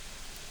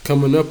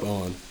Coming up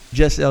on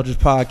Just Eldridge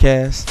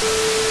Podcast.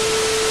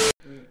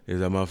 Is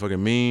that motherfucking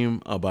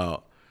meme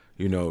about,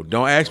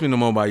 don't ask me no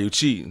more about you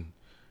cheating.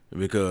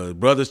 Because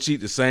brothers cheat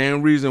the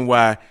same reason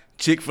why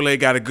Chick-fil-A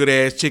got a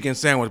good-ass chicken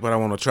sandwich, but I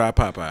want to try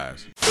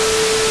Popeyes.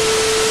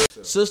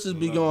 Sisters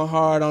be going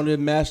hard on their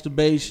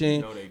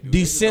masturbation,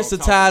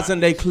 desensitizing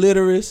their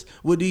clitoris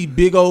with these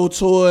big old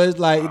toys.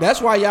 Like,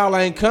 that's why y'all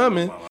ain't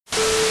coming.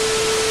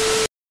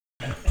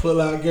 Pull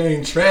out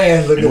game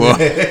trash. Look at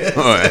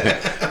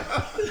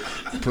that.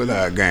 Pull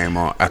out game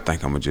on. I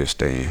think I'm going to just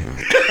stay in here.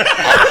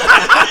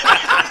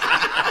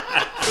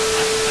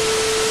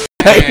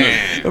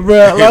 Hey,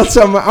 bro,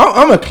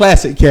 I'm a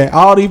classic cat.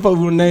 All these folks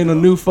will name a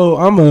new folk.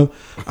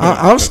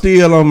 I'm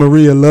still on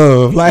Maria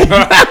Love. Like,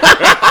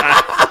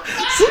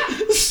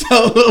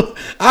 so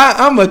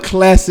I'm a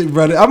classic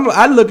brother.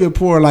 I look at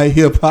porn like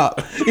hip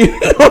hop. You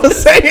know what I'm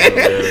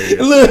saying?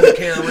 Look.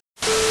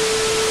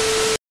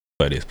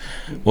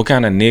 What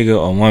kind of nigga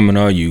or woman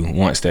are you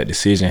once that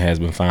decision has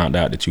been found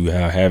out that you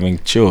are having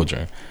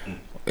children?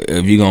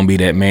 If you're going to be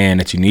that man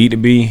that you need to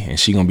be, and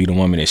she going to be the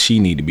woman that she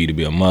need to be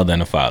a mother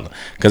and a father.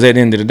 Because at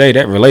the end of the day,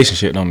 that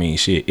relationship don't mean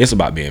shit. It's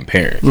about being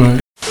parents. Right.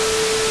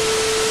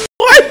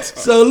 What?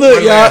 So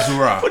look, y'all.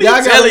 What are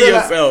you telling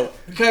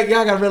yourself? Okay,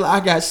 y'all got to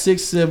realize I got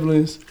 6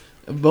 siblings,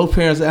 both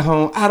parents at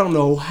home. I don't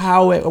know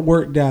how it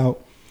worked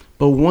out,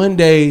 but one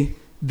day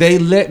they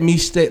let me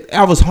stay.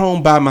 I was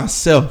home by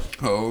myself.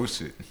 Oh,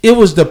 shit. It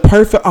was the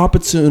perfect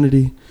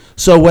opportunity.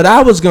 So what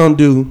I was going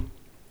to do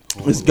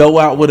is go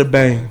out with a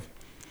bang.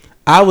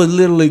 I was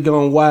literally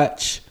going to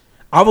watch.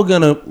 I was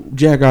going to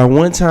jack off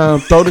one time,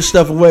 throw the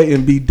stuff away,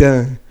 and be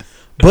done.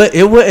 But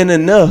it wasn't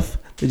enough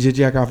to just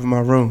jack off in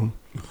my room.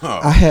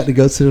 I had to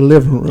go to the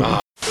living room.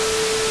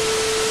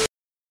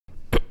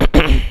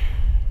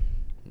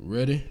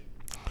 ready?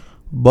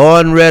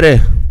 Born ready.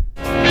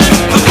 The boys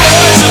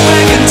are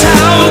back in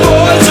town.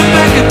 Boys are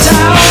back in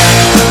town.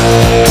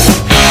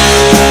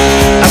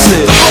 I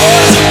said, The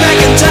boys are back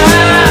in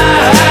town.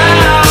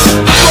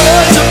 The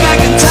boys are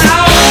back in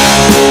town.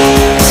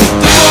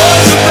 The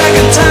boys are back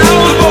in town.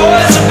 The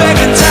boys are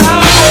back in town.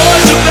 The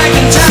boys are back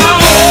in town.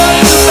 The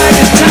boys are back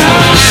in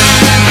town.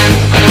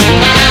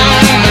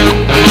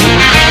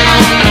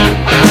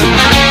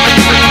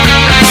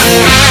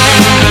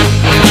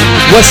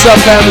 what's up,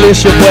 family?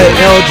 It's your boy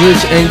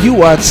Eldridge, and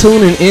you are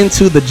tuning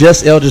into the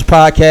Just Eldridge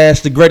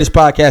Podcast, the greatest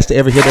podcast to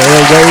ever hit the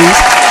airwaves.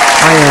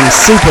 I am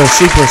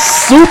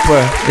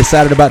super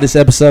excited about this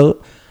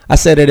episode. I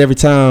say that every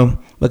time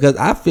because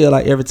I feel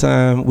like every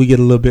time we get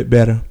a little bit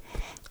better.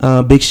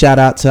 Big shout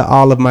out to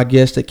all of my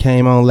guests that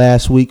came on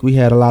last week. We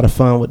had a lot of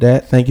fun with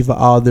that. Thank you for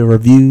all the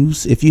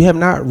reviews. If you have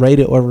not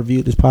rated or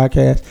reviewed this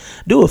podcast,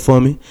 do it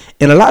for me.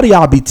 And a lot of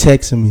y'all be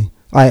texting me.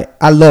 Like,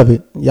 I love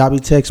it. Y'all be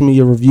texting me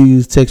your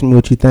reviews, text me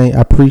what you think.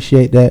 I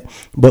appreciate that.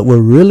 But what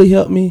really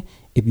helped me,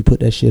 if you put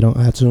that shit on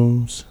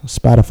iTunes,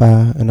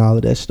 Spotify, and all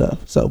of that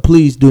stuff. So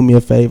please do me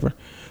a favor.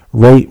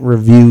 Rate,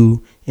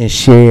 review, and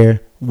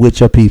share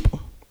with your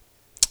people.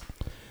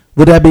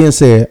 With that being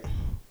said,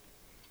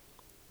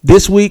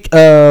 this week we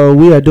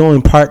are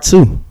doing part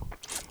 2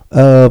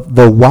 of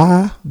the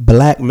Why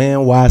Black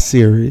Man Why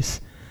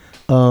series.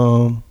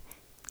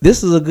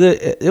 This is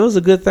it was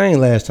a good thing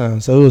last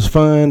time. So it was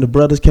fun. The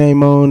brothers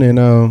came on, and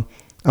I'm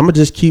going to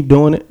just keep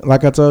doing it.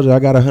 Like I told you, I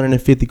got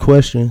 150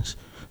 questions.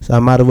 So I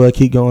might as well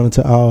keep going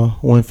until all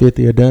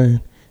 150 are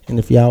done. And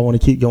if y'all want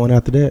to keep going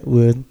after that,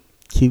 we'll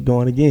keep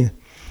going again.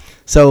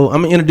 So I'm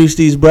going to introduce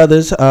these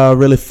brothers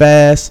really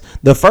fast.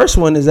 The first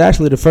one is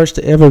actually the first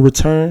to ever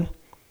return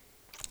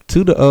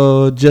to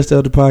the Just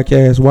Elder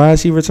Podcast. Why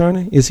is he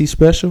returning? Is he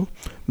special?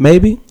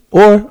 Maybe.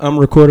 Or I'm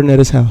recording at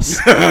his house.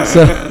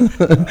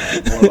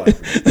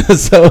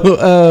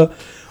 So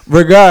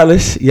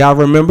regardless, y'all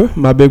remember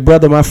my big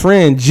brother, my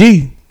friend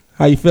G.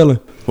 How you feeling?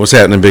 What's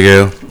happening, Big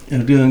L?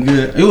 I'm doing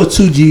good. It was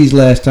 2 G's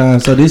last time,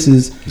 so this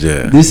is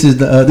this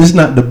is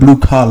not the blue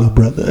collar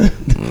brother.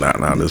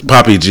 Nah, this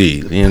Poppy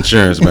G, the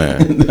insurance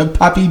man.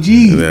 Poppy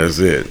G. That's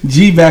it.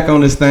 G back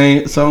on this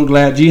thing, so I'm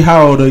glad. G,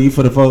 how old are you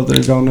for the folks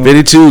that don't know?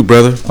 52,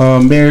 brother.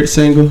 Married,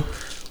 single?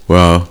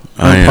 Well,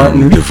 I am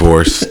partner.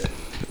 divorced,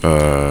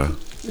 but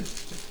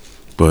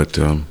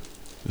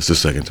it's the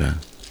second time,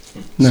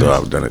 Nice. so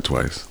I've done it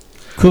twice.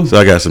 Cool. So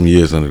I got some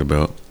years under the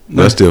belt, but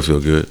I Nice. still feel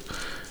good.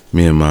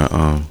 Me and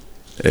my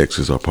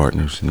exes are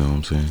partners. You know what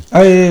I'm saying?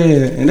 Oh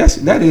yeah, and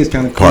that is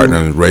kind of cool.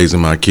 Partner in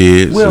raising my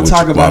kids. We'll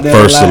talk about my that.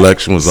 first a lot.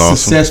 selection was awesome.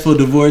 Successful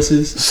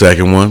divorces.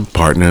 Second one,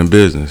 partner in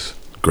business.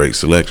 Great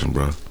selection,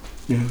 bro.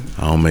 Yeah.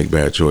 I don't make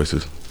bad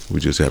choices. We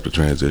just have to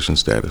transition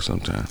status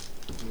sometimes.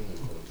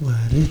 Wow,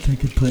 this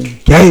nigga playing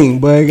game,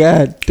 boy.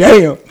 God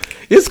damn,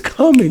 it's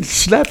coming.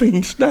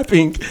 Snapping.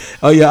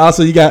 Oh yeah.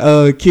 Also, you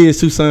got kids,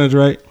 2 sons,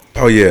 right?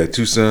 Oh yeah,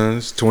 2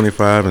 sons,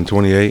 25 and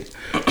 28.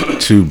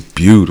 2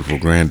 beautiful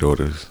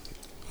granddaughters,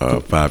 a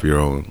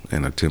 5-year-old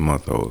and a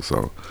 10-month-old.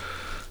 So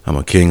I'm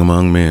a king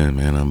among men,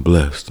 man. I'm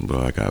blessed,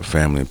 bro. I got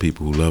family and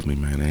people who love me,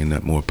 man. Ain't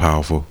that more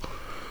powerful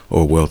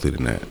or wealthy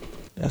than that.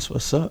 That's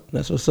what's up.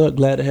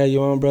 Glad to have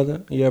you on,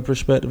 brother. Your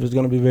perspective is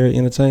going to be very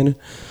entertaining.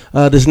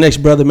 This next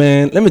brother,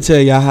 man, let me tell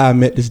y'all how I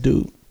met this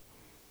dude.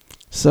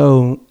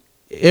 So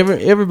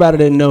everybody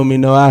that know me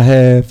know I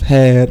have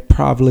had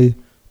probably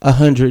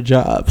 100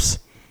 jobs.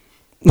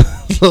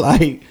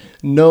 Like,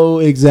 no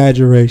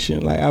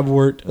exaggeration. Like, I've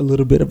worked a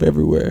little bit of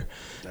everywhere.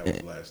 That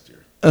was last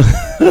year.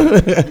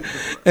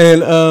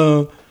 And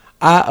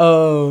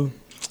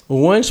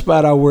one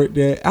spot I worked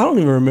at, I don't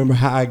even remember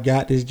how I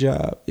got this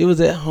job. It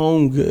was at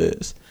Home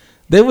Goods.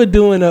 They were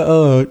doing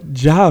a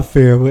job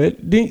fair.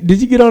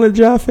 Did you get on a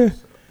job fair?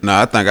 No,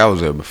 I think I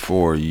was there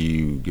before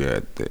you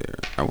got there.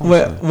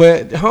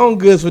 But Home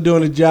Goods were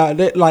doing a job.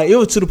 It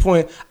was to the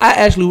point I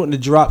actually went to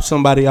drop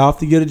somebody off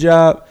to get a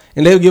job,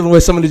 and they were giving away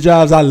some of the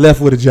jobs I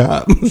left with a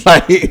job.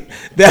 Like,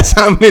 that's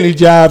how many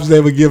jobs they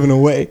were giving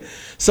away.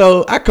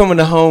 So I come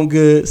into Home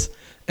Goods,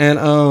 and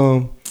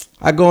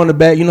I go in the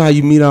back. You know how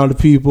you meet all the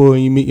people,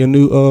 and you meet your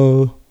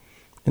new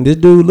and this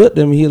dude looked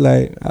at me. I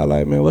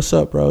like, man, what's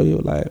up, bro? He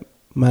was like,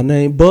 my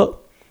name Buck.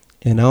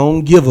 And I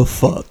don't give a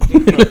fuck.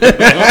 And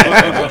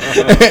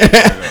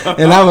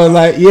I was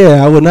like,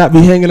 yeah, I would not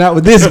be hanging out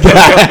with this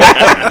guy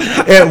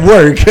at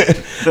work.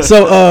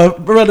 So,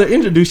 brother,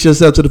 introduce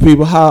yourself to the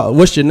people.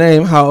 What's your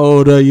name? How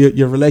old are you?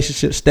 Your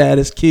relationship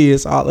status,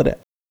 kids, all of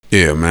that.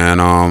 Yeah, man.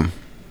 I'm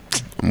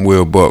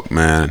Will Buck,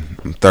 man.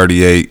 I'm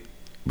 38.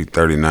 Be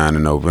 39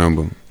 in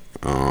November.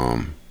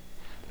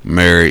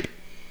 Married,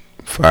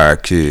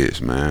 5 kids,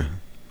 man.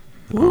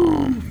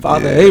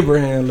 Father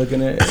Abraham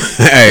looking at it.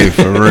 Hey,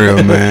 for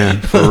real,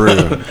 man. For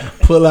real.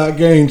 Pull out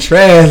game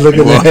trash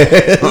looking at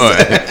it.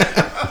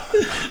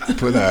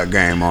 Put that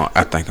game on.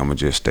 I think I'm going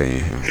to just stay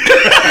in here.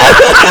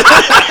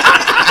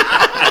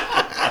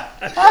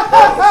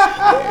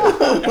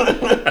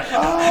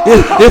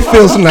 It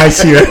feels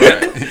nice here.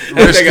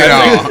 Risk it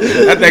all.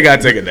 I think I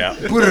take it down.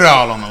 Put it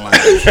all on the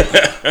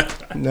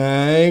line. Nah,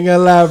 I ain't gonna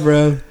lie,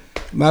 bro.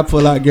 My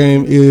pull out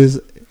game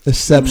is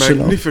exceptional.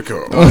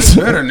 Magnifico. It's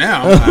better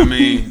now. I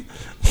mean,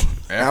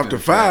 After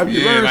 5,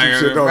 you learn some shit,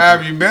 after don't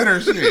 5, you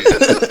better shit.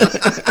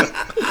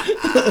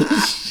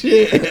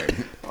 Shit.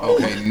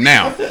 Okay,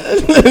 now.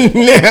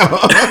 Now.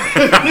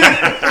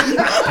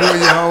 Pull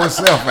your whole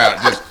self out.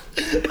 Just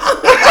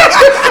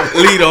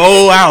Leave the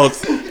whole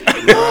house.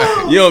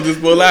 You don't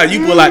just pull out.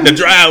 You pull out the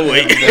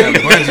driveway. that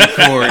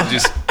bungee cord,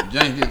 just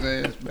jank his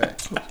ass back.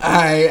 All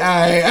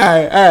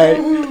right.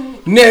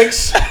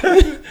 Next.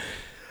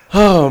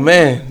 Oh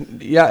man,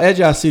 y'all, as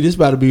y'all see, this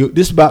about to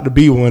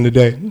be one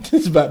today.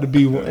 This about to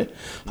be one.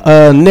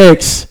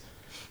 Next,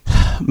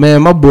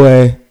 man, my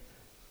boy.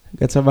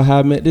 Gotta talk about how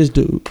I met this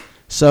dude.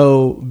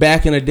 So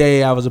back in the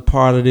day, I was a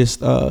part of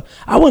this. I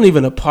wasn't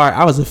even a part.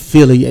 I was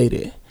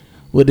affiliated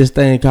with this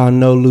thing called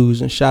No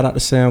Losing. Shout out to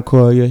Sam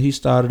Collier. He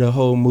started a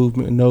whole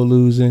movement of No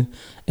Losing,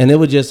 and it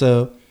was just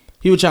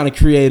he was trying to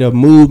create a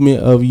movement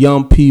of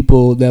young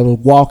people that were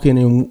walking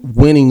and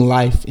winning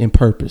life in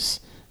purpose.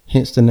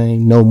 Hence the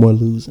name No More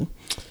Losing.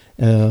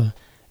 And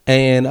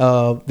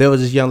there was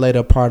this young lady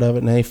a part of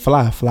it named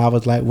Fly. Fly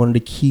was like one of the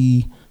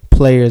key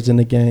players in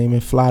the game.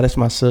 And Fly, that's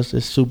my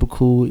sister, super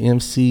cool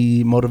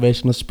MC,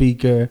 motivational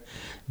speaker.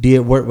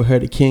 Did work with her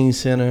at the King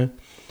Center.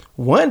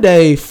 One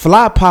day,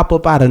 Fly pop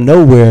up out of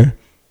nowhere,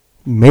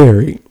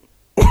 married.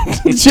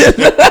 Just,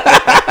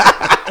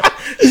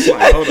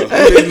 Like, hold on, who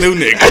this new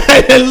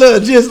nigga?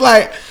 Look, just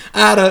like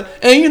out of,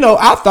 and you know,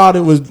 I thought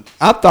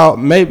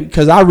maybe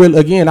because I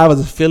was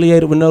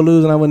affiliated with No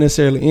Losing, I wasn't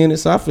necessarily in it,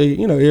 so I figured,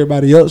 you know,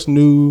 everybody else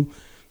knew,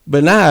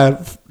 but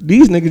now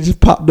these niggas just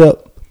popped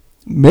up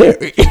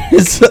married.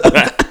 So,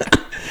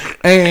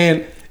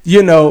 and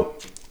you know,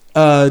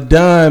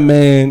 Don,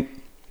 man,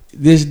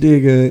 this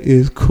nigga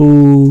is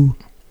cool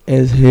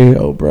as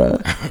hell,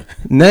 bro.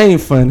 Name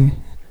funny.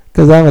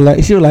 Cause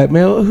she was like,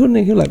 man, who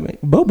nigga? He was like, man,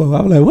 Bobo.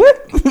 I was like, what?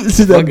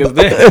 She's What the fuck is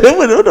that?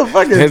 What the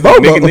fuck is That's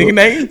Bobo? the nigga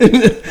name?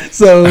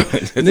 So,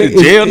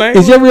 his jail name?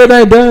 Is your real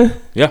name Don?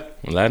 Yeah,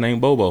 last name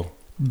Bobo.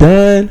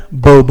 Don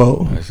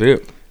Bobo. That's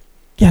it.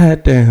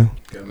 God damn.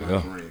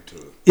 Yeah.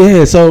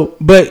 Yeah. So,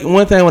 but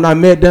one thing when I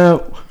met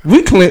Don,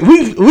 we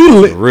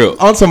Real.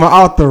 on to my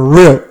off the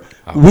rip.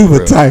 We were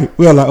real. tight.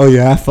 We were like, oh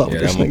yeah, I fuck Yeah,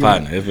 with this that's my nigga.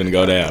 partner. It's finna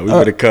go down. We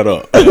better cut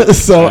up.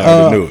 So, I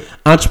already knew it.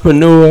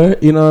 entrepreneur,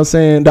 you know what I'm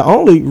saying? The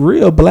only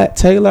real black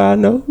tailor I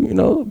know, you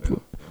know,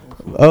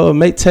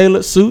 make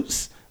tailored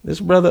suits. This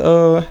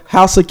brother,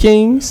 House of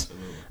Kings.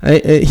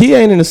 He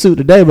ain't in a suit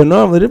today, but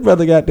normally this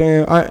brother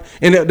goddamn.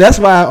 And that's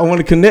why I want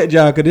to connect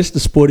y'all, because this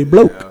the sporty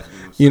bloke.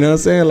 You know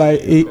what I'm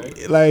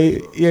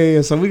saying?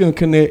 Yeah. So we gonna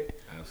connect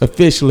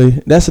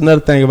officially. That's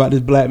another thing about this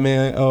Black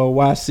Man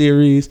Y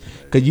series,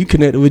 because you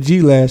connected with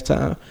G last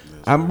time.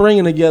 I'm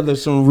bringing together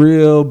some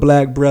real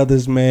black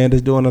brothers, man,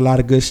 that's doing a lot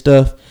of good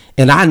stuff.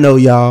 And I know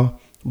y'all,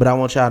 but I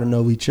want y'all to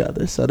know each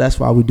other. So that's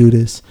why we do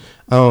this.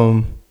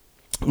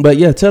 But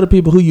yeah, tell the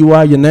people who you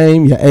are, your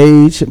name, your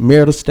age,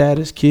 marital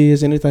status,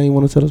 kids, anything you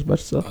want to tell us about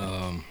yourself.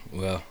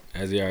 Well,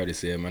 as he already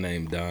said, my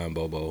name Don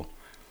Bobo.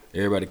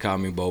 Everybody call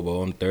me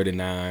Bobo. I'm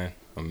 39.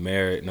 I'm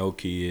married, no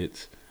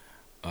kids.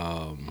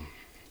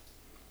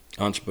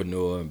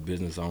 Entrepreneur,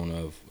 business owner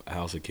of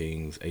House of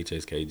Kings,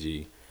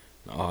 HSKG,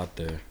 an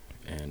author,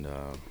 and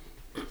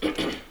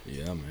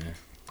yeah, man,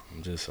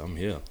 I'm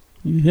here.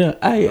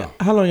 Yeah.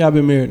 How long y'all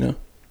been married now?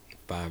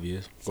 5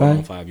 years. 5? Going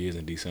on 5 years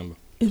in December.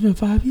 It's been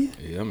 5 years?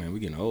 Yeah, man, we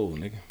getting old,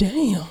 nigga.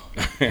 Damn.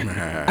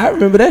 I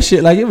remember that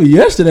shit like it was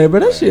yesterday,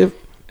 bro. That shit.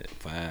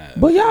 5.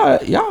 But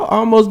y'all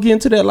almost getting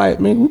to that, like,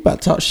 man, we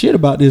about to talk shit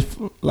about this.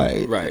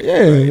 Like, Right.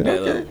 Yeah. Right, that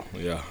Okay. level.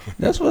 Yeah.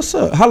 That's what's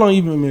up. How long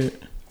you been married?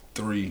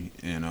 3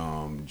 in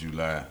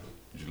July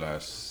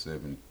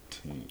 17th,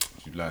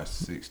 July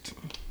 16th.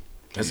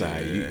 That's all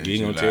right. You Yeah, ain't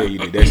gonna July. tell you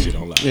that shit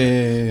on live.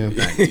 Yeah.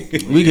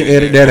 We can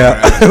edit that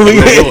out. We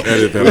can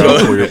Edit that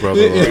out for you,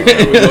 brother.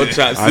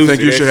 I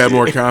think you should have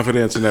more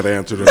confidence in that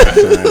answer than that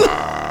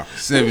time.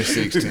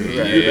 7/16.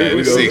 Yeah,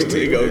 we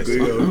 16.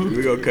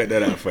 gonna cut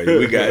that out for you.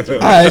 We got you. All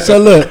right, so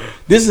look,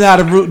 these are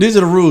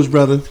the rules,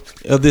 brother,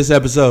 of this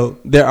episode.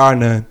 There are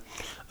none.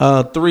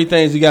 3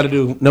 things you got to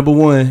do. Number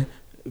 1,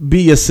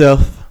 be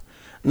yourself.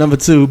 Number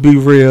 2, be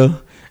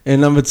real.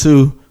 And number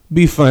 2,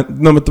 be fun.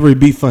 Number 3,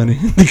 be funny.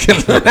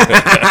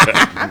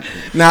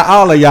 Now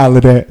all of y'all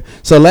are that.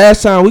 So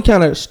last time we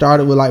kind of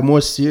started with like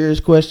more serious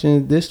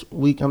questions. This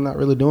week I'm not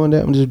really doing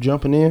that. I'm just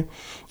jumping in.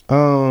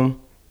 I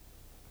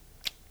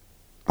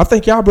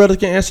think y'all brothers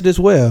can answer this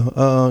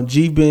well.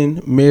 G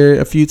been married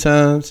a few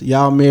times.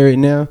 Y'all married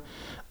now.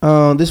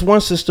 This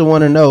one sister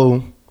want to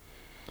know,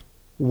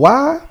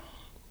 why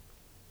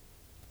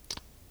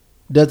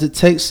does it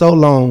take so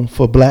long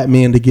for black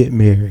men to get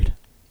married?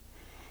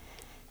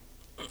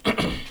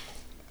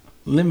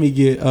 Let me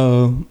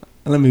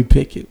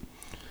pick it.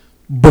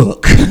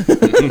 Book.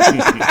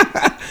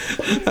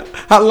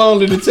 How long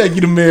did it take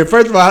you to marry?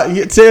 First of all,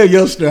 tell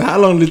your story. How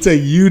long did it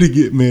take you to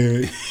get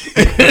married?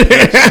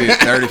 Shit,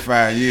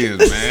 35 years,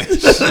 man.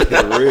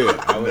 For real.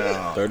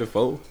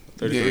 34,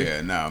 33.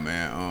 Yeah, nah,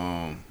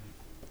 man.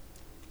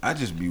 I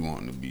just be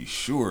wanting to be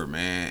sure,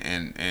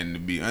 man, and to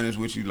be honest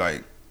with you,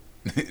 like,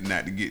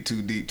 not to get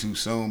too deep too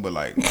soon, but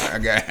like, I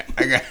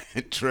got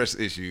trust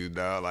issues,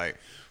 dog. Like,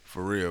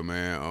 for real,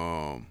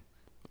 man.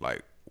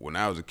 Like, when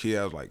I was a kid,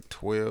 I was like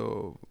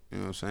 12. You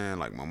know what I'm saying?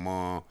 Like, my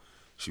mom,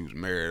 she was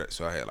married,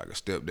 so I had like a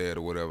stepdad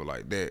or whatever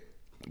like that.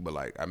 But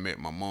like, I met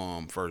my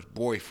mom's first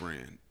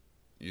boyfriend,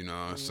 you know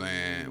what I'm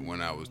saying,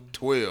 when I was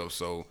 12.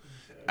 So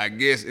I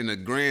guess in the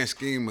grand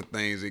scheme of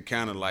things, it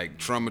kind of like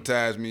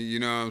traumatized me, you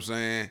know what I'm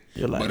saying?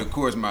 But of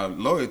course, my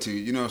loyalty,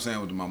 you know what I'm saying,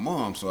 was to my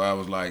mom. So I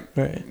was like,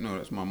 right. you know,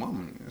 that's my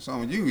mama. It's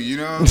on you, you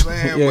know what I'm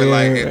saying? Yeah, but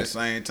like right. at the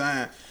same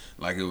time,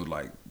 like it was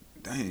like,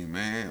 dang,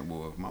 man,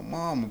 well, if my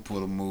mom would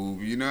pull a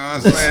move, you know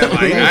what I'm saying?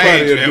 Like, I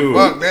ain't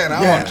fuck that.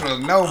 I don't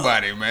trust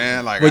nobody,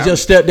 man. Like, Was your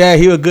stepdad,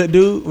 he a good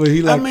dude? Was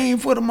he like? I mean,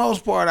 for the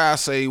most part, I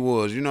say he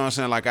was. You know what I'm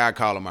saying? Like, I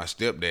call him my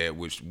stepdad,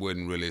 which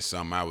wasn't really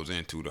something I was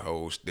into, the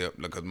whole step.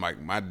 Because my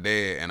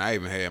dad, and I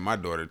even had my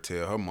daughter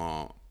tell her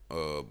mom,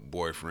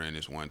 boyfriend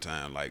this one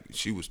time, like,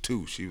 she was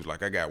 2. She was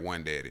like, I got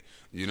one daddy.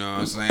 You know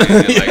what I'm saying?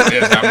 And like,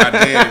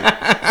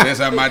 that's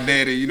how my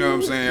daddy, you know what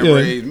I'm saying,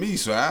 raised me.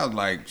 So I was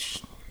like,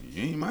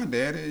 you ain't my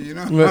daddy, you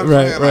know what I'm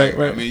saying?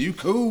 Like, I mean, you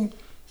cool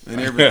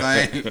and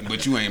everything,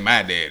 but you ain't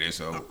my daddy,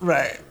 so.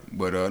 Right.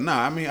 But,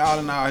 I mean, all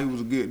in all, he was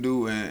a good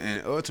dude,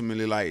 and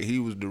ultimately, like, he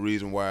was the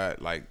reason why,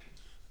 like,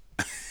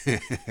 I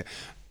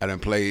done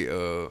played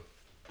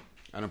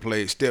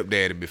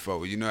stepdaddy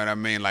before, you know what I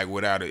mean? Like,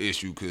 without an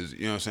issue, because,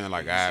 you know what I'm saying?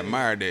 Like, I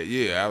admired that.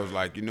 Yeah, I was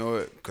like, you know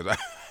what? Because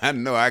I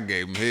know I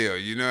gave him hell,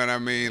 you know what I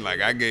mean? Like,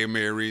 I gave him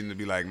a reason to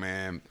be like,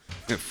 man,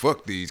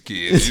 fuck these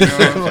kids, you know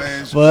what I'm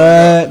saying?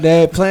 But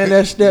that playing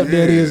that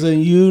stepdaddy is a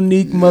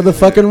unique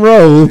motherfucking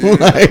role.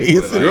 Like,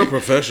 You're a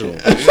professional.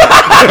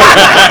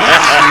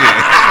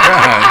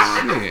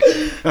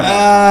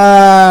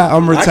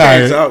 I'm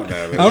retired.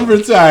 I'm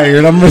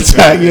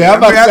retired. Yeah,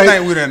 I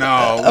think we done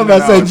all. I'm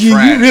about to say, G, you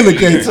really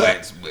can't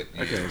talk.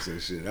 I can't say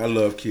shit. I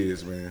love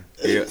kids, man.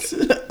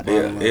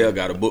 Yeah,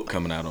 got a book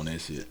coming out on that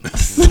shit.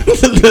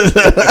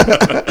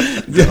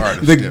 The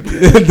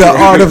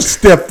art of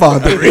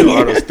stepfather. The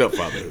art of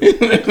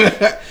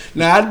stepfather.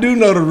 Now I do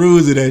know the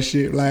rules of that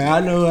shit. Like, I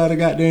know how to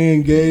goddamn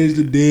engage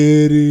the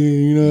daddy.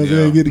 You know what I'm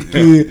saying? Get a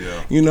kid.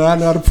 Yeah. You know, I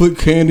know how to put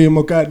candy in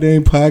my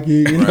goddamn pocket.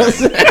 You know what I'm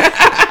saying?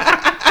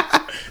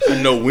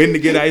 I know when to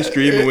get ice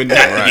cream and when not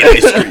to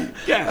get ice cream.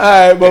 All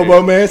right,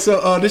 Bobo, man.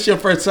 So this your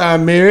first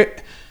time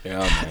married. Yeah,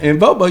 man. And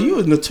Bobo, you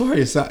was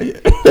notorious out here.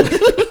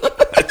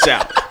 Watch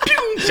out.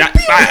 Shot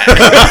fired.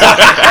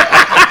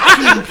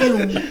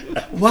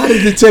 Why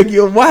does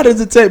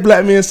it take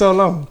black men so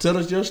long? Tell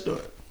us your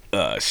story.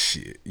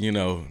 Shit. You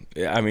know,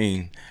 I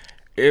mean,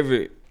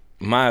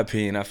 my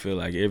opinion, I feel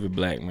like every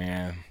black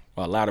man,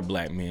 or a lot of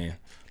black men,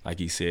 like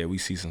he said, we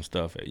see some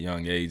stuff at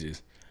young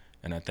ages.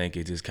 And I think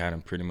it just kind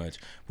of pretty much,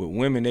 with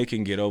women, they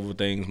can get over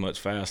things much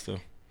faster.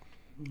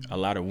 A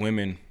lot of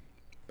women,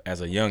 as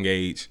a young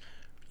age,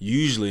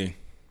 usually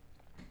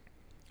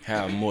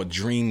have more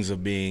dreams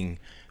of being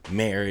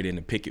married and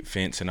the picket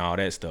fence and all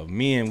that stuff.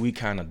 Men, we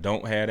kind of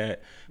don't have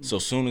that. So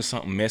soon as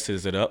something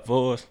messes it up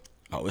for us,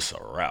 oh, it's a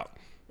wrap.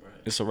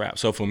 It's a wrap.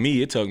 So for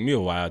me, it took me a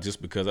while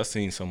just because I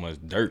seen so much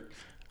dirt.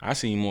 I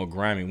seen more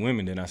grimy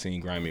women than I seen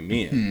grimy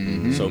men.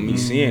 Mm-hmm. So me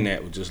seeing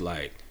that was just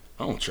like,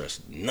 I don't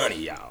trust none of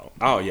y'all.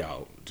 All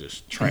y'all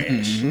just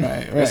trash.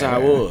 Right. That's how I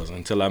was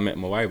until I met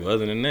my wife.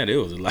 Other than that, it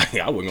was like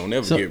I wasn't gonna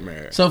never get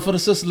married. So for the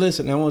sister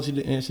listening, I want you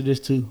to answer this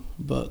too.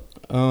 But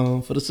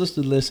for the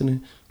sister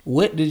listening,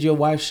 what did your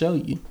wife show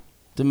you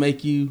to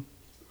make you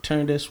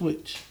turn that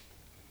switch?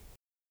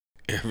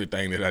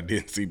 Everything that I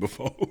didn't see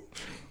before.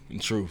 In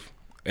truth,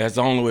 that's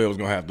the only way it was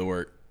gonna have to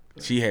work.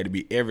 She had to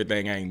be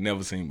everything I ain't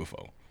never seen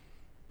before.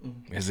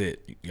 That's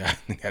it. You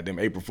got them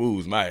April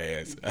Fools, my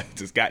ass. I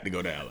just got to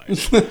go down like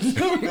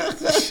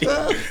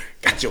that.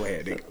 Got your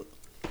ass, nigga.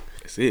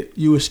 That's it.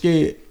 You were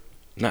scared.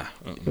 Nah.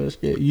 You were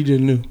scared. You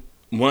didn't know.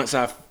 Once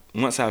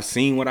I've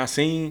seen what I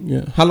seen.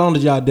 Yeah. How long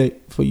did y'all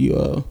date for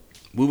you?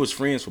 We was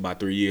friends for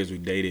about 3 years. We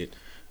dated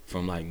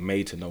from like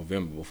May to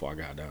November before I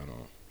got down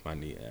on my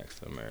knee and asked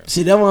her to marry.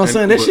 See, that's what I'm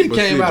saying. That shit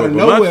came out of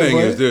nowhere. My thing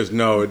boy. is this: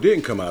 no, it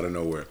didn't come out of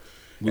nowhere,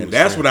 and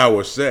that's what I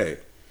would say.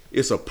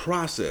 It's a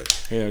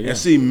process. Hell yeah. And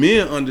see,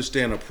 men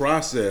understand a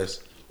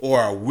process or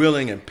are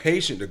willing and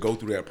patient to go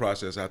through that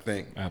process, I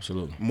think.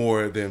 Absolutely.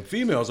 More than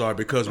females are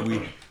because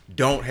we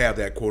don't have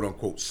that quote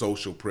unquote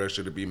social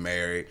pressure to be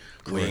married.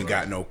 Correct. We ain't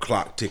got no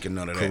clock ticking,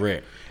 none of that.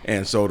 Correct.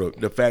 And so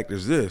the fact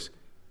is this,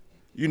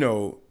 you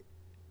know,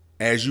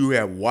 as you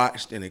have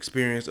watched and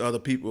experienced other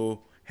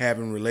people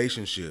having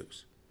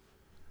relationships,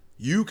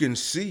 you can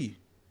see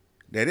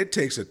that it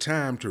takes a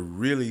time to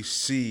really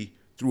see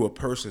through a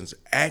person's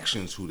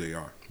actions who they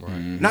are. Right.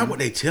 Not what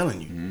they telling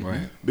you.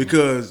 Right.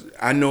 Because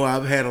I know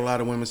I've had a lot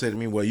of women say to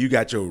me, well, you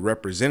got your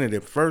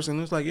representative first.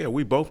 And it's like, yeah,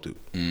 we both do.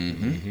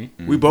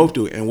 We both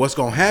do. And what's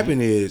going to happen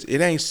is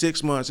it ain't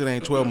 6 months, it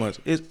ain't 12 months.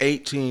 It's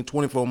 18,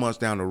 24 months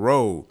down the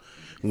road.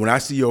 When I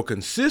see your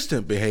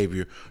consistent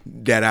behavior,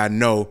 that I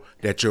know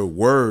that your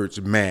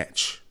words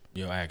match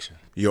Your action.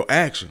 your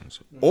actions,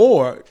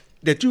 or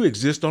that you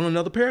exist on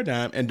another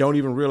paradigm and don't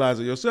even realize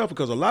it yourself.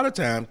 Because a lot of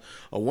times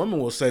a woman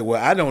will say,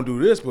 well, I don't do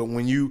this, but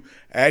when you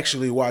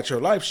actually watch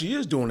her life, she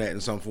is doing that in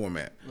some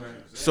format. Right.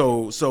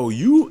 So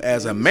you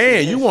as a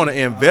man, you want to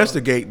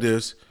investigate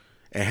this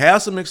and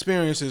have some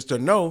experiences to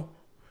know.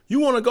 You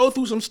want to go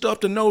through some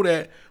stuff to know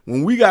that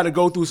when we got to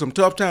go through some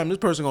tough time, this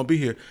person going to be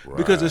here. Right.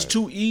 Because it's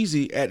too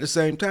easy at the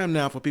same time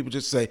now for people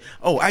just to say,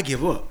 oh, I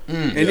give up.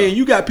 Then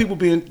you got people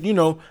being, you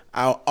know,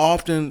 I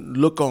often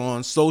look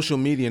on social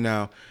media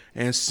now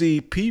and see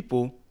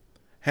people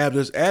have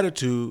this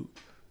attitude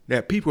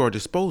that people are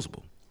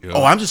disposable. Yeah.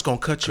 Oh, I'm just going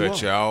to cut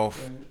you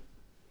off.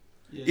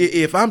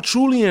 If I'm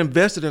truly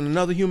invested in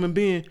another human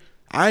being,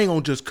 I ain't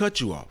going to just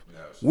cut you off.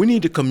 We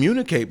need to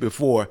communicate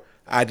before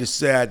I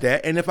decide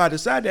that. And if I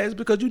decide that, it's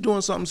because you're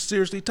doing something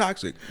seriously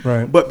toxic.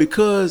 Right. But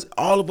because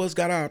all of us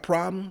got our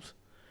problems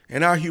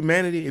and our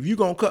humanity, if you're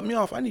going to cut me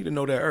off, I need to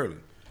know that early.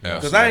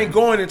 Because I ain't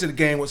going into the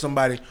game with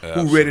somebody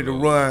who ready to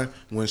run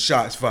when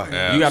shots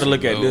fired. You got to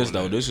look at this,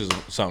 though. This is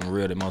something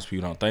real that most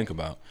people don't think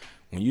about.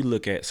 When you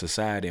look at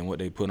society and what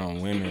they put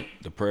on women,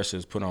 the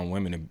pressures put on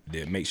women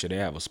that make sure they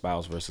have a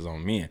spouse versus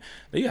on men.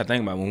 You got to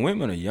think about when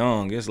women are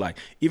young, it's like,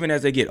 even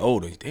as they get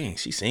older, dang,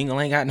 she single,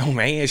 ain't got no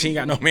man, she ain't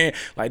got no man.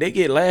 Like, they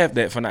get laughed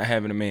at for not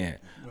having a man.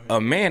 A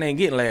man ain't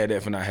getting laughed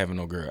at for not having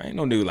no girl. Ain't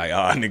no dude like,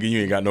 nigga, you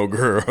ain't got no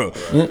girl.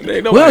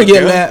 We don't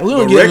get laughed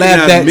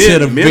at to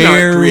the men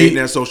aren't creating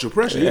that social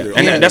pressure either.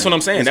 And that's what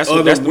I'm saying. That's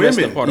the messed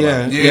up part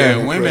about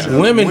it.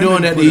 Women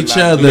doing that to each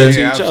other.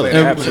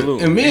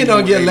 Absolutely. And men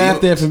don't get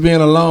laughed at for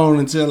being alone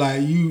until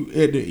like you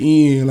at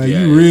the end, like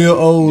you real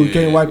old,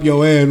 can't wipe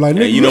your ass. Like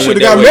nigga, you should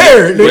have got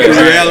married.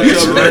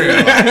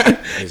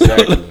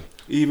 Exactly.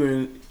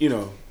 Even, you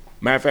know.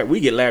 Matter of fact, we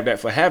get laughed at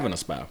for having a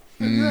spouse.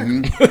 Yeah,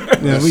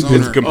 we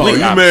just complete.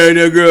 You married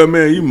that girl,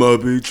 man? You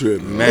must be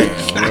tripping, man.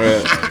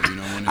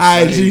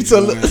 IG, so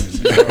look,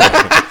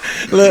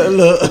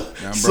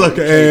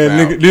 sucker ass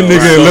nigga. This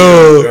nigga in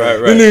love.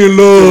 This nigga in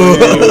love.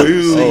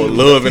 Oh,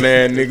 loving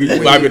ass nigga.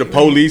 You might be the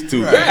police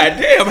too. God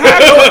damn,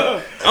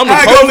 how I'm the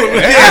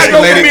police. I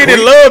go from being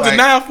in love to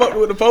now fucking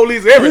with the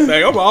police,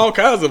 everything. I'm all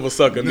kinds of a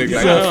sucker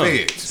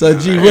nigga. So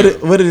G,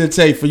 what did it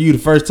take for you the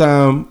first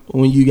time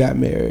when you got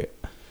married?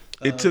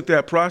 It took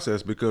that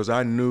process because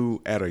I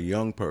knew at a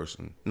young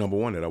person, number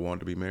one, that I wanted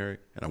to be married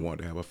and I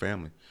wanted to have a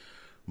family.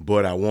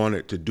 But I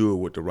wanted to do it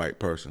with the right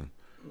person.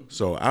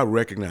 So I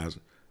recognized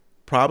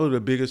probably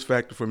the biggest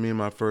factor for me and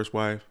my first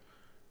wife,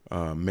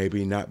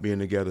 maybe not being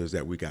together, is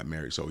that we got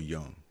married so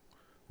young.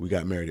 We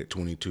got married at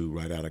 22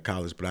 right out of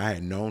college, but I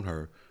had known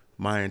her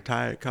my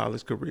entire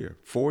college career,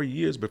 4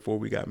 years before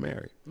we got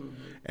married.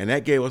 And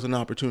that gave us an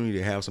opportunity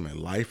to have some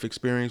life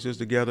experiences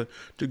together,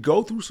 to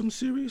go through some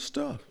serious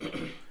stuff.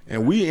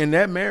 And we, in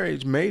that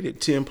marriage, made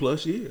it 10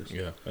 plus years.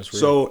 Yeah, that's real.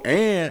 So,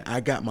 and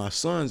I got my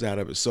sons out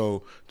of it.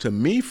 So to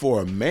me,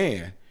 for a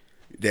man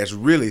that's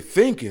really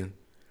thinking,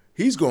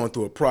 he's going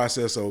through a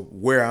process of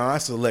where I'm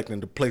selecting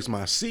to place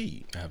my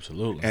seed.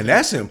 Absolutely. And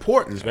that's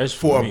important, especially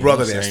for a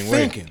brother that's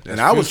thinking.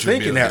 And I was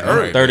thinking that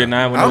early.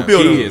 39 when I'm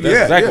building kids.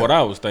 That's exactly what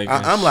I was thinking.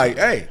 I'm like,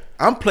 hey,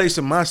 I'm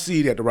placing my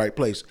seed at the right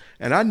place.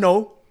 And I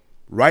know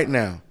right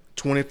now,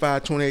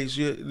 25, 28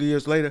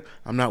 years later,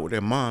 I'm not with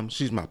their mom.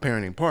 She's my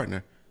parenting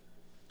partner.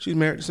 She's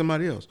married to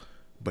somebody else.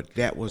 But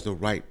that was the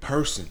right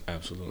person.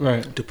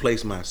 Absolutely. To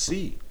place my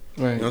seed.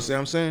 Right. You know what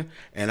I'm saying?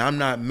 And I'm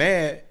not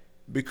mad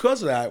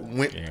because of that,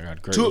 went Yeah, got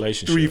a great took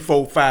relationship. 3,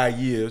 4, 5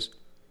 years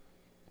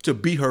to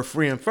be her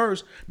friend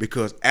first.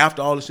 Because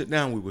after all the shit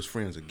down, we was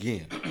friends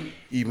again.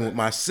 Even with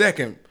my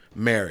second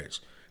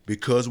marriage,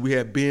 because we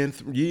had been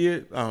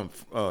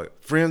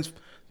friends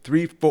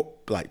 3, 4,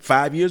 like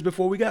 5 years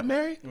before we got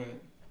married.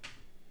 Right.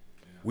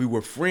 We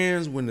were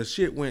friends when the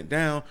shit went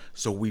down,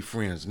 so we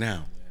friends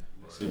now.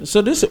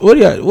 So this, what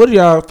are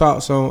y'all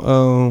thoughts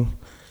on?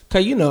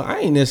 Cause I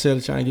ain't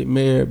necessarily trying to get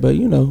married, but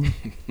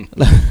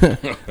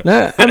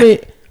now, I mean,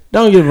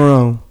 don't get me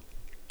wrong,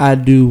 I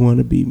do want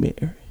to be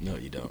married. No,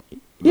 you don't.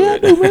 Yeah, I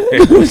do, man.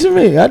 What you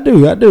mean? I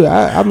do.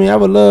 I mean, I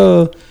would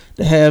love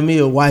to have me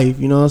a wife.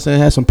 You know what I'm saying?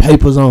 Have some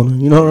papers on her.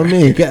 You know what I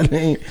mean?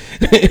 Goddamn.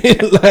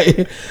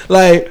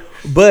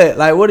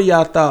 But what are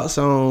y'all thoughts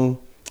on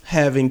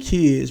having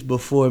kids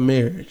before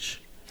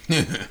marriage?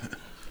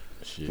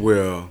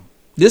 Well,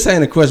 this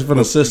ain't a question for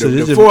the sister.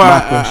 This is before my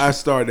question. I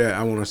start that,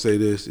 I want to say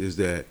this is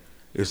that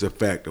it's a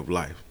fact of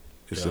life.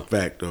 It's a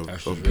fact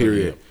of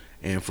period.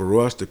 And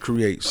for us to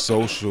create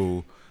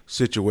social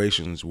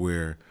situations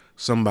where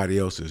somebody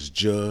else is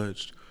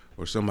judged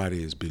or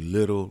somebody is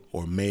belittled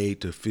or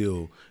made to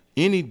feel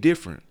any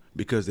different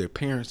because their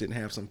parents didn't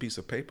have some piece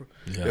of paper.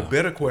 Yeah. The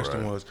better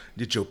question was,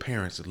 did your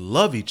parents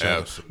love each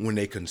other when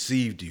they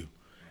conceived you?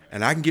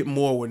 And I can get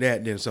more with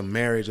that than some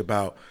marriage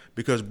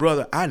because,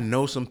 brother, I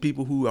know some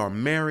people who are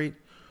married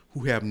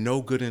who have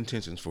no good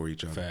intentions for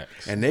each other.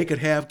 Facts. And they could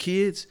have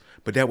kids,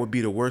 but that would be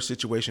the worst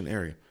situation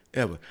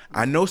ever.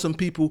 I know some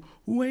people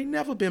who ain't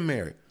never been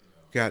married,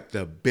 got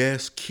the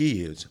best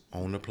kids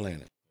on the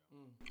planet.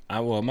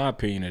 Well, my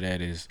opinion of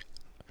that is,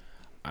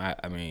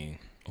 I mean,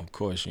 of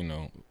course,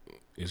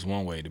 it's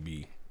one way to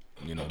be,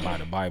 by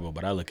the Bible,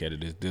 but I look at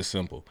it as this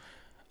simple.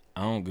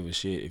 I don't give a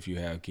shit if you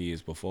have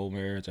kids before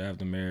marriage,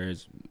 after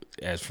marriage,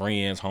 as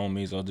friends,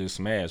 homies, or just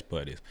smash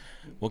buddies.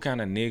 What kind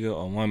of nigga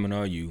or woman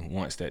are you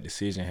once that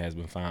decision has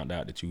been found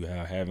out that you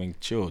are having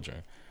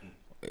children?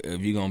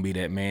 If you're going to be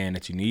that man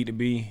that you need to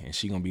be, and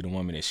she going to be the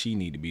woman that she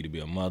need to be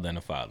a mother and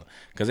a father.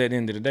 Because at the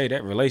end of the day,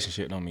 that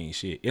relationship don't mean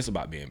shit. It's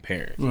about being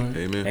parents. Right.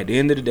 Amen. At the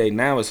end of the day,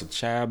 now it's a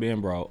child being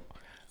brought.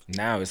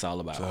 Now it's all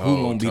about who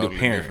going to be the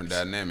parents.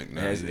 Different dynamic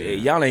now.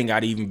 Y'all ain't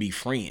got to even be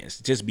friends.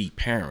 Just be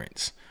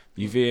parents.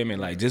 You feel me?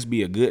 Like, just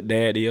be a good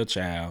dad to your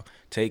child.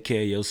 Take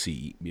care of your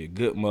seed. Be a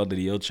good mother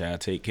to your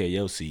child. Take care of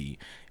your seed.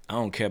 I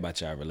don't care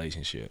about y'all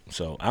relationship.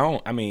 So,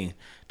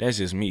 that's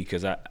just me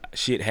because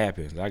shit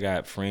happens. I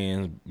got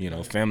friends,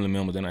 family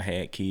members that I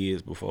had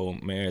kids before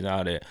marriage,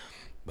 all that.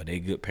 But they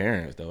good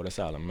parents, though. That's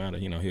all that matter.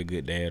 He a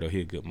good dad or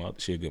he a good mother.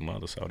 She a good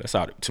mother. So, that's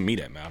all, to me,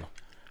 that matter.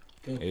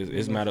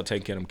 It's a matter of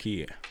taking care of them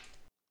kids.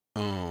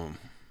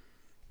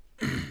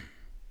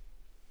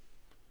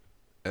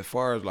 As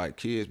far as like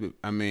kids,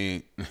 I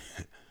mean,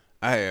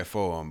 I had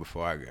 4 of them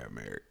before I got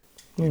married.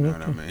 You know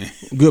what I mean?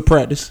 Good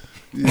practice.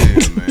 Yeah,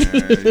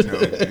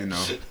 man.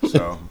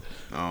 So,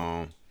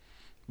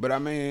 but I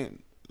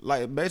mean,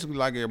 basically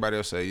like everybody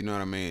else say, you know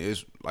what I mean?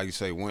 It's like you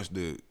say, once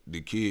the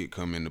kid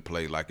come into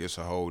play, like it's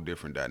a whole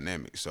different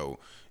dynamic. So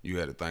you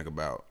had to think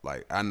about,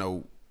 like,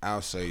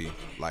 I'll say,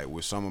 like,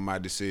 with some of my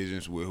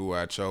decisions with who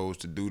I chose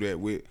to do that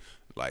with,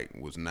 like,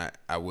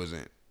 I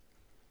wasn't,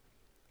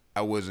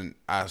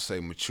 I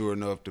say, mature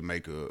enough to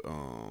make a,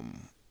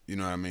 you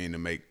know what I mean, to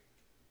make,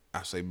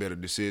 I say, better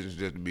decisions,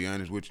 just to be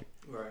honest with you.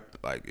 Right.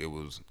 Like, it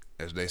was,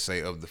 as they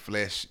say, of the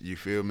flesh, you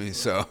feel me? Right.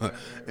 So,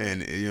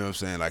 and you know what I'm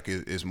saying? Like,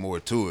 it's more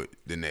to it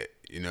than that.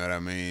 You know what I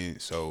mean?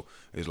 So,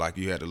 it's like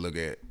you had to look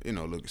at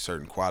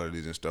certain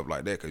qualities and stuff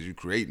like that, because you're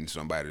creating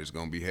somebody that's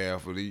going to be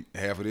half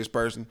of this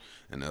person,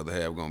 and the other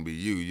half going to be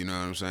you. You know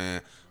what I'm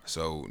saying?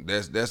 So,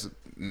 that's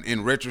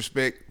in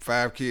retrospect,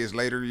 5 kids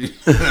later, you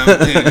know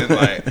what I mean? It's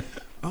like,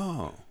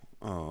 oh,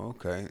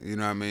 okay. You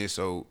know what I mean?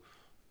 So,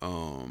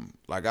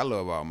 like, I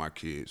love all my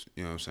kids,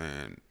 you know what I'm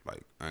saying?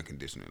 Like,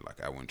 unconditionally.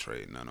 Like, I wouldn't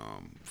trade none of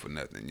them for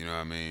nothing, you know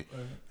what I mean?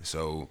 Right.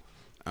 So,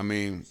 I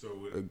mean, go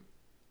ahead.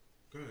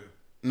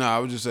 No, I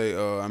would just say,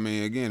 I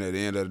mean, again, at the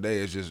end of the day,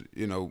 it's just,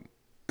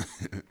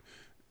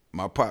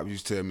 my pop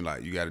used to tell me,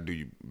 like, you got to do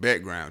your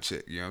background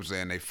check, you know what I'm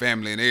saying? They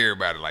family and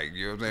everybody, like,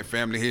 you know what I'm saying?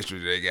 Family history,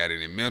 they got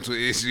any mental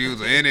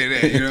issues or any of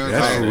that, you know what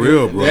I'm saying? That's for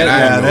real, bro.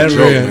 That's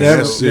real.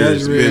 That's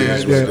serious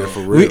business right there. For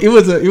real.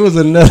 It was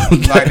another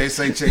like they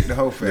say, check the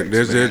whole facts.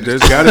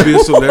 There's got to be a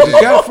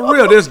selection. For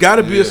real, there's got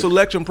to be a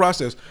selection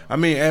process. I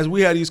mean, as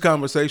we had these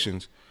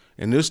conversations,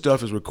 and this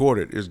stuff is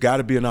recorded, there's got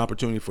to be an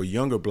opportunity for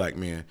younger black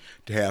men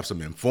to have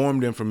some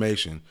informed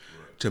information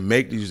to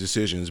make these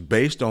decisions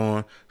based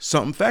on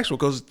something factual,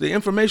 because the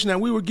information that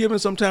we were given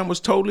sometimes was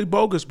totally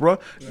bogus, bro.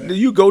 Right.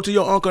 You go to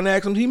your uncle and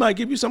ask him, he might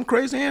give you some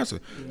crazy answer.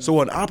 Yeah. So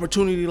an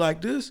opportunity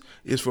like this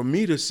is for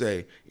me to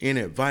say in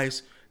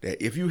advice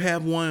that if you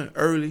have one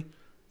early,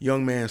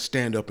 young man,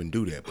 stand up and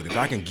do that. But if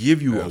I can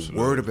give you a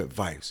word of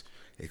advice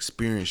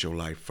experience your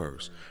life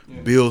first.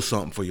 Build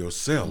something for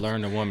yourself.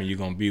 Learn the woman you're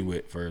gonna be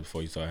with first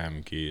before you start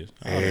having kids.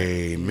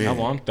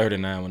 Amen. I'm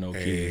 39 with no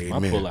kids. My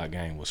Amen. pull-out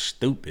game was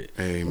stupid.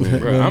 Amen.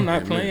 Bro, I'm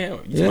not playing.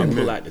 You talking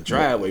pull out the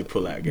driveway,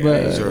 pull out game.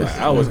 Right. Like,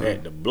 I was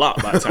at the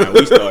block by the time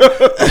we started.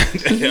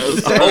 That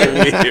was over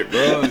with it,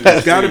 bro.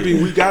 It's gotta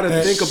be. We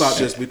gotta think about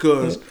this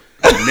because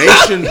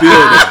nation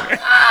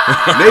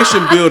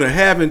building,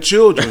 having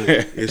children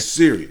is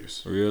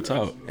serious. Real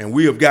talk. And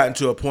we have gotten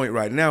to a point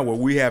right now where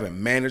we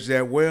haven't managed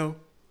that well.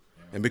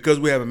 And because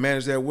we haven't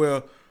managed that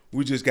well,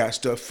 we just got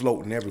stuff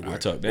floating everywhere.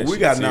 But we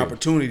got an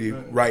opportunity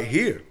right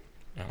here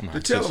to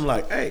tell them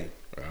like, hey,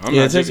 I'm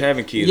not just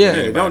having kids.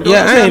 Yeah, don't I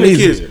just ain't have either.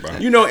 kids.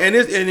 You know, and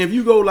if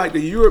you go like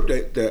to Europe,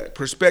 the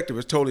perspective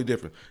is totally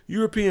different.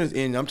 Europeans,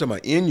 I'm talking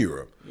about in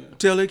Europe,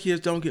 tell their kids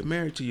don't get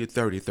married till you're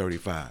 30,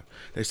 35.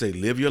 They say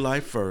live your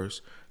life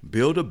first,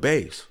 build a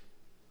base,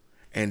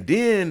 and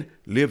then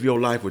live your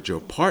life with your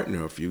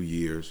partner a few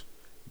years,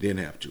 then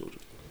have children.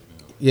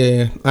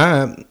 Yeah,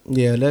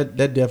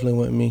 that definitely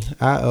went me.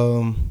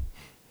 I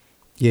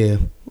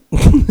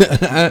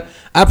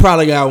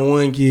probably got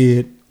one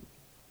kid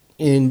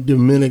in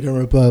Dominican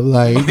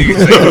Republic. The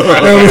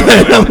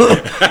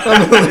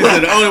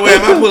only way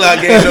my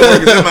pull-out game don't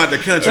work is I'm out the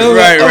country.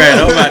 Right.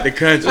 I'm out the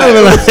country.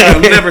 I'll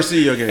never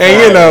see your game.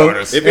 And you know,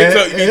 If it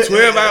took me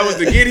 12 hours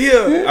to get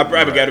here, I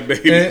probably got a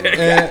baby.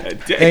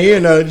 and you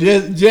know,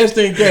 just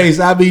in case,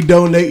 I be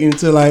donating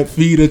to like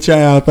feed a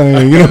child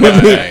thing. You know what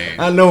I mean?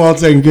 I know I'm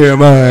taking care of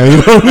mine. You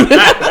know what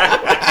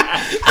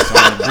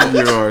I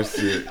mean?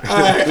 Shit.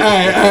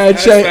 I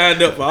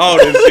Signed up for all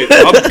this shit.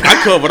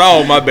 I covered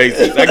all my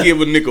bases. I give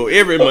a nickel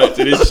every month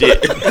to this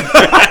shit.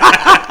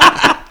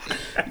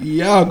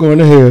 Y'all going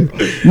to hell.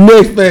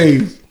 Next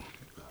phase.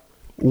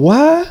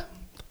 Why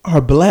are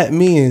black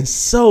men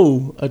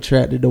so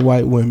attracted to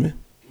white women?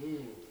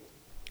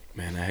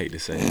 Man, I hate to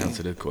say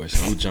answer this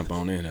question. I'm jump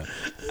on in there.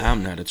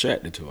 I'm not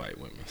attracted to white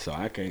women, so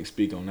I can't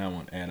speak on that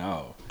one at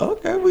all.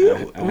 Okay,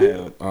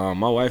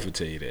 my wife would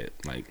tell you that.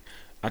 Like,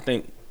 I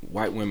think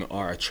white women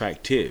are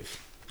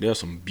attractive. There's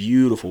some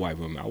beautiful white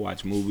women. I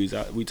watch movies.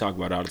 We talk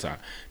about it all the time.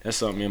 That's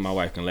something me and my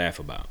wife can laugh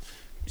about.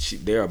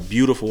 There are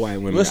beautiful white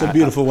women. What's a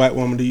beautiful white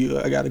woman to you?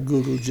 I got to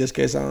Google just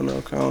in case I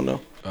don't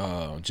know.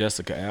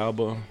 Jessica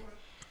Alba.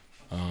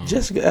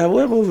 Jessica Alba.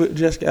 What movie did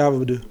Jessica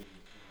Alba do?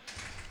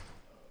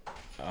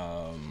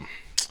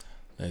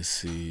 Let's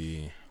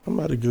see. I'm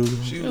about to Google.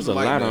 There's a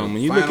lot of them.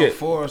 When you Final look at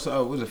Four,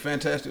 so was it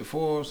Fantastic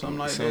Four or something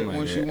like that?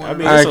 When she won. I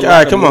mean, All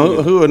right, come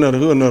on. Who another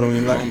one you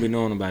I like? don't be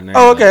knowing about names.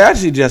 Oh, okay. I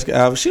see Jessica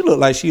Alba. She look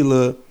like she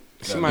might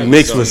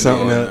mixed be with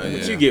something else.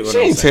 But you get what She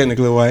I'm ain't saying.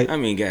 technically white. I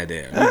mean,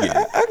 goddamn. You get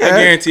it. I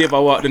guarantee if I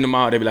walked in the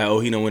mall, they'd be like, "Oh,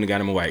 he done went and got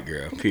him a white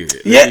girl."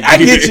 Period. Yeah, I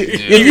get you.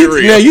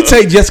 Now you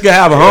take Jessica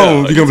Alba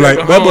home, you gonna be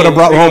like, "That boy done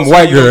brought home a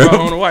white girl."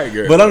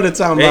 But I'm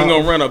just talking They about.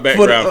 ain't gonna run her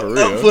background for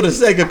real. For the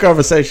sake of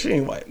conversation, she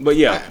ain't white. But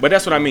yeah, but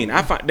that's what I mean.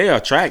 I find they're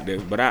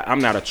attractive, but I'm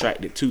not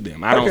attracted to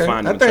them. I don't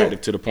find them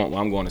attractive to the point where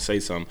I'm going to say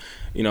something.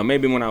 You know,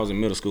 maybe when I was in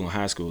middle school and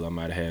high school, I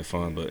might have had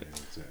fun, but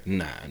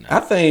nah.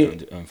 I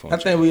think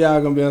we all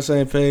gonna be on the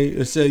same page.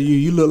 Except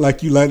you look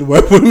like you like the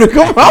white women.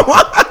 Come on.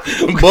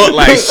 But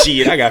like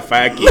shit, I got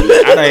 5 kids.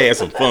 I done had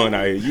some fun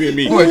out here. You and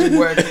me.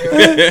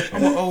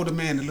 I'm an older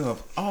man that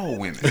love all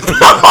women. One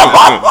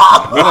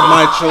of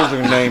my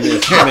children's name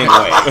is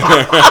Hemingway.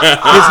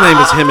 His name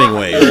is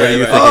Hemingway. Where do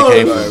you think it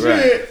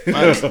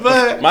came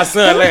from? My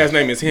son's last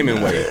name is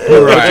Hemingway.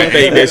 Where you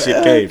think that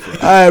shit came from? All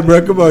right,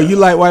 bro. Come on. You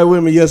like white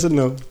women? Yes or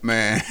no?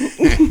 Man.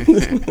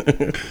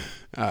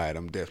 All right,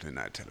 I'm definitely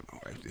not telling my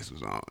wife this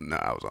was on. No,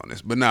 I was on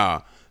this. But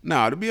no,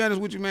 to be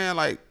honest with you, man,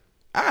 like,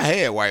 I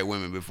had white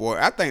women before.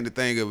 I think the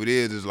thing of it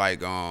is like,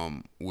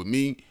 with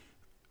me,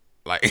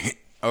 like,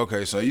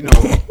 okay, so, you know,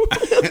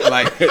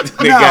 like,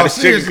 They gotta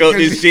sugarcoat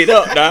this shit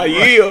up now.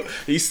 Yeah,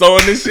 he's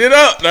sewing this shit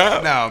up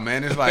now. No,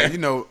 man, it's like, you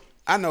know,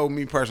 I know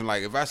me personally,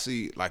 like, if I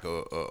see like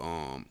a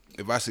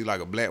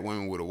black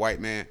woman with a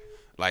white man,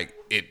 like,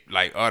 it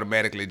like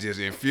automatically just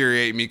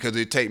infuriate me because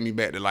it take me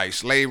back to like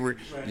slavery.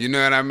 You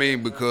know what I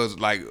mean? Because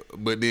like,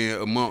 but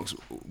then amongst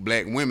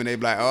black women, they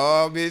be like,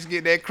 "Oh, bitch,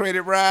 get that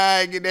credit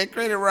right.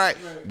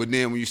 But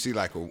then when you see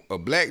like a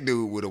black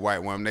dude with a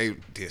white woman, they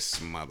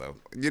this mother,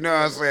 you know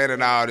what I'm saying,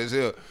 and all this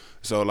here.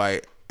 So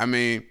like, I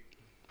mean,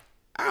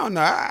 I don't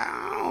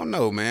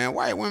know, man.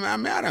 White women, I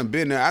mean, I done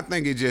been there. I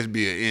think it just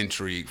be an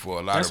intrigue for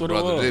a lot of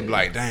brothers. They be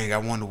like, dang, I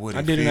wonder what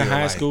I did it in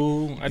high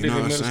school. I did it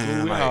in middle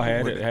school. We all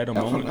had them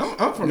moments.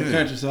 I'm from the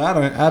country, so I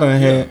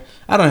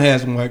done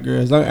had some white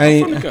girls. I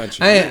ain't even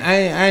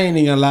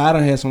gonna lie. I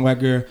done had some white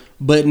girls,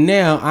 but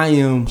now I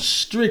am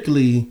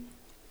strictly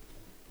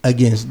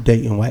against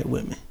dating white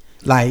women,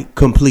 like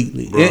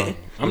completely. Bro,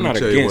 I'm not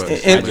against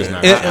it.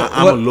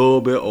 I'm a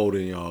little bit older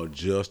than y'all,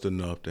 just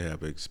enough to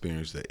have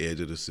experienced the edge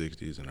of the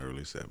 60s and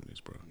early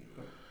 70s, bro.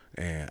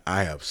 And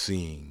I have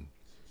seen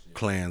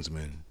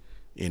Klansmen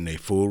in their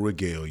full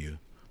regalia,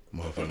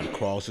 motherfucking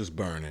crosses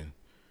burning,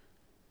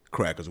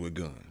 crackers with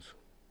guns.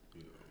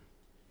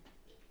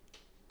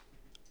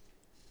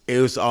 It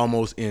was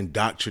almost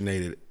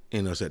indoctrinated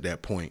in us at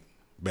that point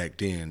back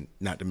then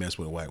not to mess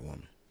with a white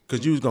woman.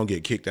 because you was gonna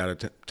get kicked out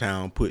of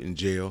town, put in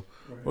jail,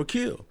 or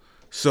killed.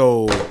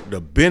 So the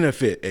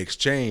benefit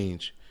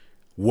exchange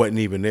wasn't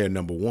even there.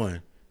 Number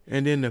one,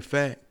 and then the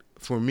fact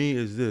for me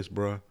is this,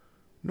 bro.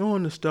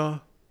 Knowing the stuff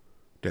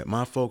that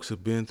my folks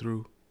have been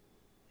through,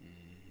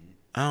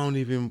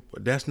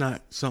 that's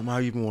not something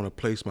I even want to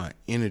place my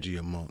energy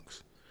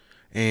amongst.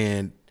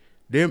 And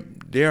there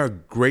are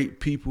great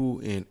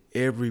people in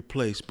every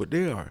place, but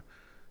there are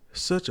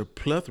such a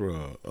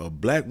plethora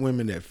of black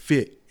women that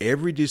fit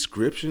every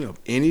description of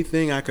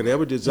anything I could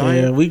ever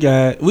desire. Yeah, we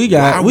got.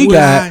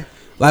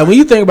 Like when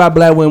you think about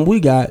black women, we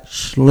got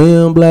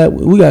slim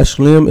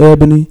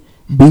ebony,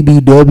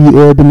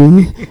 BBW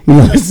ebony, you know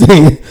what I'm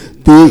saying?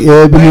 Thick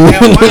ebony,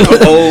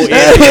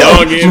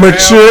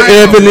 mature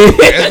ebony.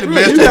 That's the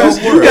best of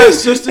both You got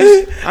worlds.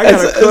 sisters. I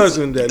got a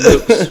cousin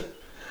that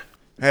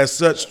has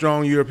such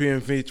strong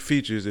European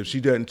features. If she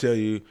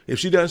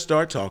doesn't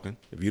start talking,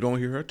 if you don't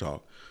hear her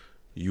talk,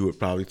 you would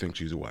probably think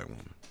she's a white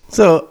woman.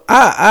 So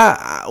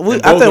I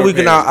think we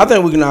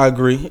can all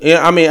agree.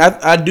 Yeah, I mean,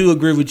 I do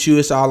agree with you.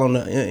 It's all on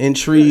the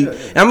intrigue.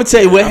 And I'm gonna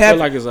tell you what I happened.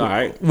 feel like it's all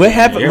right. What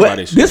happened?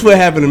 Everybody should. This what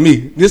happened to me.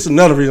 This is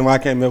another reason why I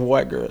can't remember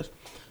white girls.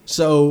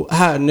 So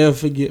I never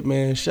forget,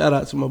 man. Shout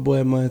out to my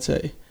boy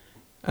Monte.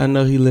 I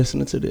know he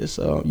listening to this.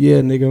 So yeah,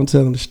 nigga, I'm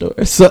telling the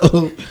story.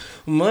 So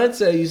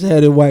Monte used to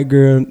have a white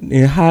girl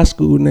in high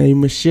school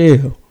named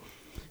Michelle,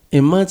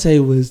 and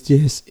Monte was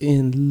just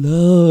in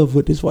love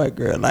with this white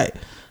girl. Like,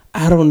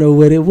 I don't know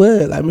what it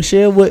was. Like,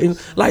 Michelle wasn't,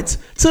 like,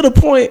 to the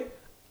point,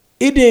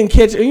 it didn't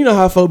catch. You know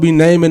how folks be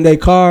naming their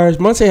cars?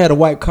 Monte had a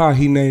white car.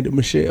 He named it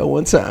Michelle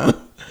one time.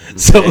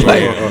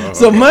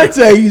 So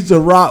Monte used to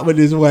rock with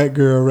this white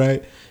girl,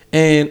 right?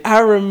 And I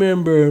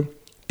remember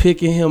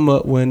picking him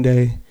up one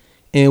day,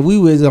 and we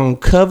was on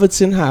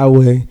Covington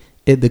Highway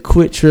at the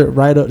Quick Trip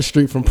right up the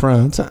street from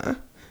Prime Time.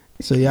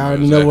 So y'all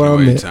already know where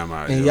I'm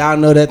at. And y'all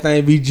know that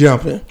thing be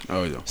jumping.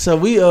 Oh, yeah. So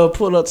we I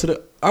pull up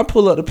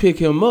to pick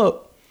him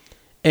up.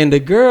 And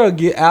the girl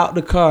get out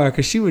the car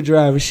because she was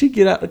driving. She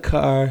get out the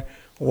car,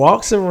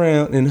 walks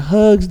around, and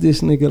hugs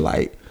this nigga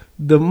like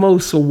the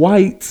most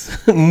white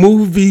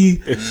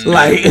movie.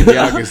 Like,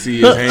 y'all can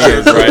see his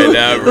hands right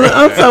now, bro.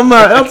 I'm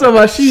talking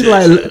about. She's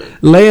like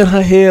laying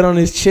her head on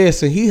his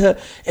chest,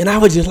 and I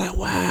was just like,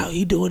 wow,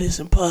 he doing this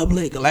in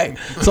public. Like,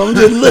 so I'm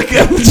just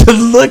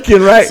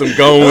looking, right. Some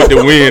going with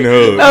the wind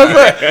hug. I was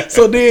like,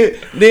 so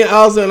then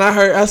all of a sudden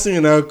I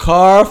seen a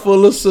car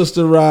full of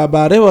sisters ride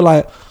by. They were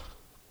like,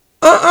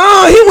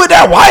 he with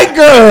that white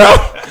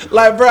girl.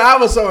 Like, bro, I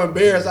was so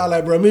embarrassed. I was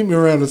like, bro, meet me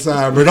around the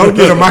side, bro. Don't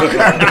get in my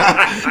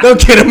car. Don't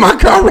get in my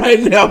car right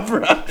now, bro.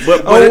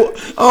 But I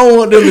don't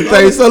want them to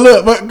think. So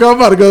look, I'm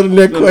about to go to the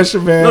next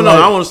question, man. No,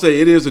 I want to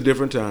say it is a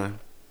different time.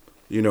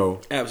 You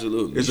know,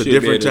 Absolutely. It's You a should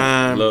different be able to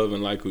time. Love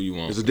and like who you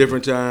want. It's a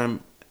different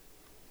time.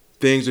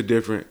 Things are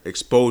different.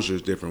 Exposure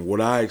is different.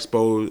 What I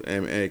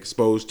am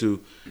exposed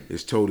to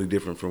is totally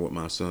different from what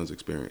my son's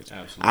experienced.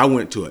 Absolutely. I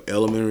went to an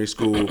elementary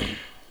school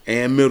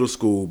and middle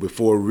school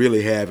before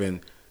really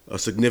having a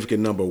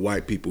significant number of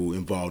white people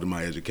involved in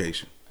my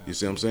education. You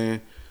see what I'm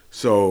saying?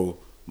 So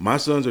my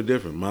sons are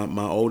different.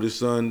 My oldest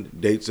son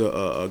dates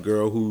a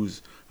girl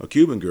who's a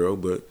Cuban girl,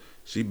 but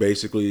she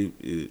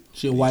basically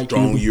She a white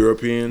strong Cuban.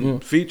 European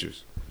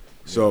features.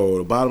 So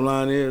the bottom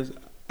line is,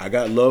 I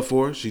got love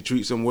for her. She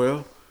treats them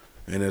well,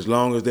 and as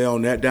long as they're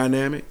on that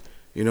dynamic,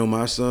 you know,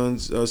 my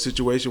son's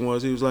situation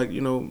was, he was like,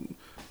 you know,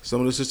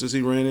 some of the sisters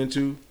he ran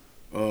into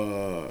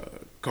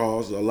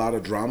caused a lot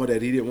of drama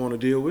that he didn't want to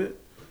deal with.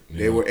 Yeah.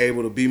 They were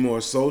able to be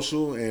more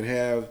social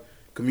and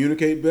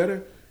communicate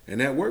better,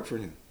 and that worked for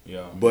him.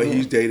 Yeah. But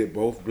he's dated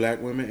both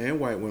black women and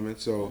white women,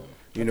 so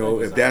you know,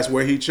 if that's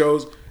where he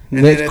chose.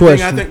 And Next the question.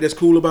 thing I think that's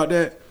cool about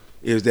that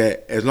is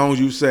that as long as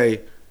you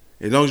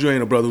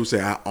ain't a brother who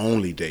say I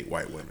only date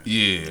white women.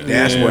 Yeah.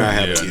 That's where I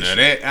have an issue. Now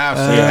that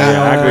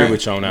I agree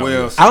with you on that one.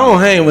 I don't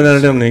hang with none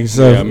of them niggas.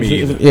 So Yeah, me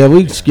either. yeah,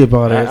 we can skip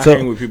all that. I So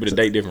hang with people that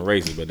date different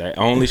races, but that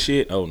only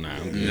shit, oh nah.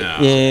 I'm good.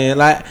 yeah,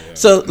 like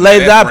so,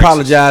 ladies, I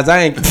apologize.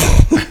 I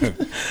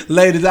ain't.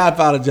 Ladies, I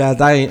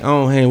apologize. I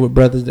don't hang with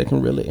brothers that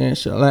can really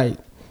answer. Like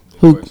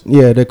who?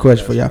 Yeah, that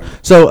question for y'all.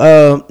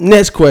 So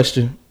next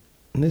question.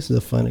 And this is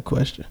a funny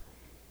question,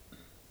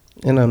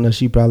 and I know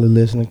she probably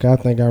listening. 'Cause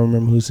I think I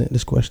remember who sent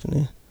this question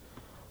in.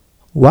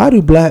 Why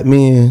do black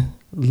men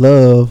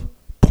love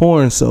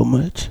porn so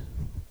much?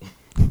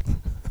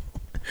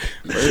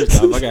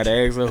 First off, I gotta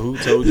ask her who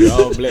told you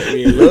all black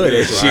men love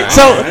that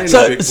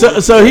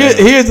shit. So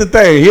here's the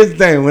thing. Here's the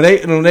thing.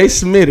 When they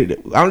submitted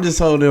it, I'm just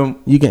told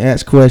them you can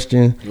ask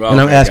questions,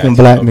 and I'm asking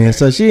black men.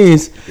 So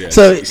she's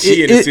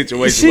she in a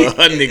situation where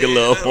her nigga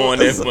love porn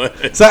that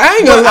much. So I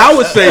ain't gonna. I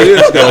would say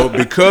this though,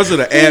 because of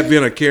the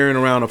advent of carrying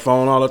around a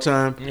phone all the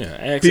time,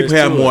 people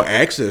have more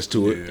access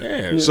to it.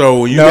 Yeah.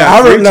 So when you No,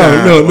 got free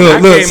time,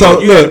 look.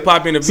 So you had to look.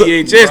 pop in the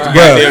VHS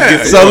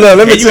to So look,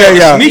 let me tell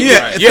y'all. You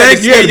had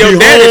to get your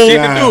daddy shit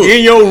to do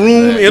it. in your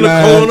room in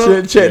a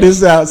corner. Check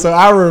this out. So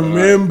I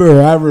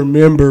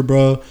remember,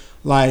 bro.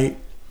 Like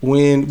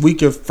when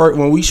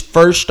we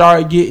first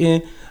started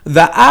getting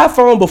The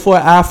iPhone before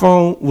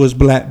iPhone was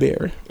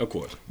BlackBerry. Of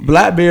course.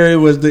 BlackBerry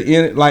was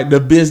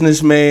the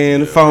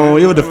businessman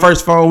phone. It was the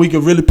first phone we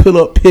could really pull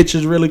up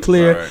pictures really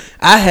clear. Right.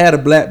 I had a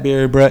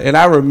BlackBerry, bro, and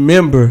I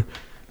remember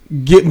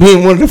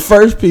being one of the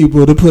first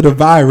people to put a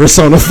virus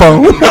on the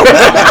phone.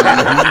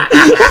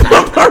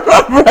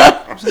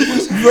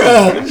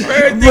 Bro,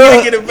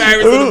 Get a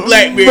virus on the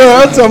BlackBerry. Bro,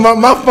 I'm talking about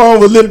my phone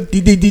was little.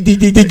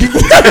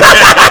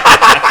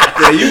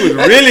 Yeah, you was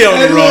really on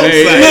the wrong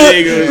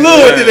side. Look,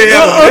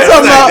 I'm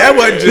talking about that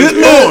wasn't just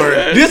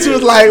porn. This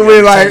was like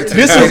when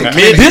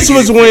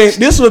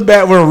this was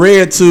back when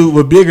RedTube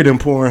was bigger than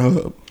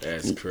Pornhub.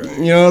 That's crazy.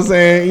 You know what I'm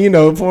saying? You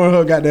know,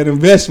 Pornhub got that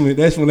investment.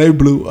 That's when they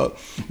blew up.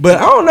 But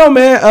I don't know,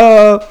 man.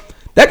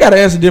 That got to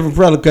answer different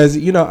problem because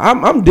you know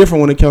I'm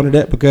different when it comes to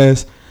that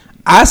because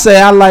I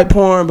say I like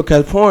porn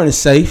because porn is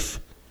safe.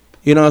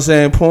 You know what I'm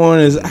saying? Porn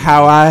is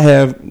how I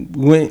have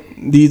went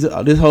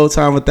this whole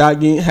time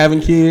without having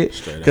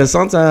kids. Because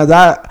sometimes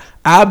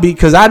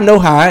because I know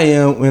how I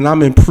am when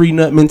I'm in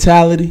prenup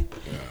mentality.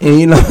 Yeah. And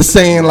you know what I'm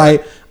saying?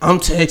 Like, I'm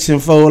texting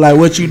for like,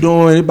 what you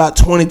doing? About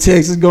 20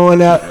 texts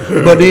going out.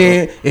 But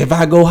then if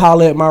I go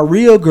holler at my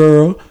real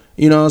girl,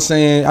 you know what I'm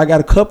saying? I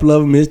got a couple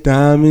of them, Miss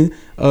Diamond,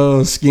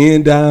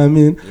 Skin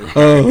Diamond.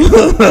 Yeah.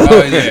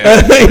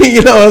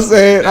 You know what I'm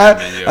saying?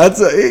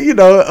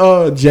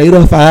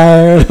 Jada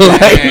Fire.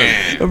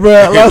 Like,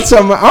 bro,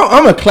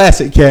 I'm a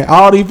classic cat.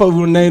 All these folks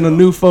who name a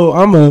new folk,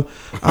 I'm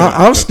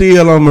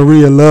still on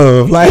Maria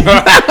Love. Like,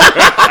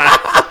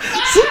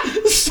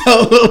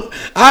 so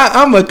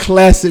I'm a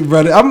classic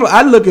brother.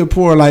 I look at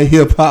porn like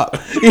hip hop.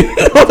 You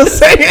know what I'm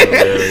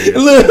saying?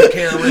 Look,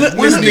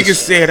 this nigga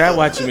said I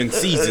watch him in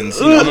seasons.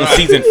 I'm on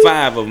season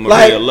 5 of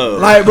Maria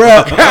Love. Like,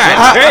 bro,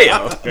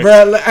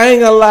 I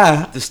ain't gonna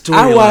lie. The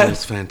storyline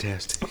is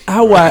fantastic.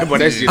 I watch. But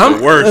that shit's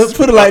the worst.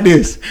 Put it like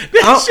this.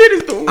 Shit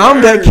is the worst.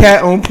 I'm that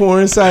cat on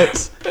porn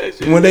sites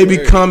when they be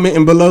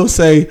commenting below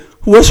say,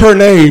 "What's her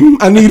name?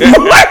 I need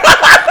more."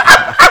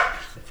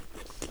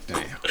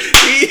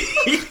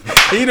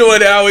 You know what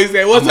they always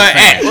say? What's her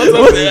at?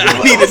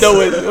 I need to know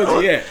what's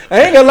she at.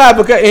 I ain't gonna lie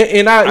because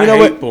you know I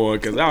what? hate porn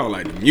because I don't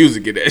like the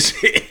music of that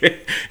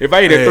shit. If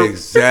I hear that,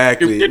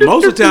 exactly.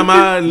 Most of the time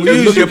I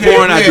look at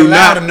porn, I do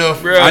not.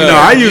 Enough, I know.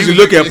 I usually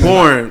look at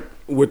porn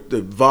with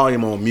the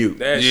volume on mute.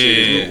 that shit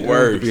is the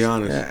worst. To be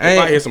honest. If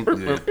I hear some Ding,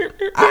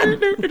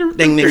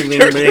 ding, ding,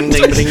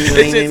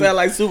 that shit sound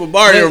like Super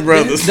Mario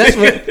Brothers. That's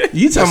what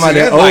you talking about.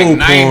 That That's like old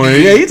 90s. porn.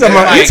 Yeah, you talking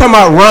about. Like- You talking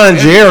about Ron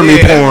Jeremy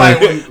That's porn. like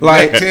when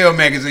Like, Tail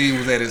magazine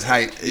was at its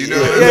height. You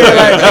know?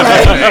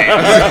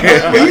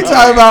 when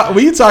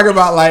you talking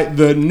about like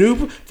the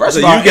new. First So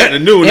of all, you got the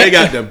new one. They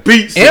got the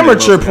beats. in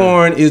amateur them,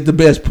 porn is the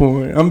best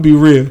porn. I'm gonna be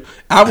real.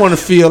 I want to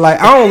feel like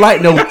I don't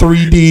like no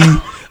 3D.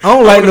 I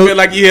don't like no. Feel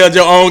like you held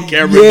your own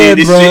camera. Yeah, did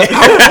this bro. shit.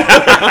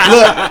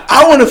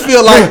 I want to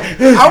feel like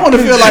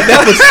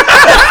that was.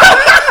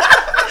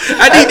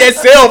 I need that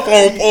cell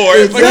phone porn.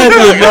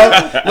 Exactly, bro.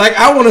 Like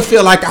I want to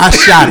feel like I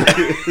shot it.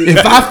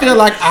 If I feel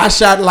like I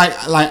shot it, like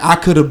I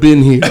could have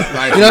been here. You know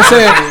what I'm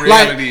saying?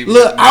 Like,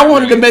 look, I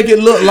wanted to make it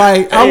look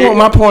like I want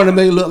my porn to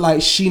make it look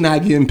like she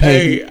not getting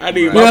paid. Hey, I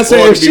need You know what my I'm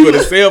saying? porn If to she be with a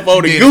was- cell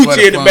phone and Did for Gucci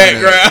the in the fun.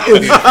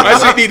 background. My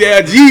shit need to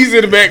have G's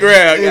in the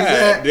background. God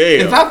Exactly.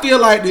 damn. If I feel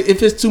like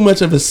if it's too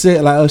much of a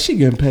set, like, oh, she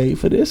getting paid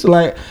for this,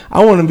 like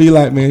I want to be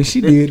like, man,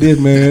 she did this,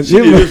 man. She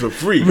did this for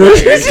free.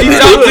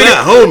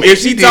 If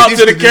she talk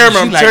to the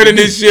camera, I'm turning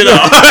this shit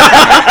off.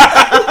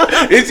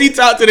 If she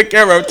talk to the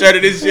camera, I'm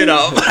turning this shit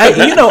off. Hey,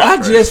 I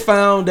just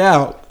found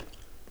out.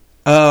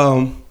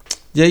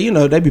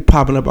 Yeah, they be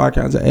popping up all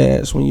kinds of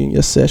ads when you in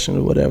your session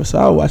or whatever. So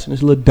I was watching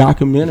this little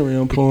documentary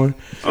on porn.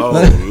 Oh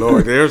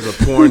Lord, there's a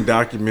porn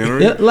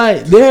documentary. Yeah,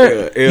 like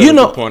there,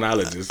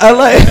 pornologist. I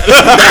like.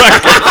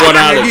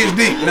 It gets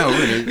deep. No,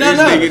 really.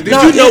 Did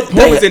you know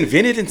porn was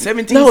invented in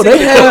 1760? No, they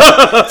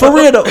have for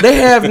real though. They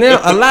have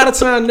now a lot of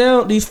time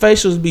now. These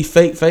facials be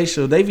fake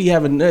facial. They be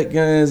having nut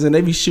guns and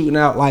they be shooting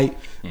out like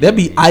they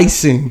be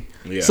icing.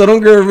 Yeah. So them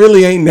girls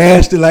really ain't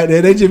nasty like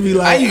that. They just be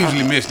I like,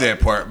 usually miss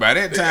that part. By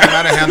that time,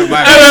 I'd have handled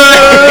my.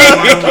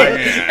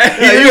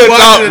 You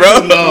talk,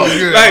 bro.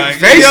 Like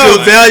Facial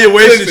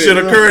evaluation should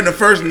occur in the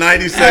first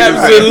 90 seconds.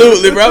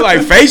 Absolutely, bro.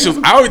 Like facials.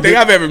 I don't think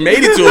I've ever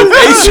made it to a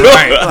facial.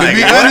 To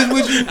be honest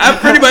with you, I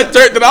pretty much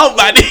turned it off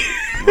by then.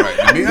 right.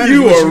 To be honest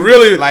You with are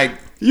really like.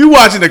 you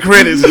watching the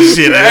credits and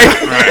shit.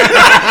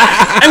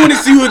 I want to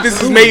see what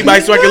this is made by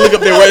so I can look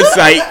up their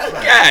website.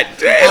 God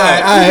damn. all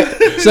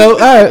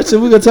right. So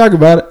we're gonna talk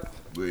about it.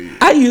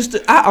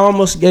 I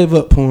almost gave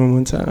up porn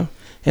one time.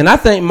 And I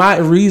think my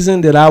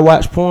reason that I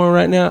watch porn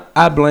right now,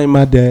 I blame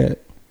my dad.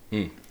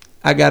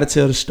 I gotta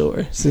tell the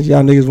story since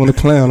y'all niggas want to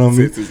clown on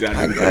me.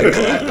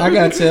 I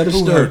gotta tell the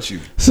story. Who hurt you?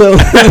 So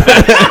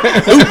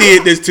Who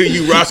did this to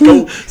you,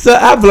 Roscoe? So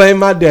I blame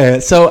my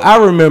dad. So I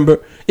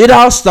remember it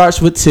all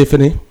starts with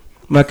Tiffany,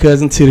 my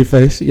cousin Titty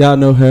Face. Y'all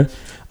know her,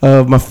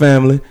 my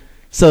family.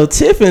 So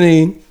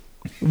Tiffany,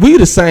 we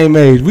the same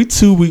age. We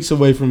 2 weeks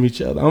away from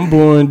each other. I'm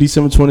born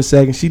December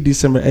 22nd. She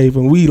December 8th,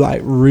 and we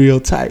like real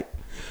tight.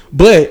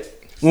 But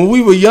when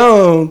we were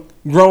young,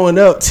 growing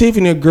up,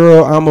 Tiffany a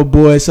girl, I'm a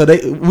boy, so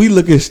we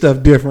look at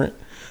stuff different.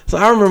 So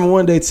I remember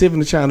one day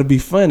Tiffany trying to be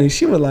funny.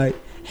 She was like,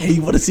 "Hey,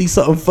 you want to see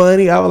something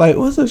funny?" I was like,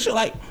 "What's up?" She was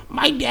like,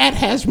 "My dad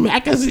has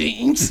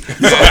magazines."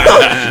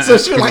 So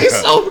she was like, I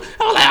was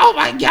like, "Oh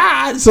my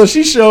God." So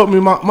she showed me,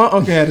 my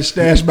uncle had a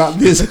stash about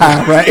this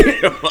high, right?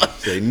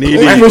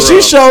 When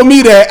she showed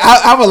me that,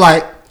 I was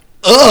like,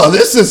 "Oh,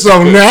 this is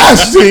so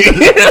nasty."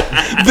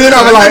 Then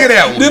I was like,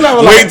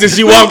 wait till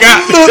she walk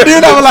out.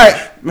 Then I was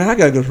like, "Man, I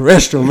gotta go to the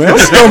restroom, man. I'm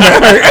so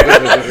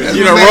mad."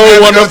 You done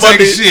roll one up under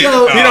his shit. You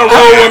done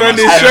roll one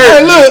under his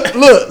shirt. Hey,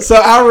 look. So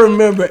I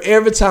remember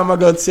every time I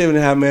go to Tiffany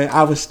House, man,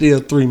 I would steal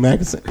 3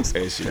 magazines.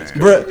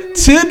 Bro,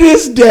 to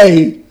this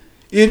day,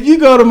 if you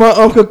go to my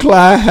Uncle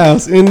Clyde's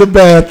house in the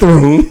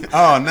bathroom,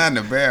 Oh, not in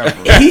the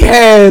bathroom. he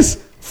has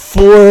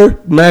 4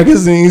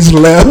 magazines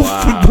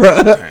left,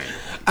 bro.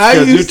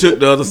 Because you took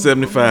the other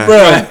 75.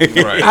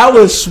 Bro, Right. I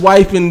was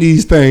swiping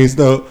these things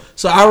though.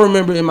 So I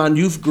remember in my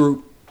youth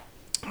group,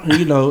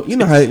 you know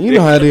how it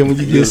is when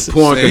you get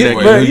Porn connect.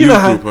 bro, you know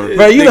how, bro, you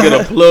know They get how,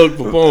 a plug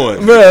for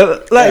porn. bro,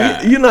 like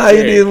Yeah. you know how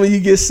it is when you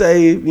get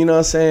saved. You know what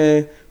I'm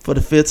saying? For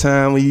the 5th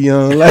time when you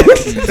young, like.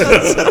 Alright, I'm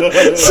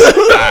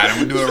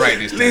gonna do it right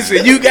this time.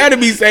 Listen, you gotta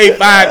be saved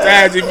 5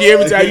 times if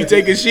every time you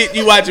take a shit,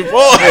 you watching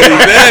porn.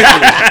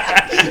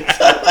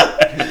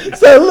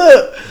 So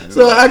look,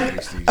 so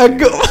I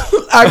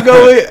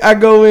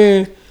go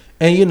in,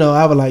 and you know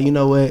I was like, you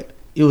know what?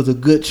 It was a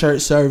good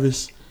church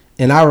service,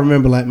 and I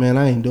remember like, man,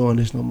 I ain't doing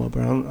this no more,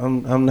 bro.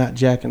 I'm not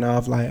jacking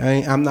off. Like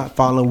I'm not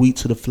following wheat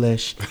to the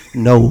flesh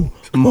no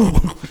more.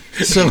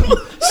 So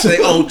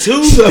on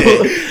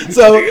Tuesday.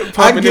 so I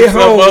Pumping get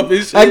himself home. up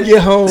and shit. I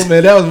get home,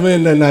 man. That was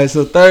Wednesday night.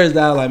 So Thursday,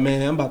 I was like,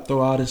 man, I'm about to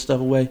throw all this stuff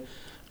away.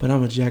 But I'm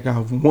gonna jack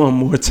off one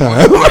more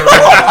time.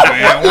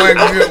 Man, one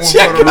good one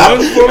Jack for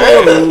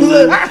the road.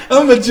 Look,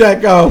 I'm gonna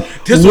jack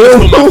off. This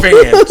one's for my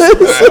fans.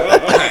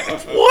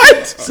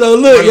 What? So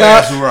look, One y'all.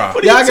 last hurrah.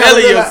 What are you Y'all gotta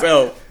telling realize-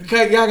 yourself?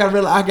 Okay, y'all gotta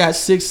realize I got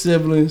 6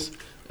 siblings,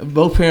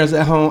 both parents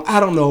at home. I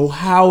don't know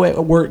how it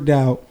worked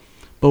out,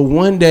 but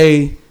one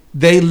day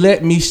they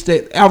let me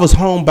stay. I was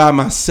home by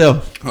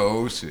myself.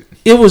 Oh shit.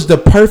 It was the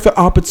perfect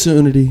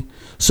opportunity.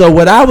 So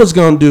what I was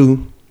gonna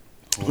do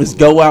was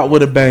go out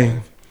with a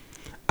bang.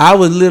 I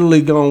was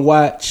literally gonna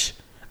watch.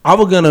 I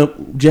was gonna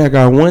jack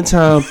off one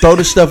time, throw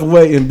the stuff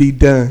away, and be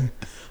done.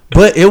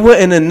 But it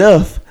wasn't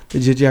enough to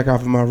just jack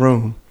off in my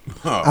room.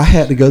 I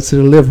had to go to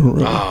the living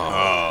room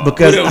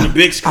because Put it on the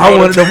big screen. I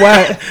wanted to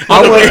watch.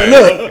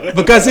 Look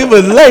because it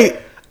was late.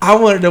 I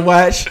wanted to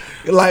watch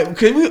like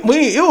cause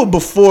we it was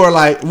before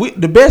like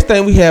the best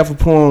thing we had for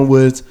porn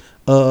was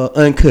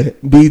uncut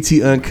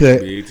BT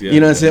uncut. You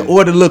know what I'm saying?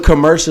 Or the little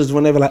commercials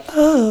when they were like,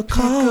 "Oh,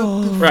 call."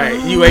 Right,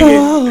 you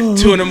waiting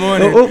 2 in the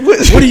morning.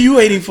 What are you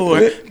waiting for?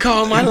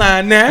 Call my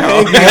line now. I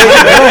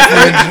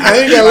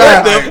ain't gonna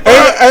lie.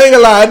 I ain't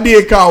gonna lie. I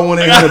did call one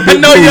of them. I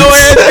know your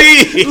ass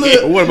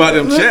did. What about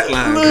them chat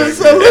lines? Look,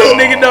 so That look,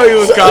 nigga know he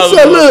was calling.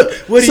 so look,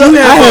 What do so you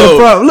I had a have?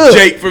 problem. Look.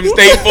 Jake from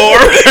State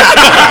Farm.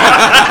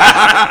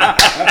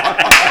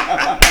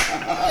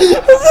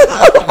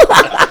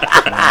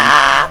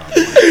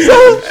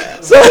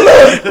 So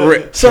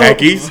look,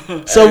 Khakis.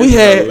 so we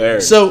had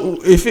hilarious. so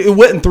if it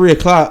wasn't 3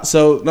 o'clock,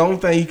 so the only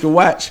thing you could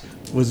watch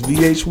was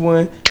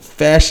VH1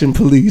 Fashion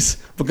Police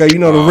because you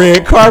know the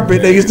red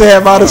carpet they used to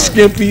have all the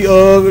skimpy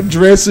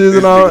dresses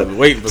and all.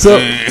 Waiting for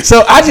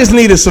So I just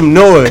needed some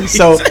noise.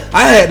 So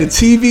I had the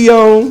TV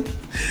on.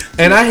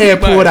 And I had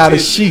pulled out a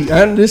sheet.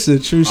 This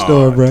is a true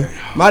story, bro.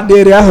 My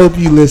daddy, I hope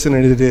you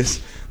listening to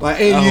this. Like,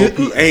 ain't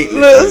you?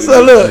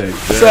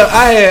 So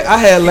I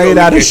had laid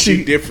out a look at you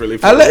sheet. differently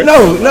for I the rest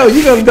no,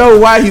 you gonna know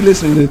why he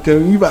listening to this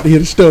because you about to hear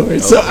the story.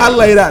 So I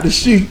laid out the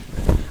sheet.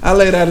 I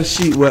laid out a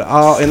sheet with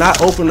all, and I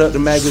opened up the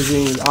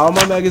magazines, all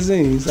my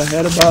magazines. I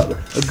had about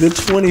a good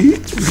 20,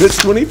 good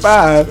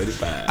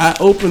 25. I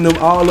opened them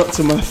all up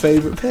to my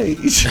favorite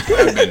page. I've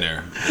been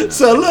there.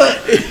 So look,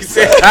 He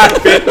said,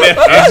 I've been there.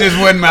 That just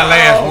wasn't my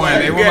last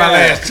one. It was my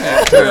last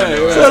turn.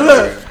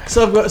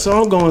 So look,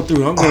 so I'm going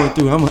through. I'm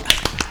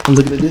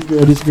looking at this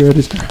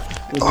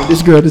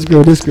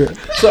girl.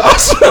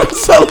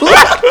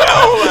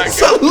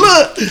 So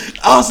look.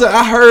 Also,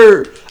 I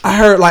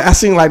heard like I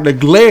seen like the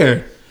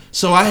glare.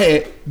 So I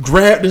had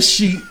grabbed the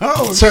sheet,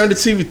 turned the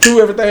TV,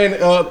 threw everything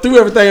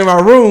in my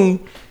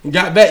room, and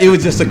got back. It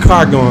was just a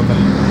car going by.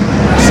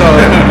 So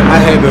I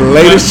had to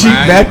lay the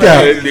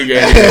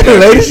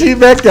sheet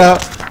back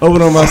out.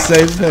 Open on my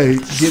safe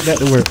page. Get back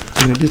to work.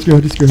 And this girl.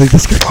 Look at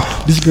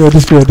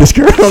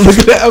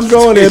that. I'm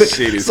going at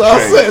it. So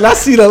I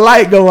see the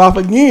light go off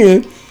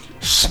again.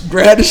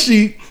 Grab the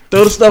sheet,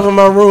 throw the stuff in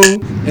my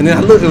room, and then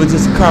I look. It was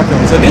just a car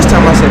coming. So this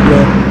time I said, "Bro,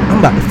 I'm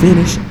about to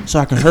finish, so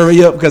I can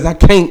hurry up because I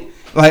can't.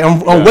 Like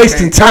I'm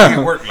wasting time.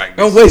 can't work like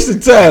this. I'm wasting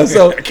time.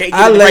 So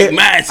I lay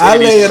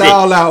it all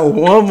all out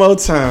one more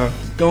time.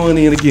 Going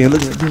in again,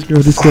 looking at this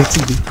girl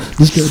TV.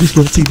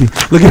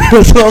 Look at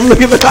her, so I'm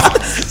looking at her.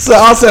 So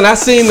all of a sudden I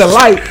seen the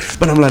light,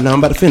 but I'm like, no, I'm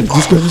about to finish.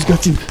 This girl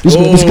TV. This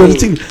girl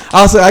TV.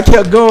 All of a sudden I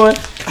kept going.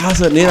 All of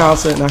a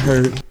sudden I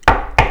heard.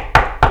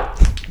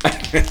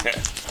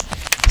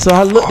 So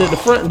I looked at the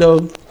front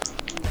door.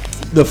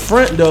 The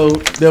front door,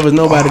 there was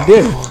nobody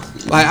there.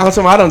 Like I was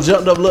talking, I done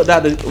jumped up, looked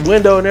out the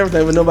window and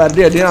everything, but nobody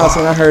there. Then all of a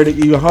sudden I heard it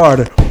even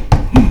harder.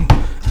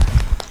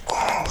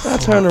 I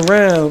turned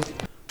around.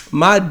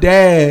 My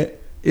dad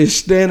is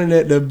standing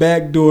at the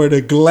back door of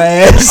the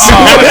glass.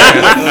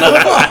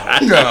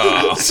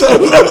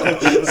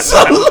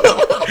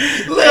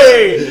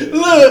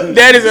 Look.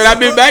 Daddy said I've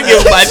been back here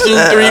for about 2,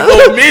 3,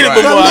 4 minutes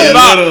before I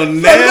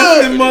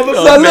knocked.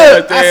 So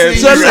look,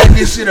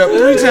 this shit up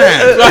 3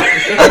 times.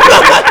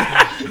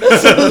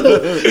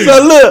 So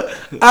look,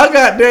 I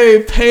got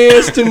their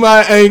pants to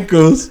my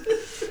ankles.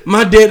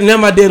 My dad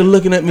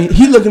looking at me.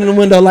 He looking in the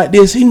window like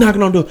this. He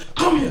knocking on the door.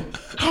 Come here.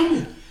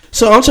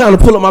 So I'm trying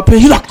to pull up my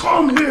pants. He like,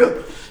 come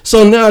here.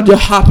 So now I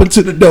just hopping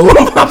to the door.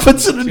 I'm hopping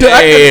to the door.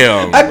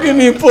 I couldn't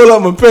even pull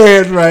up my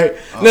pants right.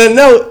 Now,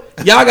 no,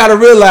 y'all got to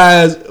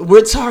realize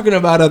we're talking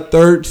about a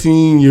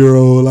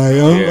 13-year-old. Like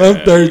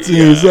I'm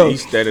 13. So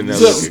he's standing there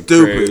looking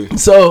stupid.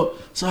 So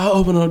I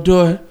open the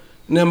door.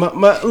 Now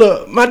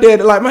my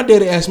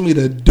daddy asked me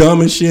the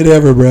dumbest shit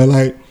ever, bro.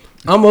 Like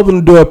I'm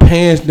opening the door,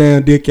 pants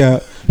down, dick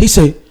out. He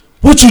say,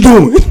 "What you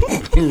doing?"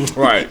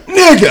 Right,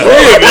 nigga.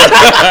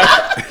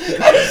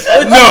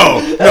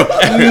 No,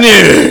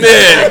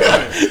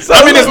 nigga. So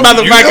I'm in this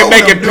motherfucker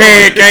making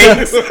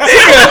pancakes.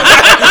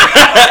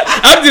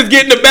 I'm just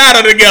getting the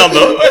batter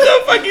together. What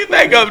the fuck you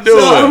think I'm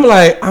doing? So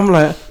I'm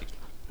like,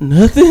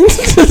 nothing.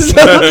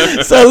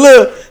 so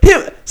look,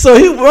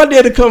 my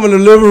daddy come in the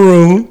living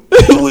room.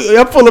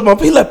 I pull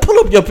up he like, pull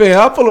up your pants.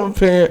 I pull up my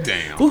pants.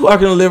 Damn. We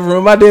walk in the living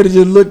room. My daddy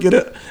just look at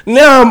it.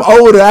 Now I'm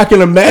older. I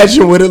can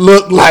imagine what it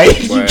looked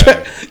like. Wow.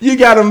 You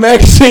got a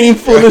magazine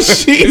full of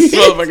shit. This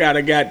motherfucker got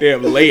a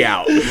goddamn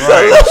layout.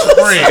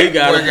 Right. He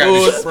got a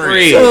full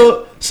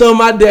spread. So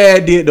my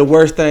dad did the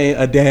worst thing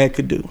a dad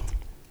could do.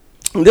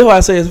 And that's why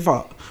I say it's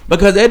fault.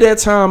 Because at that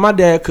time, my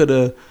dad could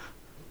have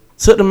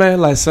took the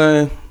man like,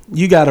 son,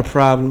 you got a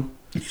problem,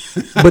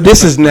 but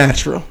this is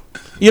natural.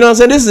 You know what I'm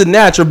saying? This is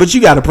natural, but you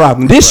got a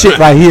problem. This shit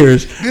right here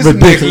is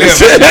ridiculous.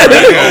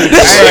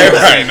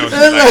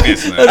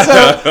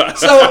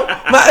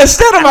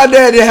 Instead of my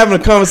dad having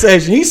a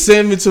conversation, he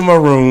sent me to my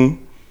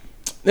room.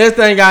 Next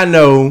thing I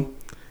know,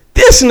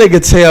 this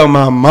nigga tell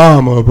my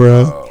mama,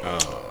 bro.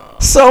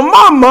 So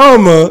my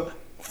mama,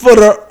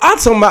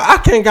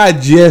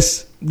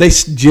 they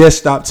just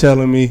stopped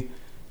telling me,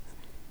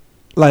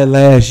 like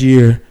last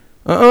year.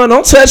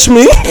 Don't touch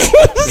me.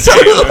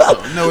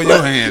 Know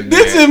your hand.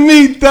 This is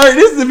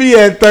me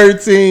at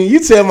 13. You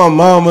tell my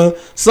mama.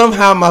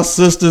 Somehow my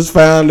sisters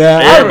found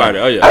out. Everybody,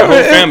 your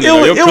whole family,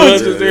 your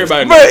cousins,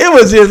 everybody. But it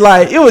was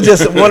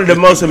just one of the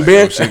most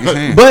embarrassing.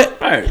 But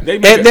right, at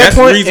that that's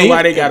point, the reason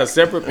why they got a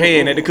separate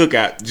pan at the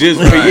cookout just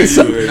for you.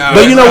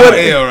 But you know what?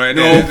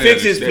 Don't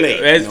fix his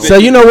plate. So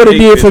you know what it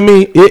did for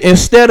me?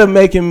 Instead of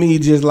making me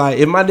just like,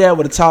 if my dad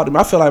would have talked to me,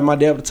 I feel like my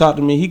dad would have talked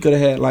to me. He could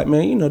have had like,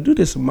 man, do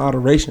this in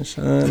moderation,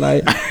 son. Like,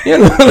 like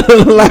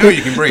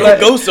you can break it.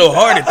 Go so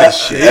hard at this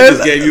shit. He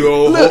just gave you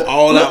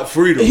all out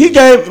freedom. He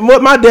gave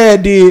what my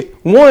dad did.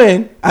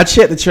 One, I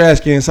checked the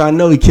trash can, so I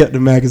know he kept the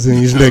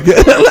magazines,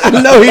 nigga. I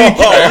know he.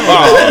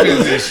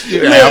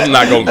 I'm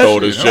not gonna throw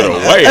this shit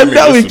away. I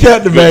know he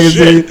kept the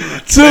magazine.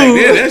 Two,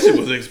 that shit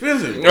was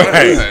expensive.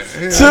 Right.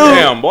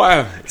 Damn,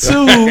 boy.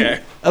 Two,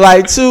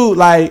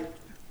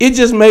 it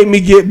just made me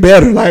get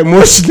better, like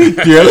more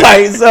sleepier.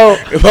 Like, so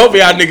both of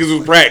y'all niggas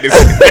was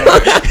practicing.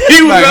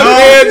 He was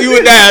upstairs, you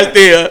were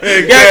downstairs.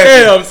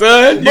 Goddamn,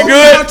 son. You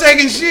good? I'm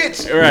taking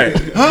shits. Right.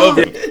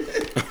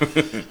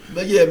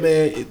 But yeah,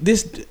 man,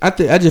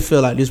 I just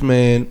feel like this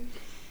man,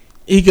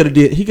 he could have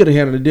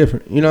handled it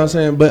different. You know what I'm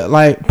saying? But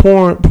like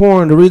porn,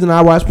 the reason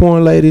I watch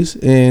porn, ladies,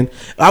 and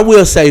I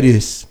will say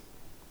this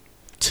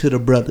to the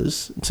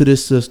brothers, to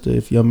this sister,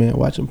 if your man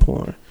watching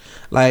porn,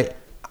 like,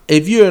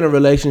 if you're in a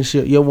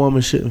relationship, your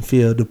woman shouldn't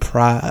feel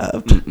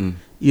deprived. Mm-mm.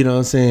 You know what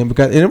I'm saying?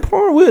 Because in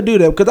porn, we'll do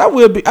that. Because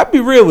I'll be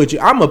real with you.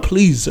 I'm a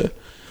pleaser.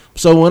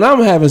 So when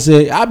I'm having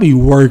sex, I be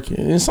working.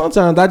 And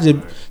sometimes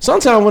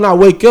when I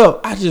wake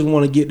up, I just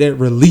want to get that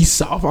release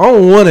off. I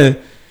don't want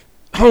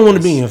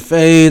to be in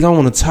phase. I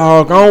don't want to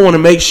talk. I don't want to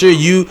make sure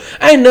you.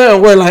 Ain't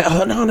nothing where like,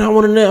 oh no, I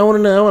want to know.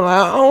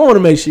 I don't want to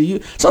make sure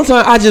you.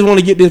 Sometimes I just want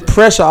to get this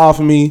pressure off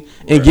of me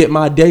and get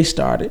my day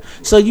started.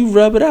 So you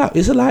rub it out.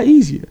 It's a lot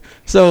easier.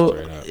 So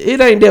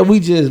it ain't that we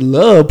just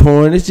love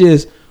porn. It's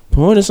just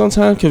porn is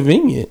sometimes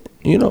convenient.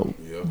 You know,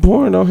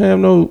 porn don't have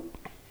no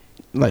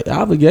like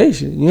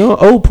obligation. You know,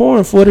 old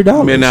porn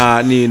 $40. Man,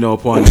 I need no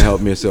porn to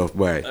help myself,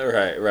 boy.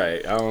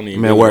 Right. I don't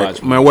even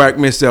watch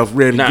myself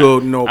really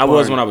good. No, I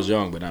was when I was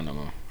young, but I don't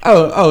know.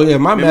 Oh yeah,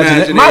 my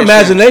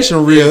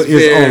imagination reel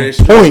is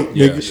on point,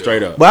 nigga. Yeah,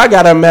 straight up. But I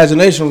got an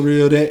imagination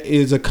reel that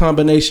is a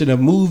combination of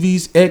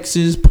movies,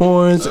 exes,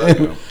 porns,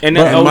 and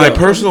my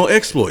personal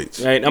exploits.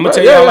 Right, I'm gonna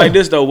tell y'all like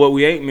this though. What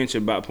we ain't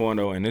mentioned about porn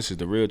though, and this is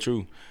the real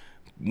truth.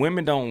 A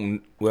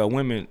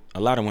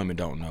lot of women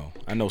don't know.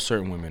 I know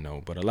certain women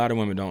know, but a lot of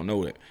women don't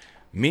know that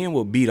men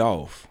will beat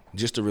off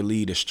just to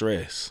relieve the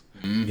stress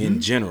in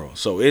general.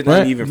 So it's Right.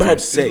 not even But from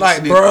it's sex. like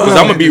the- Because bro,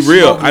 I'm gonna be the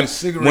real. smoking a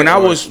cigarette When I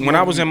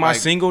or was in my like-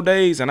 single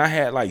days and I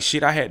had like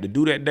shit I had to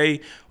do that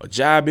day, a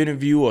job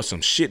interview or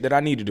some shit that I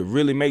needed to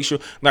really make sure.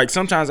 Like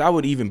sometimes I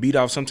would even beat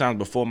off sometimes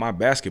before my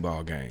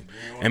basketball game.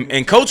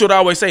 And coach would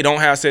always say don't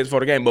have sex for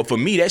the game. But for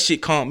me that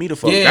shit calmed me the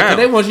fuck Yeah, down. because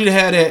they want you to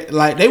have that.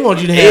 Like they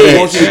want you to have Yeah, that. they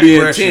want you to be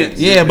Pressure. intense.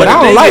 Yeah, but But I the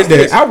don't thing like is that.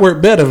 this- I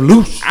work better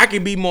loose. I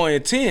can be more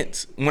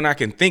intense when I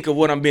can think of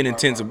what I'm being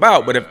intense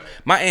about. But if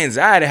my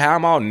anxiety, how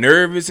I'm all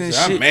nervous and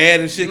I'm shit. mad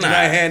and shit because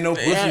I ain't had no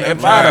pussy. Yeah,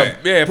 if Right.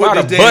 I'd Put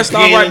have this bust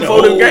damn off kid right in the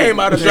before the hole. game,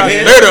 I'd have dropped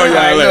Yeah. dirt on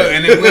Right, y'all. look, ass.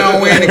 and if we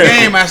don't win the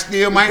game, I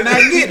still might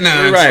not get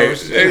none. Right,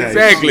 So shit,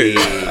 exactly. shit.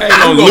 I ain't I'm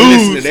gonna gonna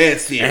listen lose to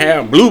that shit. and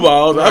have blue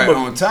balls. Right, I'm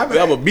on top of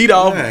gonna that. beat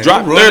off, Right,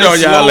 drop I'm dirt running on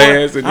y'all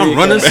slower. ass. And I'm then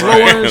running come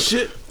slower back. and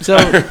shit. So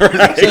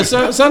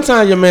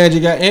sometimes your man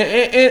just got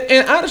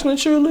and honestly,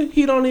 truly,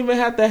 he don't even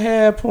have to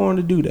have porn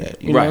to do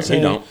that. You know Right, what I'm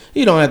saying? he don't.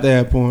 He don't have to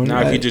have porn. Now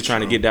if Like, you just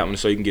trying to get that one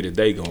so you can get his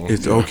day going.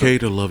 It's okay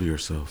to love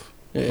yourself.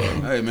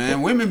 Hey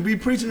man, women be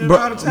preaching it Bruh,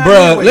 all the time.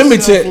 bruh, anyway, let me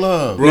tell-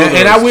 self-love. Brothers,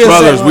 and I will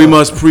brothers, say- we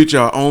must preach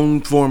our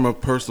own form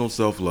of personal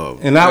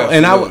self-love. And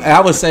Absolutely. I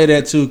would say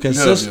that too, because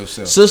Love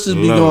yourself. sisters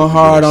be Love going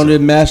hard on their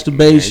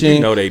masturbation, Man,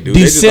 you know they do. They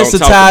just don't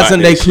talk desensitizing about their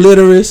that shit.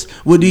 clitoris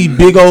with these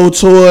big old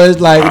toys.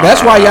 Like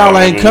that's why y'all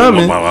ain't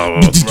coming.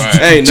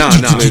 Hey, no.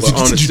 But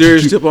on a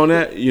serious tip on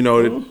that, you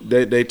know,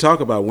 they talk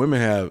about women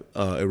have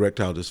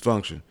erectile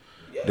dysfunction.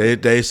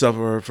 They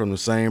suffer from the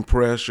same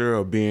pressure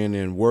of being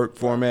in work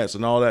formats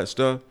and all that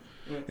stuff.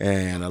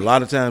 And a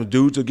lot of times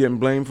dudes are getting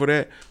blamed for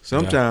that.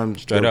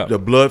 Sometimes straight up. the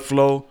blood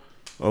flow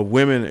of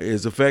women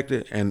is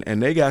affected and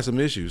they got some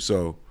issues.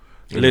 So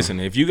Listen,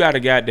 if you got a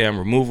goddamn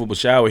removable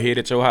shower head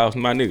at your house,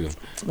 my nigga,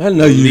 I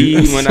know you.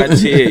 leave when I tell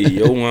you,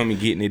 your woman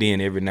getting it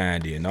in every now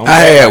and then. Don't I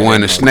act had like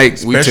one, that the snake.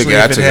 We took especially it.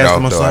 I if took it it has the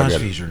off though. I massage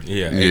got it. feature.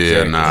 Yeah,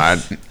 Yeah,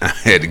 exactly. I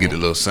had to get a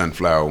little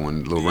sunflower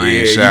one, little rain Yeah,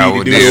 you shower.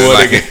 need to do deal, the one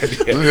like,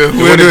 that-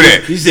 we'll do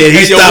that. he said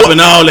he's Hey, yo, stopping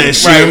all that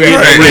shit. Right, Get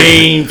right. the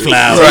rain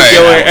flowers. Right. Take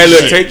your, hey,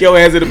 look, take your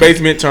ass to the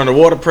basement, turn the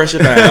water pressure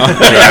down.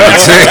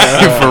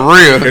 For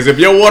real. Because if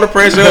your water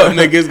pressure up,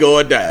 niggas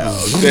going down.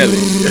 Tell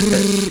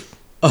it.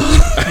 I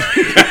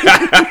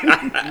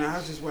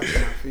was just wiping my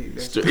feet.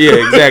 Yeah,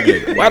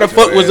 exactly. Why the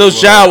fuck was those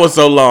showers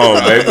so long,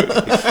 baby?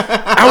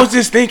 I was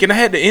just thinking, I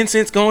had the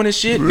incense going and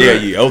shit. Yeah,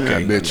 yeah, okay.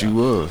 I bet you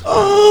was.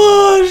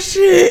 Oh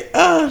shit!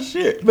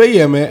 But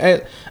yeah, man,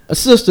 hey, a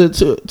sister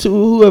to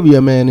whoever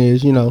your man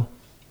is, you know,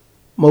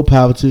 more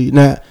power to you.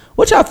 Now,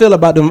 what y'all feel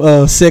about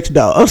them sex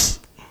dolls?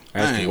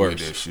 That's I the ain't with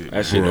worst. that shit.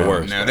 That shit the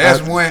worst. Now that's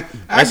one.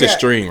 That's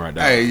extreme right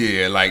there. Hey,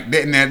 yeah, like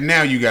that.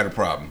 Now you got a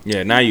problem.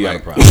 Yeah, now you got a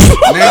Like- problem.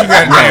 Now you got a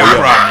damn problem. Like for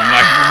real.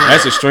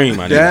 That's extreme,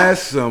 my nigga.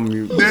 That's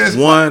some That's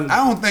one. I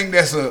don't think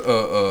that's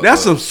a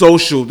That's some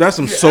social. That's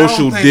some Yeah, I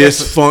social don't think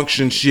that's a-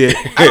 dysfunction shit.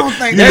 I don't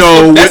think you that's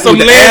know. That's some with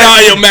the laying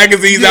ass- all your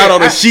magazines out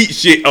on the I- sheet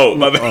shit. Oh,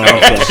 my bad.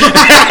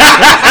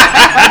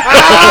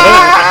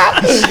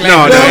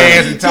 No, no,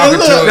 ass and talking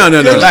to her.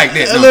 No. Like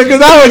that. Look, cause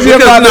I was just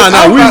Because,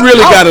 about to- we really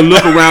got to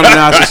look around in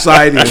our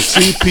society and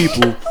see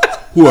people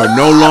who are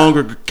no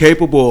longer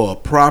capable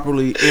of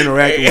properly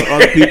interacting with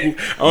other people.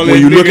 Only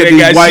When you nigga look at that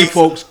these got white sheets.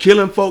 folks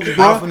killing folks, I was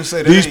bro, finna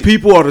say that these ain't-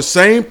 people are the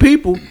same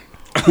people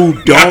who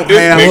don't This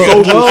have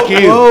nigga- social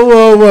skills.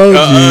 Whoa, G.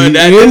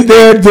 that- In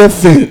their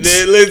defense.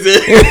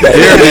 Listen.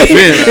 Their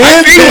defense. I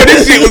see where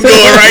this shit was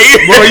going right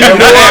here. Bro, you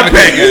know I'm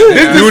packing.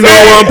 You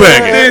know I'm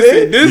packing.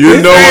 Listen, this You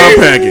the know I'm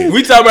same- packing.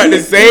 We talking about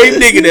the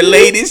same nigga that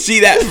laid his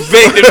sheet out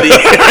effectively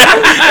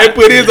and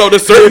put his on a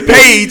certain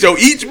page on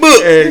each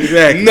book.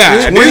 Exactly.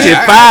 Nah, Which this, is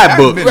 5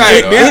 been books.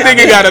 right, this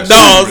nigga got a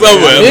dog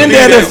somewhere. In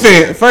their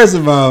defense, first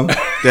of all.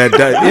 That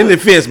in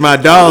defense, my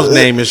dog's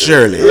name is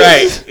Shirley.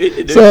 Right.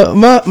 So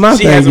my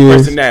She thing has a is,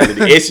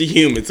 personality and she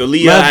human, so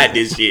leave her out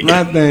this shit.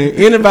 my thing.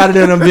 Anybody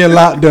that done been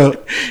locked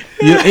up,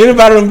 anybody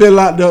that done been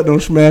locked up,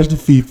 don't smash the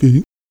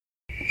Fifi.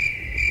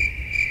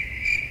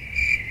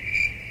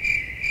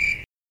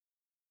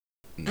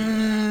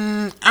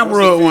 I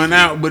rubbed one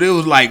out, but it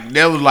was like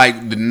that was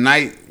like the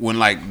night when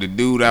like the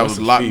dude I What's was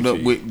a locked Fifi?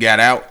 up with got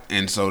out,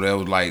 and so that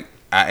was like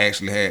I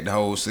actually had the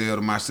whole cell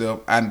to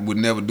myself. I would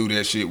never do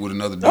that shit with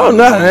another dude. Oh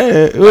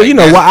no! Well, you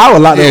know, that's- I was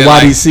locked up yeah, at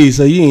like- YDC,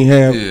 so you ain't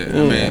have. Yeah, I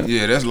mean,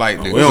 yeah, that's like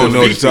the We don't know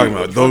what you're talking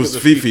What about. the fuck Those is a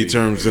Fifi Fifi?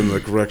 terms in the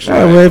correction.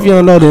 Well, if you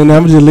don't know, then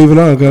I'm just leaving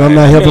it on because I'm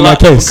not helping my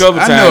case. A couple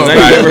I times. know I about ain't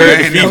it, never but I heard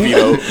ain't of Fifi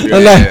never- though.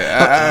 I'm like-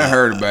 I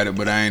heard about it,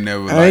 but I ain't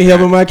never. I ain't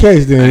helping my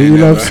case then. ain't You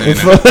know, never seen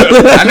what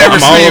I never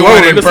I'm all seen over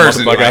one in this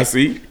person. motherfucker, I Like,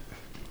 see.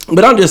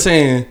 but I'm just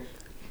saying,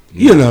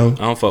 you know,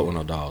 I don't fuck with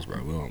no dogs, bro.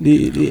 We don't.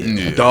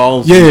 yeah,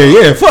 Dolls. fuck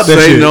that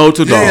Say shit. no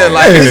to dogs. yeah,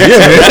 like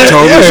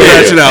Totally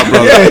scratch it out,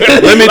 brother.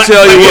 Let me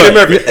tell you what.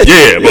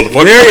 Yeah,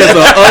 motherfucker. There is an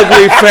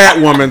ugly fat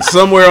woman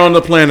somewhere on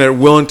the planet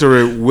willing to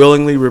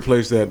willingly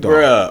replace that dog.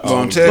 Bruh.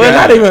 gonna tell Well, you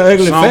not even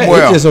ugly fat.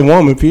 somewhere. It's just a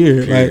woman.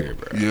 Period. Like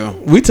Yeah.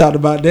 we talked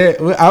about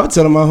that. I was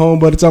telling my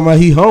homeboy talking about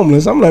he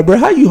homeless. I'm like, bro,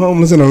 how you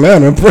homeless in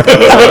Atlanta, bro?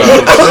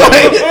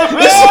 Like,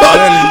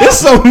 There's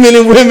so many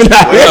women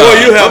out here.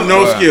 Boy, you have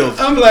no skills.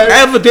 I'm like,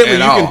 Evidently,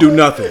 you At all. can do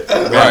nothing.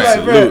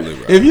 Absolutely,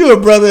 bro. if you a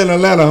brother in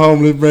Atlanta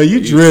homeless, bro,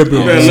 you dripping.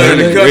 You better learn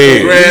to cut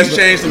some grass,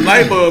 change some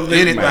light bulbs.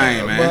 Anything,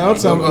 man. Bro, I'm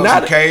talking Hook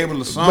not- up some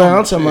cable or something. Bro,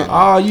 I'm talking about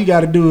all you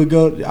got to do is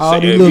go all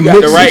If these you little got the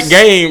mixes. right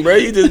game, bro,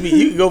 you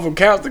can go from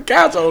couch to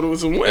couch over with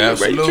some women,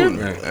 bro. You Absolutely,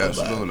 tripping.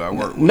 absolutely. I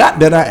work with Not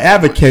that I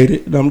advocate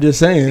it. I'm just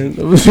saying.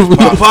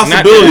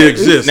 Possibility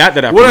exists. not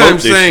that I What I'm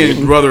promote this saying,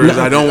 shit. brother, is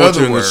I don't want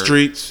you in the Other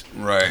streets.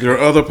 right. There are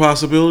other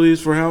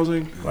possibilities for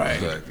housing.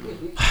 Exactly.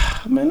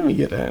 Man, let me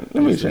get that.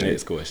 Let me What's the check.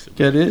 next question?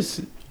 Yeah,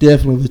 this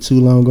definitely too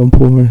long on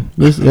porn.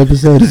 This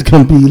episode is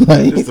gonna be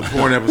like It's the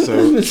porn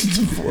episode. this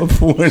is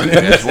porn.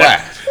 That's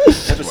why.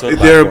 Episode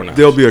about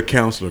There'll be a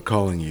counselor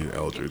calling you,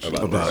 Eldridge,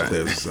 about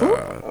this.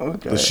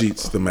 The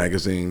sheets, the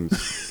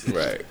magazines.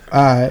 Right.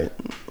 All right.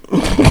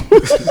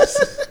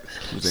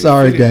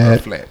 Sorry,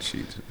 Dad. Flat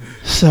sheets.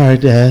 Sorry,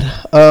 Dad.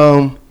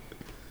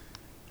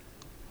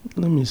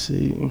 Let me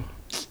see.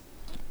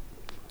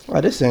 Oh,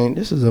 this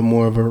is a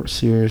more of a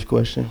serious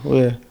question.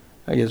 Well,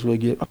 I guess we'll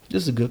get.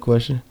 This is a good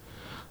question.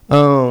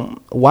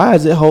 Why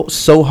is it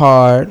so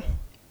hard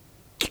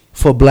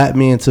for black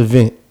men to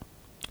vent?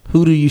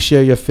 Who do you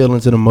share your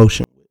feelings and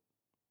emotion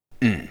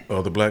with?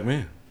 Oh, the black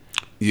men.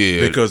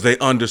 Yeah. Because they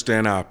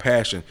understand our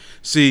passion.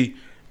 See,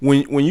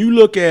 when you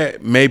look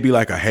at maybe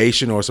like a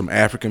Haitian or some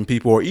African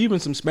people or even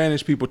some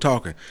Spanish people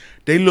talking,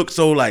 they look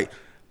so like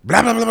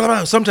blah, blah, blah, blah,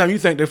 blah. Sometimes you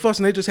think they're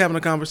fussing, they're just having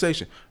a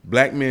conversation.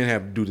 Black men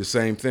have to do the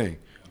same thing.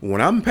 When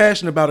I'm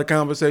passionate about a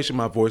conversation,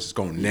 my voice is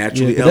going to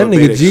naturally that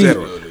elevate, nigga G.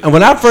 etc. And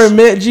when I first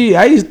met G,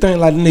 I used to think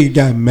like the nigga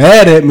got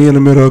mad at me in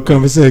the middle of a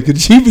conversation.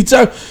 Cause G be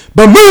talking,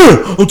 but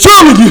man, I'm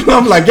telling you,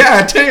 I'm like,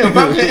 God damn,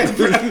 my man,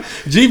 bro.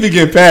 G be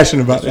getting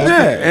passionate about that.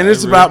 Yeah, and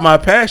it's about my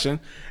passion.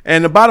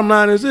 And the bottom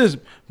line is this.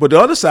 But the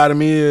other side of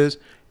me is,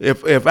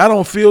 if I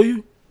don't feel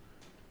you,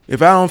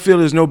 if I don't feel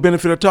there's no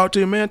benefit to talk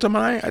to you, man,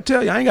 I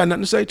tell you, I ain't got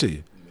nothing to say to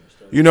you.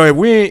 You know,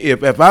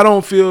 if I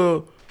don't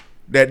feel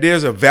that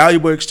there's a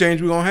valuable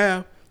exchange we're gonna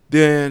have,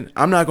 then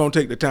I'm not gonna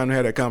take the time to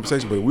have that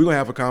conversation. But if we're gonna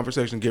have a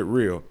conversation and get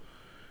real,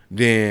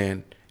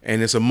 then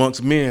and it's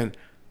amongst men,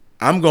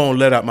 I'm gonna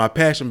let out my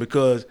passion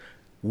because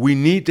we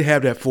need to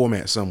have that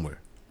format somewhere.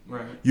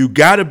 Right. You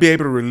got to be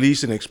able to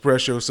release and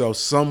express yourself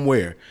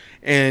somewhere.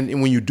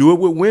 And when you do it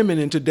with women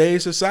in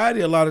today's society,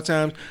 a lot of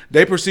times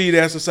they perceive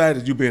that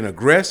society as you being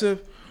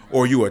aggressive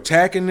or you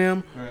attacking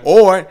them,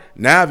 or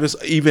now if it's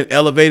even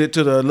elevated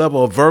to the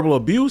level of verbal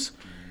abuse.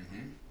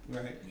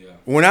 Right. Yeah.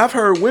 When I've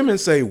heard women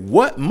say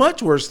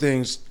much worse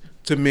things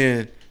to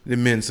men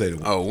than men say to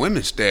women. Oh,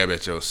 women stab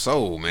at your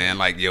soul, man.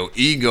 Like your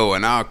ego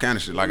and all kind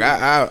of shit. Like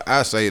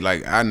I say,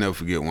 like I never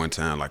forget one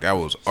time. Like I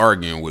was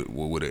arguing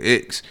with an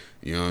ex.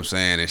 You know what I'm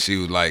saying? And she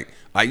was like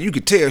you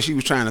could tell she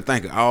was trying to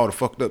think of all the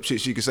fucked up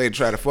shit she could say to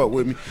try to fuck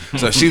with me.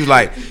 So she was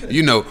like,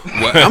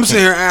 I'm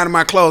sitting here ironing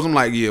my clothes. I'm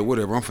like, yeah,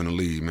 whatever. I'm finna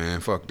leave, man.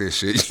 Fuck this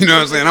shit. You know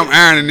what I'm saying? I'm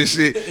ironing this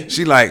shit.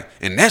 She like,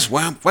 and that's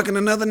why I'm fucking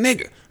another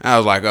nigga. I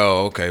was like,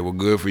 oh, okay, well,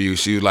 good for you.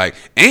 She was like,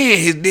 and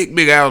his dick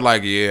big. I was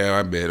like, yeah,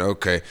 I bet,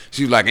 okay.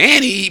 She was like,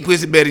 and he eat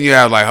pussy better than you.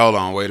 I was like, hold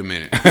on, wait a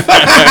minute.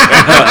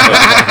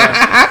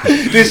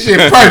 This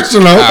shit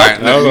personal. All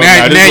right, now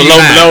you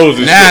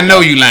lying. Now I know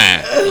you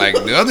lying. Like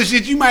the other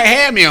shit you might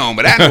have me on,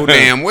 but I know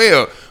damn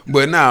well.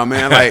 But nah,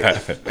 man, like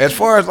as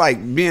far as like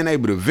being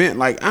able to vent,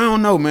 like I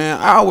don't know, man.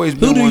 I always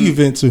been Who do you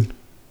vent to?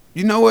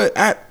 You know what?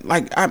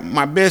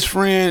 My best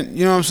friend,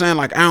 you know what I'm saying?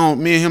 Like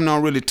me and him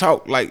don't really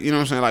talk like, you know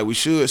what I'm saying, like we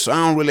should. So I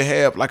don't really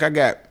have I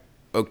got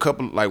a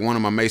couple, like one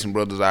of my Mason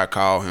brothers, I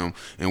call him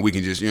and we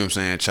can just, you know what I'm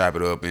saying, chop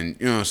it up and,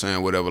 you know what I'm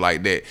saying, whatever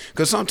like that.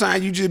 Cause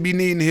sometimes you just be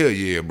needing to hear,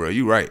 yeah, bro,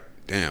 you right.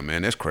 Damn,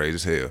 man, that's crazy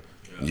as hell.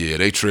 Yeah,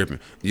 they tripping.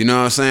 You know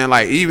what I'm saying?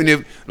 Like, even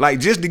if, like,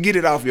 just to get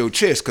it off your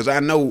chest, because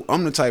I know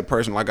I'm the type of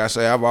person, like I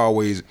say,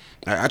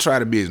 I try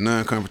to be as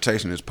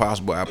non-confrontational as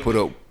possible. I put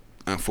up,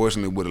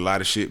 unfortunately, with a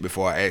lot of shit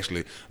before I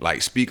actually,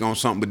 like, speak on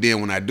something. But then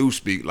when I do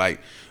speak,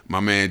 like, my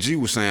man G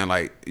was saying,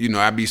 like, you know,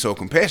 I be so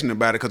compassionate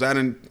about it because I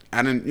didn't,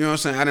 you know what I'm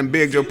saying? I done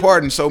begged your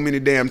pardon so many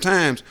damn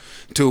times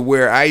to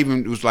where I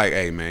even was like,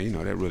 hey, man, you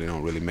know, that really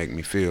don't really make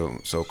me feel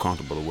so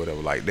comfortable or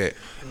whatever like that.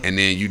 And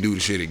then you do the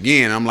shit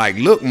again. I'm like,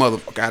 look,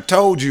 motherfucker, I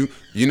told you.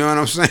 You know what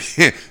I'm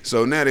saying?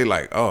 So now they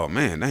like, oh,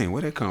 man, dang,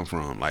 where that come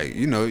from? Like,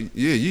 you know, yeah,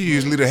 you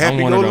usually the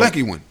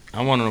happy-go-lucky one.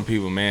 I'm one of them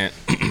people, man.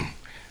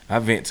 I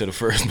vent to the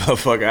first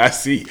motherfucker I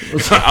see.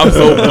 I'm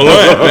so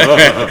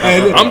blunt,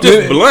 man. I'm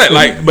just blunt.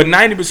 Like, but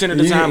 90% of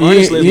the time,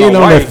 honestly, you it's my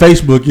know wife. that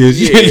Facebook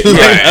is.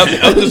 Yeah,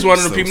 I'm just one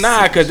of the people.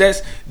 Nah, because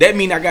that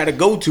mean I got to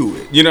go to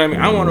it. You know what I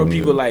mean? I'm one of the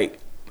people like,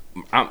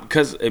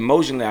 because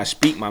emotionally I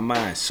speak my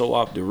mind so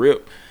off the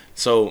rip.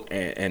 So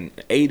and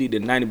 80 to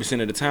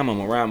 90% of the time I'm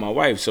around my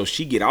wife, so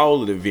she get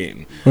all of the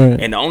venting. Right.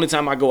 And the only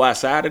time I go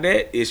outside of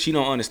that is she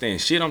don't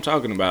understand shit I'm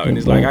talking about, and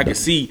it's like I can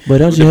see. But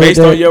don't you based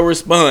on your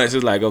response,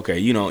 it's like, okay,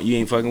 you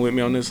ain't fucking with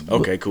me on this.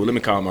 Okay, cool. Let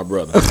me call my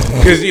brother,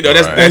 because you know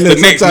that's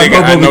the next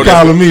nigga. I know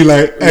calling me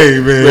like, hey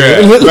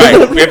man,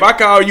 right. If I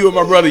call you and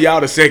my brother, y'all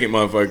the second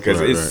motherfucker,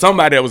 because it's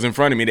somebody that was in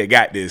front of me that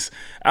got this.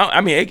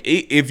 I mean,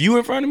 if you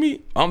in front of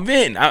me, I'm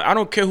venting. I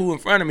don't care who in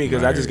front of me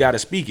because I just gotta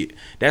speak it.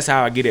 That's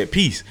how I get at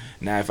peace.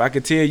 Now, if I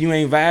could tell you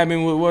ain't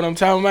vibing with what I'm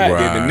talking about,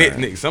 then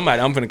the somebody,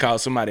 I'm finna call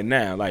somebody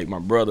now, like my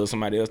brother or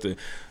somebody else to,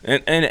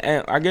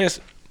 and I guess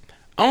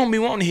I don't be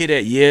wanting to hear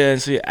that and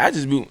shit.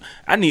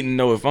 I need to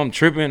know if I'm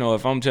tripping or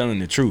if I'm telling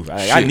the truth.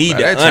 I need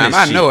that time.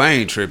 honest I know I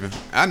ain't tripping.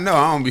 I know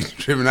I don't be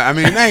tripping. I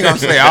mean, I ain't gonna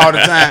say all the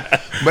time,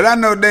 but I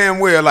know damn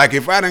well, like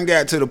if I done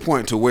got to the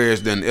point to where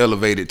it's done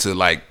elevated to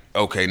like,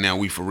 okay, now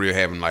we for real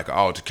having like an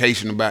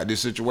altercation about this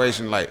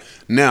situation. Like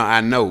now I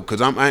know, cause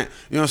you know what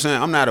I'm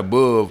saying. I'm not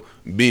above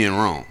being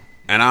wrong,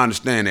 and I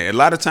understand that. A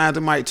lot of times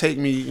it might take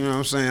me, you know what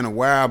I'm saying, a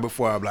while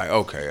before I'm like,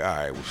 okay, all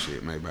right, well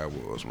shit, maybe I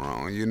was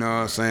wrong. You know what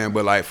I'm saying?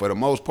 But like for the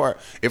most part,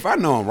 if I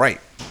know I'm right,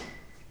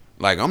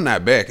 like I'm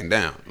not backing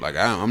down. Like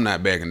I'm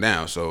not backing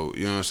down. So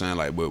you know what I'm saying.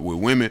 Like, but with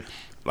women,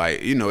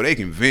 like you know they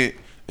can vent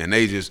and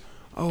they just.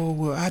 Oh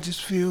well, I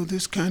just feel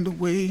this kind of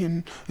way,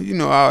 and you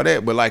know all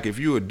that. But like, if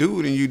you a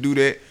dude and you do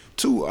that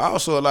too,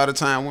 also a lot of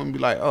time women be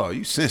like, "Oh,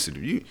 you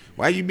sensitive?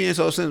 Why you being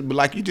so sensitive?" But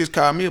like, you just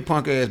called me a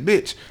punk ass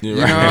bitch. You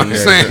know what I'm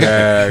saying?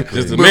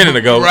 Exactly. Just a minute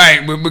ago,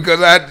 right? But because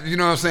you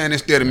know what I'm saying.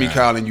 Instead of me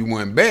calling you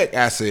one back,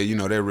 I said, you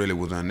know, that really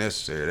was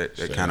unnecessary.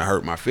 That kind of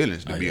hurt my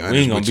feelings. To be honest, we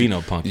ain't gonna with be you.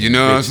 no punk. You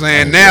know what I'm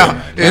saying?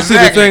 Now, And see,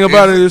 the thing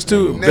about it is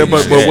too,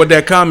 but what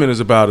that comment is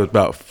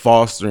about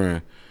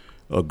fostering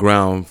a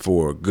ground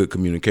for good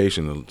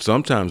communication.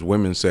 Sometimes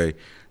women say,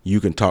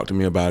 you can talk to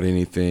me about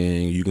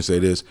anything, you can say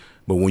this,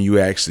 but when you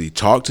actually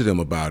talk to them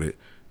about it,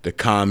 the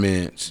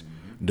comments,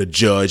 the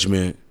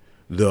judgment,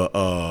 they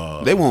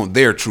want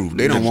their truth.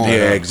 They don't want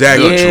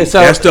exactly. the truth. So,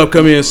 that stuff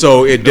come in,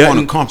 so it They want a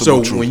doesn't. comfortable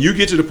So truth. when you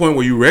get to the point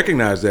where you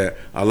recognize that,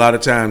 a lot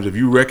of times if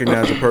you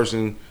recognize a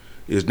person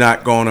is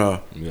not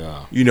gonna,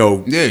 you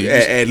know,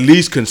 at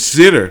least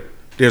consider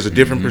there's a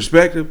different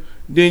perspective,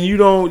 then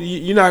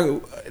you're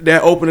not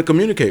that open to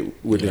communicate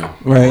with them.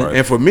 Right.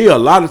 And for me, a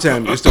lot of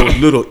times it's those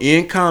little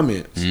end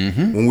comments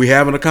when we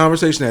having a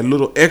conversation, that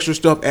little extra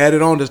stuff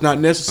added on that's not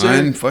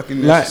necessary.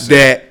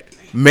 That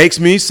makes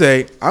me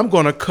say, I'm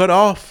gonna cut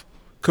off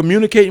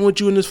communicating with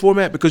you in this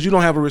format because you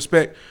don't have a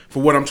respect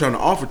for what I'm trying to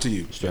offer to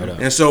you.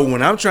 And so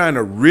when I'm trying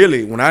to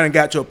when I done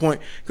got to a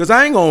point, because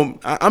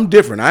I'm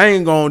different. I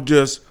ain't gonna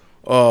just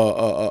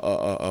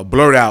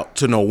blurt out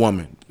to no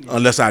woman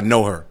unless I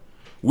know her.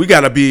 We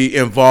got to be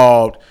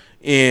involved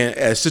in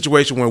a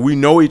situation where we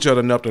know each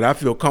other enough that I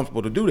feel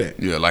comfortable to do that.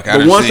 Yeah, like I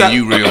done seen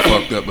you real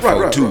fucked up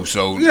before too.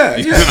 So you know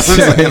what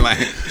I'm saying? Like,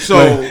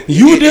 so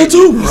you did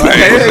too,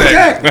 right?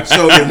 Exactly.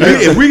 So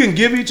if we can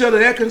give each other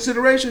that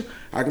consideration,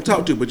 I can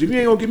talk to you. But if you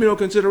ain't gonna give me no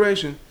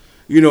consideration,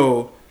 you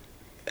know,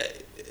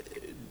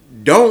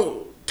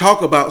 don't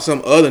talk about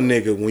some other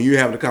nigga when you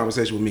having a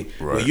conversation with me.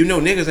 Right. Well, you know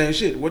niggas ain't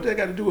shit. What that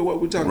got to do with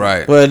what we're talking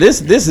right. about? Well,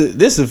 this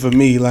is for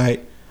me.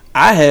 Like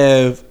I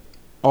have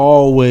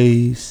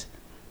always,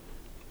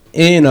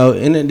 you know,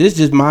 and this is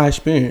just my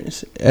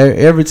experience.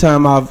 Every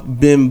time I've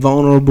been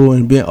vulnerable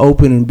and been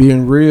open and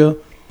being real,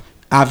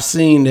 I've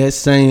seen that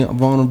same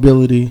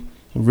vulnerability,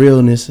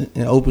 realness,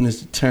 and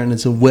openness turn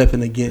into a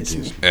weapon against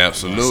me.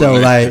 Absolutely.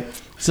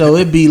 So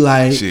it'd be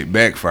like shit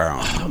backfire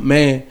on oh,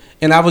 man.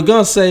 And I was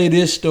gonna say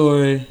this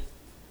story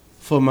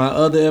for my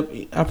other.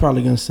 I'm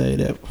probably gonna say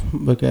that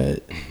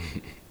because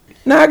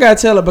now I gotta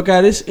tell it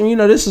because this, you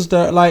know, this is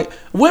the like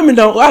women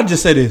don't. I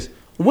just say this.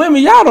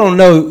 Women, y'all don't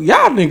know,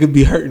 y'all niggas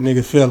be hurting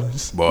niggas'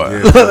 feelings. Boy.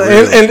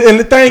 and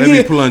the thing They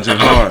is, be plunging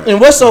hard. and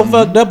what's so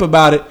fucked up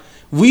about it,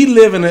 we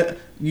live in a,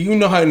 you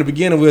know how in the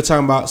beginning we were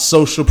talking about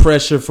social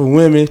pressure for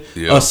women.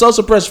 Yeah.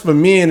 Social pressure for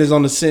men is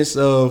on the sense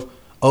of,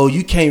 oh,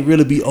 you can't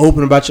really be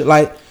open about your,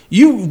 like,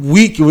 you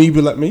weak when you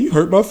be like, man, you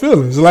hurt my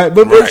feelings. Like,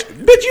 but Right.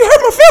 bitch, you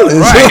hurt my feelings.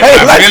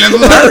 Right. My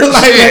feelings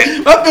hurt.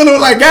 Shit. my feelings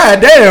like,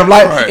 God damn.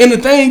 Like, Right. and the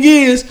thing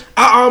is,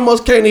 I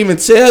almost can't even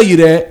tell you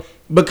that.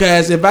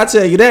 Because if I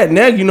tell you that,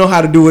 now you know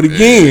how to do it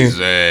again.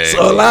 Exactly.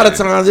 So a lot of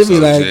times it be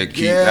So like, I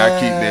keep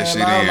that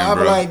shit in, I'll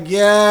be bro. like,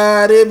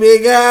 yeah, they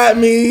big got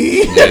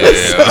me.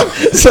 Yeah.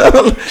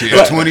 so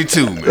Kid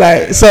 22, man.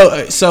 like,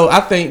 so I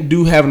think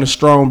having a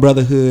strong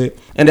brotherhood,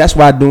 and that's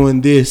why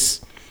doing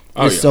this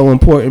is so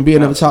important.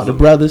 Being able to talk to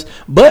brothers,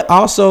 but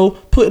also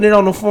putting it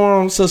on the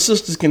forum so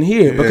sisters can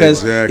hear.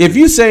 Because if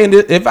you saying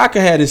this, if I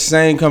could have this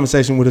same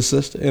conversation with a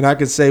sister, and I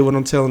could say what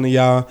I'm telling to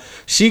y'all,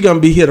 she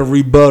gonna be here to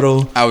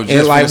rebuttal I was and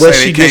just like gonna what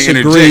say she they can't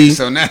disagree. interject,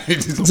 so now they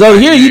just So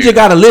like, here you just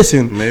gotta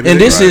listen, Maybe and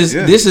they this right. is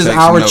Yeah. this is Take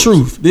our some notes.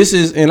 truth. This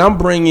is, and I'm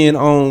bringing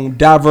on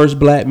diverse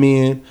black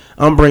men.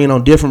 I'm bringing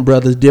on different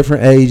brothers,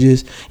 different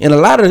ages, and a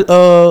lot of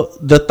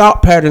the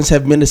thought patterns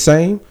have been the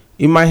same.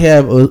 You might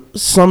have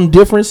some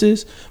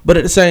differences, but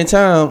at the same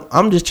time,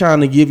 I'm just trying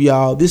to give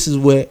y'all, this is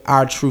what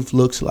our truth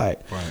looks like.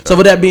 Right. So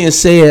with that being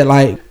said,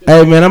 like,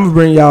 hey man, I'm gonna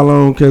bring y'all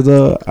on because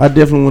I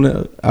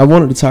definitely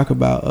wanted to talk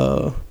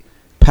about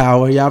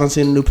Power. Y'all done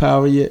seen the new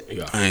Power yet?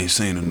 I ain't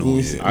seen the new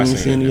yet. I ain't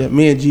seen it yet.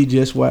 Me and G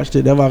just watched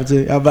it. I'm about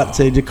to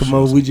say, just come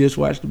over. We just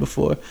watched it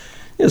before.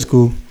 It's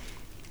cool.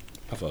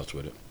 I fucked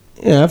with it.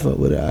 Yeah, I fuck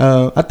with it.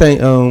 I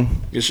think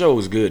The show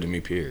was good to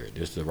me. Period.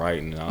 Just the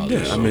writing and all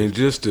that. I mean,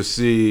 just to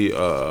see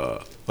a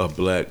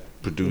black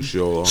produce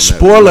show on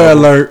Spoiler that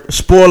alert!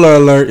 Spoiler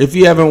alert! If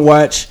you haven't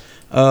watched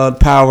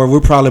Power, we're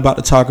probably about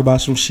to talk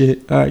about some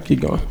shit. All right, keep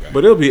going.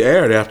 But it'll be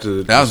aired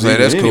after. I was like,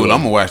 that's cool. Anyway.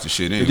 I'm gonna watch the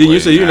shit anyway. Then you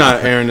say you're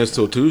not airing this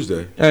till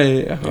Tuesday. Yeah.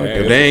 Okay.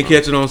 If they ain't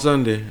catch it on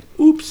Sunday,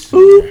 oops.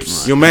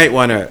 You might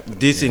want to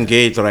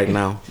disengage right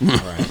now.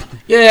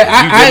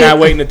 Yeah, You did not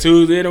waiting to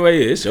Tuesday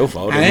anyway. It's your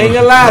fault. I ain't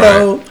gonna lie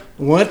though.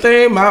 One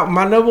thing, my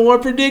number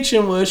one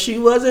prediction was she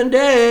wasn't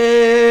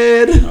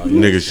dead.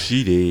 Nigga,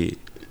 she did.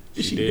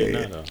 She did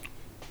not, though.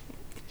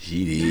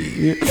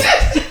 She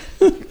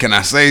did. Can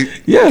I say?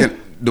 Yeah.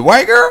 The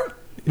white girl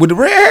with the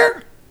red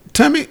hair,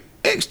 Tommy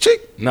ex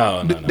chick.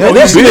 No. This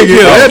Big nigga,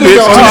 hill. That bitch.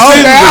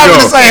 I was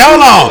gonna say,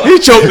 hold on. He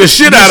choked the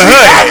shit out of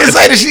her. I didn't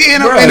say that she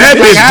ended up in That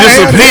bitch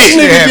this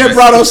disappeared. nigga just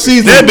brought up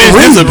season. That bitch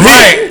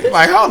disappeared.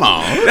 Like, hold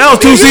on. That was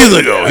 2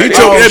 seasons ago. He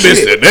choked that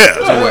bitch to death.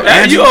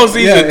 You on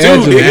season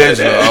two, Angela.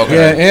 nigga. Okay.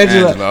 Yeah,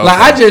 Angela. Like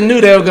I just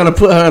knew they were gonna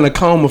put her in a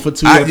coma for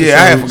 2 episodes.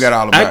 Yeah, I had forgot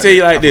all about it. I tell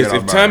you like this: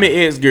 if Tommy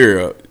X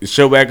girl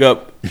show back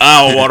up,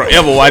 I don't want to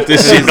ever watch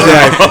this shit.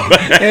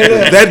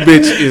 That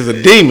bitch is a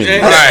demon.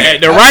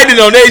 The writing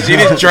on that shit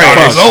is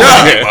trash.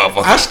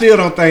 I still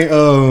don't think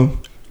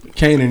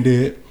Kanan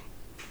did.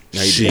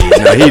 Shit.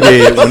 Now he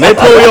did. When they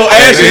pull your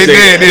ashes, They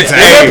did.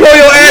 they pull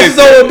your ashes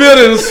over a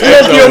building and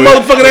smoke your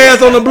motherfucking ass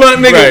on the blunt,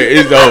 nigga. Right,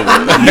 it's over.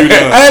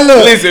 Hey,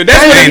 look. Listen,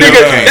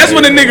 that's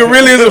when the nigga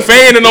really is a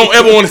fan and don't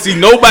ever want to see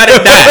nobody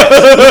die.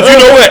 But you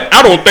know what? I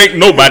don't think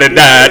nobody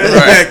died.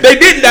 Right. They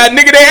didn't die,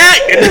 nigga. They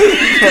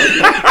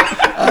acting.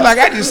 Like,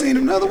 I just seen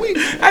him the other week.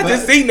 I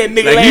just seen that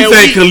nigga Like you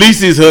last think week.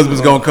 Khaleesi's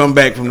husband's gonna come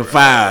back from the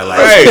fire? Like,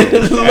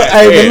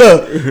 Hey, but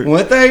look,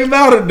 one thing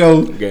about it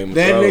though, Game of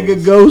that Thrones.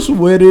 nigga go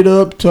sweat it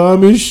up,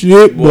 Tommy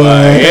shit, boy.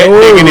 That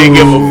nigga didn't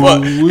give a fuck.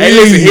 Ooh, Hey,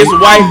 listen,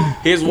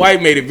 his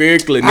wife made it very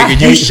clear, nigga.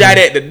 You shot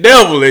at the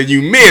devil and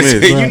you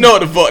missed. Miss, You know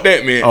what the fuck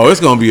that meant. oh, it's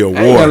gonna be a I ain't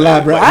gonna war. lie,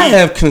 bro. I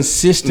have This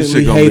consistently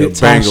shit gonna be a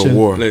hated banger Tasha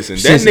war. Listen,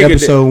 that since nigga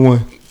episode 1.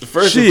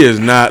 first She is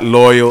not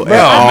loyal at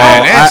all.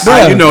 man,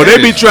 that's- You know, they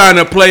be trying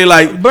to play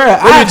like, Bruh, they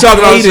I be talking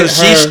about hated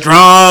she's her.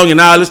 strong and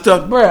all this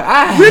stuff. Bro,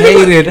 I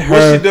hated her.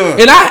 What's she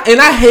doing? And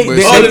I hate But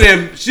that. Other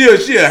than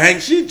she'll hang,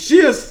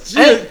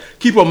 she'll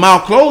keep her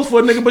mouth closed for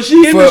a nigga, but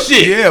she in the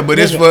shit. Yeah, but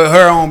it's for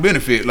her own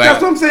benefit. Like,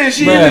 That's what I'm saying.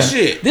 She in Bruh, the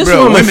shit. This Bruh,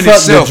 woman women is fucked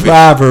the selfish.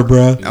 driver,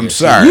 bro. I'm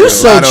sorry. You A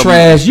so lot of them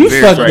trash. You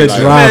very fucked the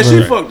trash. Man, she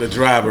driver. fucked the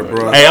driver,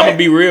 bro. Hey, I'm gonna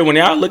be real. When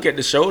y'all look at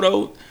the show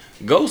though,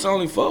 Ghost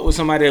only fucked with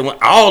somebody that went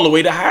all the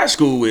way to high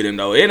school with him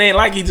though. It ain't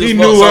like he just He fucked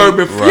knew her some-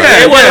 before. Yeah,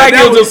 Yeah, it wasn't yeah, like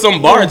that it was was- just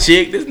some bar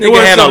chick. This nigga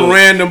wasn't had some a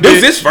random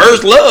This bitch. his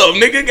first love,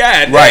 nigga.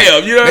 God Right.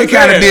 damn, you know what They I'm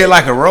kind of saying? did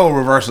like a role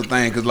reversal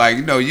thing, cause like,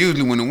 you know,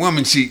 usually when a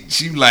woman she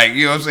like,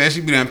 you know what I'm saying,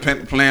 she be done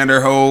playing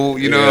her whole,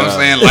 you know what I'm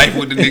saying, life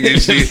with the nigga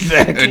and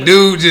shit. A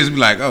dude just be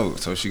like, oh,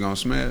 so she gonna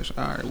smash?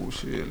 All right, well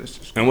shit, let's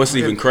just. And what's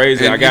even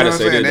crazy, And I you gotta know what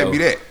say I'm saying? that That'd though.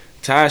 be that.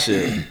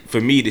 Tasha,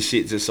 for me, the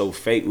shit just so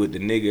fake with the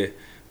nigga,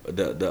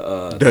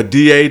 The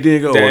DA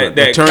nigga or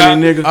the attorney cop-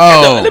 nigga.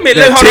 Oh, let me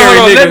that hold Terry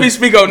on. Let nigga. me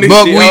speak on this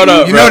Buckwheat. shit. Hold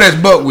up, You bro. know that's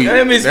Buckwheat.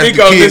 Let me That's speak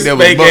the on kid this that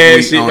was fake Buckwheat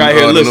ass shit on, right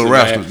here. The Listen, Little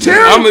Rascals.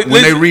 man.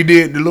 When they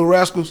redid the Little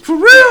Rascals. For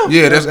real?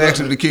 Yeah, that's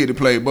actually the kid that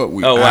played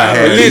Buckwheat. Oh wow! I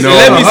had Listen, no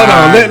let me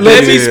idea.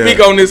 let me Yeah.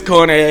 speak on this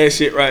corner ass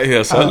shit right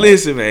here. So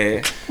listen,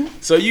 man.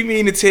 So you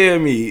mean to tell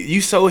me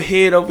you so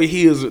head over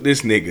heels with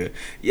this nigga?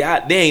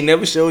 Y'all, they ain't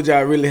never showed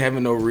y'all really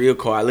having no real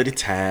quality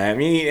time.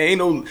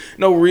 Ain't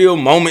no real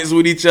moments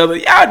with each other.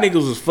 Y'all niggas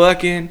was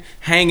fucking,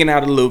 hanging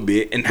out a little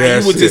bit, and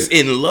That's you was just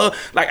it. in love.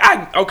 Like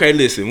okay,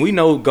 listen, we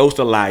know Ghost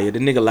a liar. The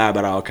nigga lie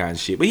about all kinds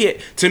of shit. But yeah,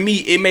 to me,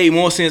 it made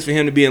more sense for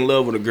him to be in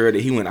love with a girl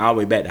that he went all the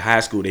way back to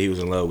high school that he was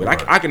in love with.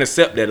 I can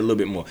accept that a little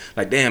bit more.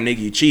 Like, damn, nigga,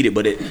 you cheated,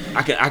 but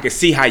I can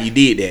see how you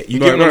did that. You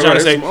get what I'm trying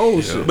to say? Some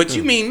old shit. But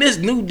you mean this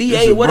new This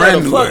DA, is whatever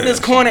brand the new fuck, ass. this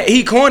corner,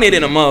 he cornered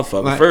in a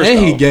motherfucker. Like, First and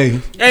he off. gay.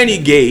 And he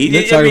gay.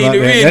 Let's I talk mean, about the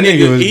that. real That nigga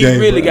nigga, was he gay,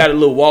 really bro. got a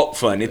little walk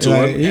funny to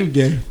Like, him. he was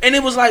gay. And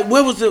it was like,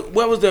 where was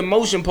the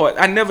emotion part?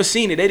 I never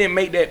seen it. They didn't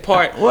make that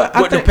part. Well,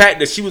 I With the think- fact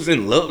that she was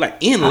in love, like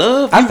in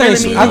love. I You think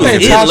really I mean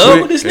think he was in love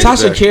with this nigga?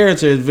 Tasha's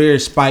character is very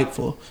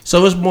spiteful.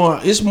 So it's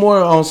more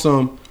on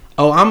some.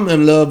 Oh, I'm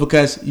in love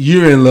because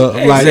you're in love.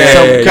 Like,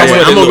 Exactly. so,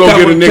 I'm gonna go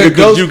get a nigga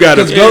 'cause you got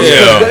a- Ghost,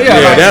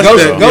 Yeah, that's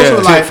Ghost, the- Ghost yeah, was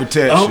tit like, for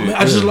tat oh, shit,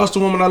 I just yeah. lost a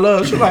woman I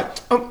love. She's like,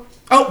 oh,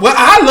 well,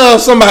 I love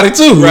somebody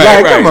too. Right,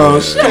 Like, right. come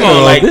on, Come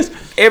on, like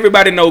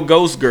everybody know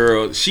Ghost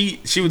Girl. She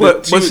was.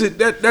 But she was see,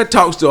 that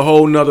talks to a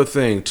whole nother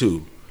thing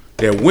too.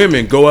 That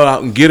women go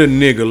out and get a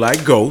nigga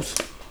like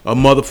Ghost, a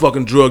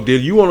motherfucking drug dealer.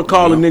 You want to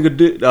call a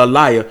nigga a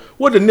liar?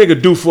 What the nigga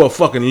do for a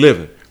fucking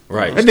living?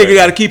 Right. That nigga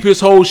got to keep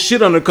his whole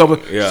shit undercover,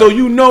 Yeah. so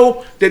you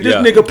know that this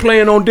Yeah. nigga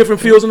playing on different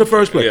fields in the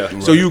first place. Yeah.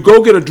 So you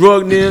go get a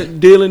drug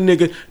dealing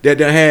nigga that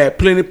done had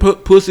plenty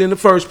pussy in the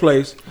first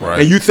place,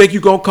 and you think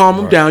you gonna calm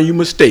him down? You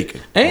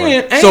mistaken.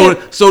 And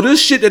So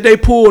this shit that they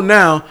pull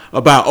now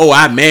about, oh,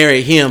 I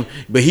married him,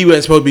 but he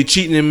wasn't supposed to be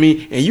cheating on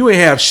me, and you ain't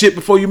have shit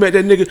before you met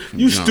that nigga.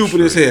 You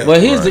stupid as hell.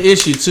 But here's the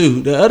issue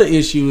too. The other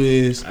issue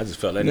is I just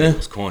felt that nigga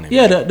was corny.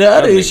 Yeah, man. the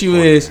other That nigga issue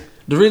corny, is man.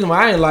 The reason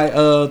why I ain't like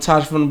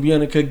Tasha from the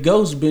beginning, because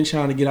Ghost been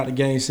trying to get out the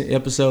game since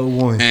episode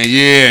 1. And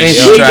yeah, And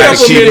she she tried kept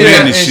to keep him in him there,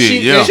 in the and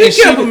shit. Yeah.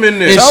 she kept him in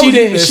there. And she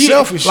didn't. That's She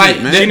selfish like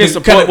shit, man. She didn't the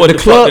support what the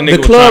fuck club. the nigga The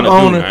was club trying to do,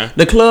 owner. man.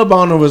 The club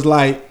owner was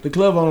like,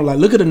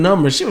 look at the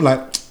numbers. She was like,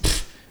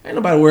 ain't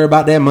nobody worry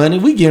about that money.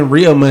 We getting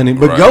real money.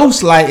 But Right.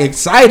 Ghost like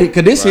excited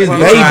because this his Right.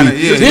 baby. Trying to-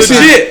 yeah, This he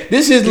is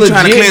this is he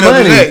trying to legit clean up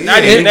his money. act.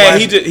 Not Yeah. even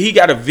that, he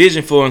got a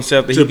vision for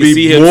himself that To he can be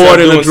see more himself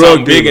than a doing drug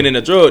something dealer. bigger than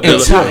a drug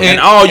dealer. And And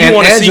all you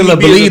want to see me be is a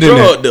believed in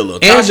drug that. dealer.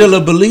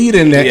 Angela believed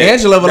in that. Yeah.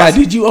 Angela was like,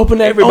 "Did you open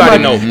that?"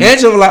 Everybody oh my, know.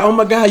 Angela was like, "Oh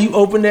my God, you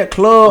opened that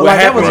club." What Like,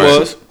 that happened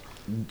was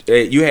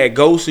was you had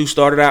Ghost who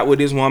started out with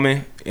this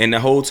woman, and the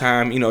whole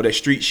time, you know, that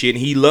street shit,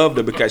 and he loved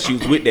her because she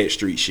was with that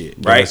street shit,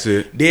 right? That's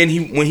it. Then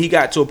when he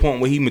got to a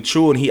point where he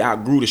matured and he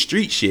outgrew the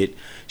street shit,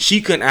 she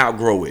couldn't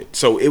outgrow it.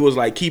 So it was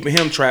like keeping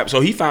him trapped.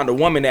 So he found a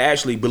woman that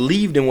actually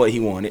believed in what he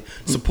wanted,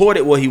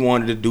 supported what he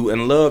wanted to do,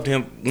 and loved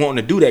him wanting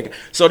to do that.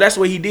 So that's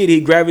what he did. He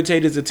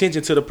gravitated his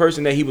attention to the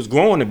person that he was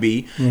growing to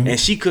be, and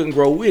she couldn't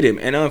grow with him.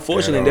 And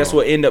unfortunately, that's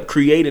what ended up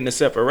creating the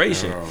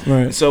separation.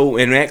 Right. So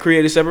and that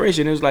created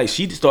separation. It was like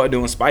she started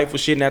doing spiteful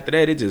shit, and after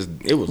that, it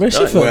was Man, she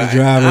done. fucked the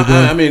driver.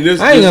 Bro. I mean, this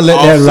I ain't gonna this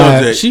let that off ride.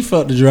 subject. She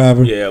fucked the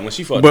driver. Yeah, when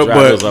she fucked the But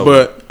driver, it was over.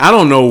 but I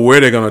don't know where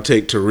they're gonna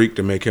take Tariq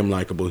to make him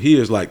likable. He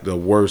is like the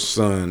worst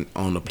son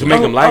on the to planet.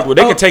 make him likable,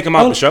 they can take him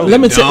out the show. Let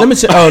me tell. Oh,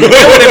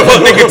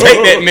 They can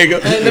take that nigga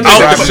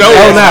out the show.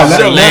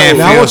 Oh, Land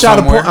now I want y'all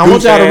to somewhere. I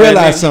want y'all to Goofy ass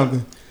realize nigga.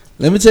 something.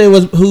 Let me tell you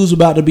who's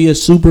about to be a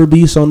super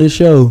beast on this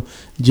show.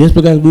 Just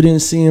because we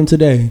didn't see him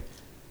today,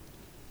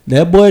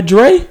 that boy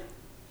Dre.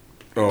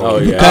 Oh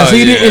yeah. Because he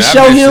yeah, didn't I've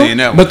show been seeing him.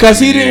 that one. Because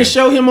he Yeah. didn't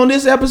show him on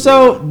this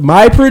episode.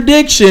 My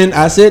prediction.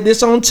 I said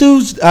this on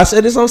Tuesday. I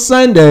said this on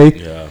Sunday.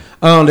 Yeah.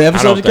 The I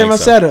episode don't that came think out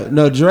so. Saturday.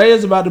 No, Dre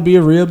is about to be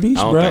a real beast,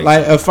 I don't bro. think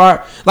Like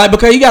so.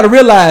 because you got to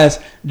realize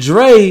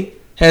Dre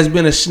has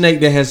been a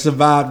snake that has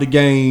survived the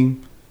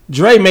game.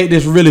 Dre made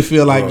this really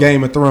feel like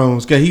Game of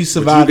Thrones because he But you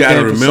survived the gotta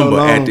game for so remember,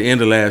 long. at the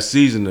end of last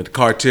season, the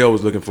cartel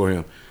was looking for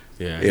him.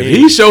 Yeah. If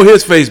he show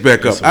his face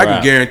back up, It's a I can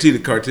wrap. guarantee the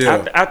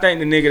cartel. I think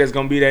the nigga that's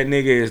gonna be that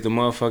nigga is the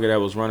motherfucker that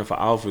was running for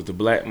office, the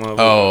black motherfucker.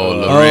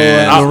 Oh,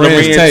 Lorenz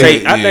Lorenz Tate.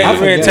 Tate. I think Yeah.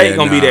 Lorenz Tate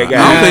gonna be that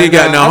guy. I don't think he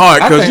got no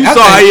heart I because think- you I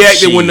saw how he think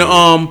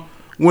acted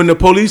when the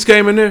police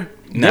came in there.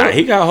 Nah,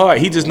 he got hard.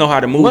 He just know how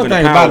to move. One And the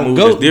thing power about him, move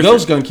is different.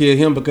 Ghost gonna kill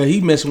him because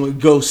he messing with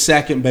Ghost's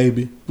second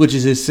baby, which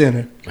is his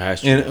center. That's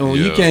true. And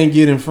you Yeah. can't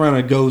get in front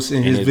of Ghost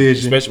in his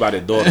vision. especially by the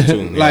daughter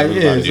too. Like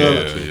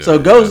Everybody- so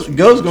Ghost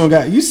Ghost gonna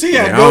got you see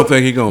how Yeah, I Ghost, don't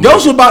think he gonna Ghost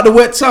make was about to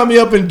wet Tommy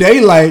up in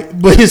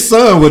daylight, but his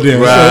son was there.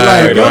 so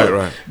like Ghost,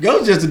 right.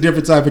 Ghost just a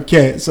different type of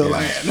cat. So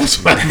like that's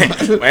why. I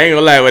ain't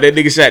gonna lie, when that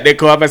nigga shot that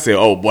car up, I said,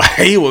 "Oh boy,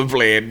 he was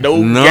playing no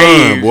Nah,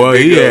 games." boy,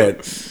 he nigga. had.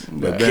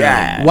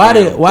 God. Why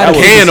did That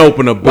can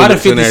open a why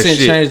did bullets in 50 that Cent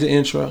shit. change the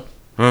intro?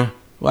 Huh?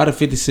 Why did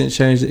 50 Cent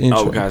change the intro?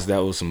 Oh, because that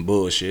was some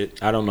bullshit.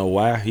 I don't know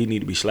why he need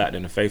to be slapped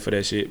in the face for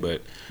that shit,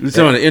 but You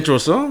talking the intro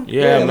song?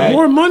 Yeah, man.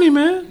 More money,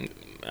 man.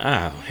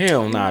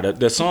 hell nah.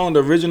 The song,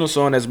 the original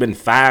song that's been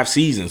 5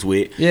 seasons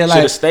with, Yeah, should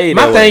like have stayed.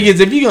 my that thing way. is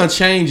if you're gonna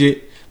change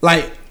it,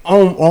 like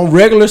on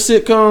regular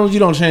sitcoms, you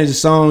don't change the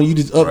song, you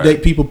just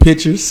update people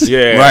pictures.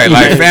 yeah, Right,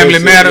 like Family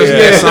Matters, Yeah.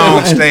 that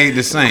song stayed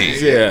the same.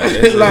 Yeah,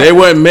 that's, Like- They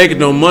wasn't making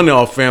no money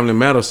off Family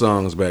Matter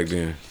songs back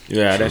then.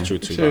 yeah, that's true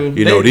too. True. though.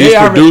 You know, They these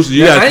already- producers,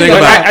 you I gotta ain't think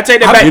gonna about. lie, I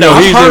take that back. You know,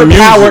 though. he's I've heard in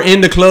music. power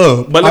in the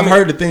club. But let I've me-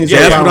 heard the things. Yeah,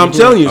 that That's power what I'm in the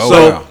club. telling you. Oh,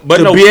 So wow. But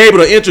to no- be able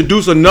to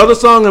introduce another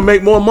song and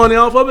make more money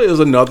off of it is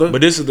another.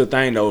 But this is the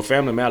thing though.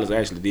 Family Matters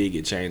actually did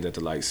get changed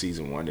after like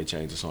season 1. They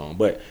changed the song.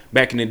 But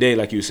back in the day,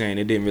 like you were saying,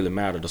 it didn't really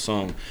matter the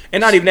song. And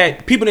not even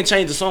that. People didn't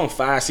change the song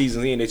 5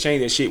 seasons in. They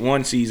changed that shit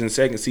 1 season,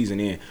 2nd season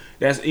in.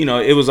 That's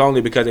it was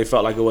only because they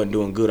felt like it wasn't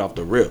doing good off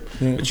the rip.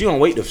 But you don't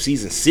wait to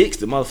season 6,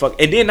 the motherfucker.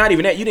 And then not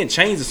even that, you didn't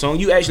change the song.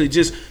 You actually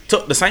just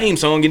took the same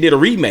song and did a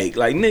remake.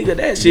 Like nigga,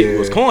 that shit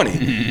was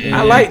corny.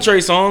 I like Trey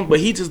Songz, but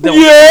he just don't.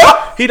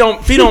 Yeah. He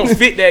don't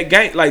fit that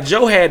gang. Like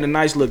Joe had a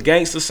nice little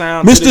gangster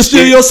sound. to Mr. this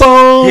Steal shit. Your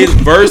Song. His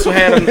verse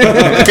had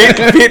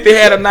 50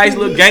 had a nice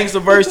little gangster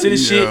verse to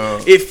this shit.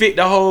 It fit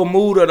the whole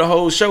mood of the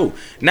whole show.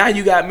 Now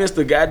you got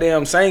Mr.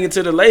 Goddamn singing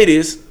to the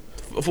ladies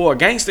for a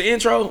gangster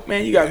intro.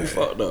 Man, you got me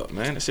fucked up,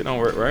 man. That shit don't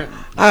work, right?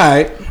 All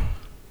right.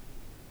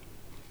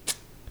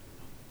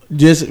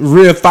 Just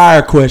real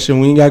fire question.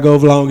 We ain't gotta go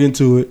long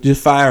into it.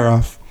 Just fire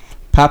off.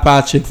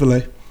 Popeye,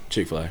 Chick-fil-A.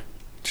 Chick-fil-A.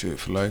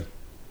 Chick-fil-A.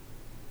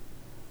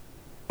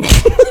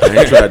 I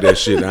ain't tried that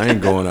shit. I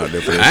ain't going out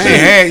there for that I ain't shit.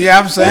 had, yeah,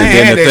 I'm saying, I And ain't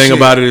then had the that thing shit.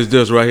 about it is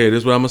this right here. This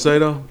is what I'm gonna say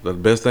though. The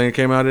best thing that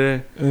came out of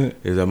there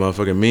is that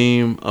motherfucking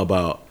meme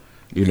about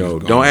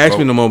Niggas don't ask me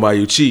vote. no more about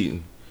you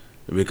cheating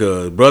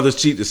because brothers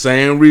cheat the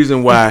same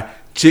reason why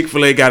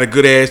Chick-fil-A got a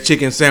good ass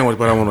chicken sandwich,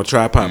 but I want to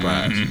try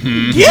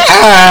Popeyes.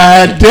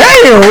 Yeah,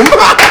 damn.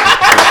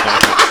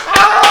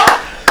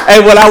 Hey,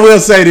 well, I will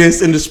say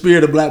this in the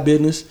spirit of black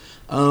business.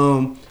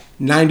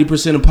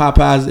 90% of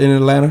Popeyes in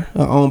Atlanta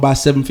are owned by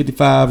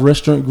 755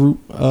 Restaurant Group,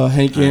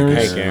 Hank Aaron's.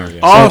 Hank Aaron, yeah.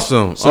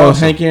 Awesome. So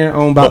Hank Aaron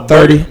owned about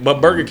 30.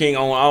 But Burger King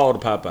own all the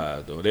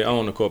Popeyes though. They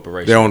own the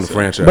corporation. They own the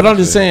franchise. But I'm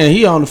just saying,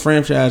 he owned the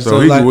franchise. So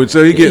he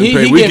getting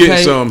paid. We getting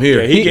some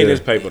here. Yeah, he getting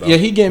his paper though. Yeah,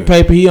 he getting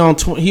paper. He on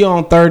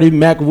 30.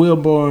 Mac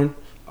Wilborn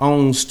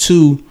owns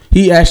 2.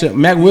 He actually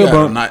Mac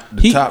Wilborn.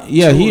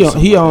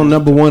 He on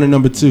number 1 and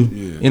number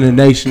 2 in the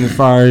nation as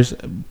far as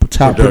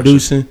top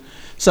producing.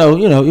 So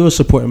it was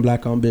supporting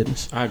black-owned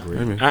business. I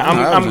agree.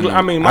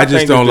 I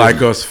just don't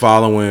like us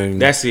following.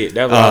 That's it.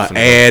 That's what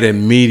ad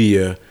and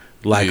media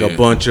like a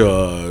bunch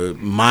of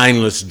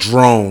mindless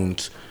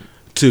drones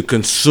to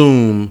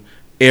consume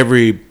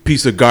every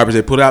piece of garbage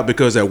they put out,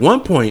 because at one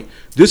point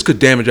this could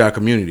damage our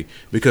community,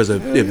 because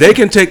if they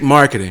can take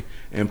marketing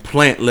and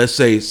plant, let's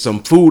say,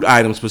 some food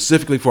items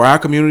specifically for our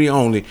community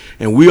only,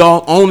 and we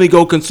all only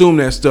go consume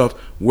that stuff,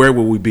 where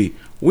will we be?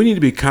 We need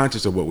to be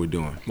conscious of what we're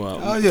doing. Well,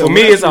 for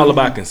me, it's all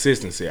about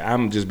consistency.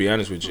 I'm just be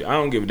honest with you. I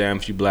don't give a damn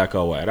if you black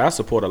or white. I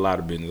support a lot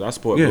of business. I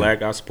support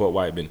black. I support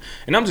white business.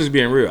 And I'm just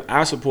being real.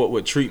 I support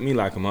what treat me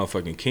like a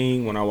motherfucking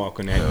king when I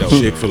walk in that door.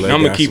 Chick-fil-A. And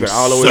I'm gonna keep it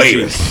all the way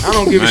to I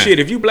don't give a shit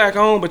if you black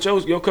owned, but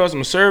your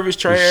customer service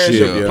trash.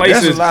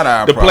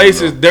 The place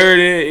is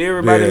dirty.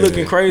 Everybody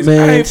looking crazy.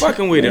 Man, I ain't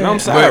fucking with it. I'm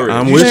sorry.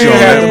 I'm with you on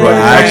that,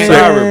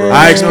 bro.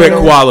 I expect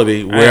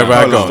quality wherever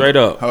I go. Straight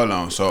up. Hold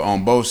on. So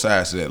on both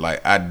sides of that,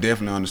 like, I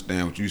definitely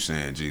understand what you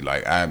saying, G.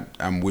 Like,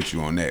 I'm with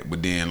you on that.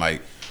 But then,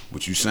 like,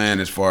 what you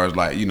saying as far as,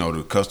 like,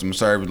 the customer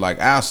service,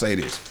 like, I'll say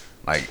this,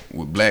 like,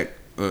 with black,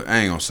 I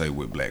ain't gonna say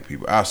with black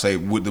people, I'll say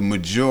with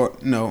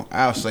the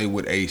I'll say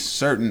with a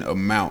certain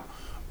amount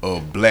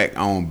of black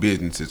owned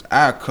businesses,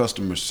 our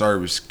customer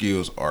service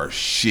skills are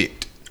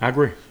shit. I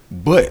agree.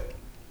 But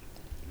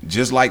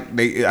just like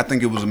I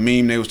think it was a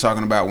meme they was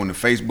talking about when the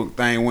Facebook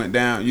thing went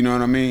down, you know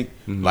what I mean?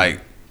 Mm-hmm.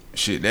 Like,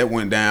 shit, that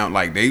went down.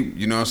 Like, they,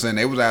 you know what I'm saying,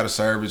 they was out of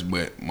service,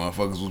 but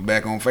motherfuckers was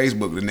back on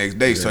Facebook the next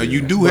day. So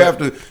you do have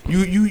to,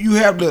 you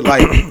have to,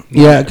 like,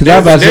 yeah, because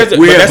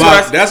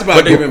that's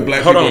about giving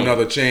black people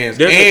another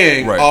chance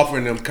and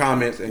offering them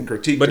comments and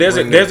critique. But there's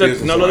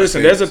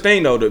a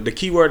thing though. The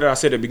key word that I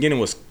said at the beginning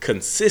was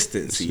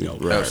consistency. Though,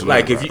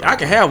 like I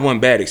can have one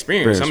bad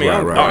experience. I mean,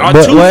 I'll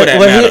two for that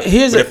matter.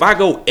 But if I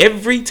go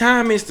every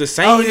time it's the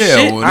same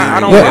shit, I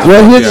don't.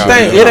 Well, here's the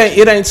thing.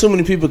 It ain't too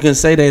many people can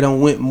say they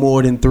don't went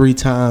more than 3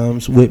 times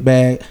with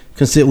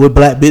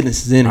black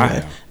businesses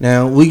anyway.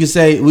 Now we can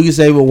say with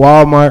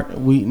Walmart,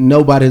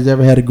 nobody has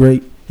ever had a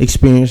great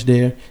experience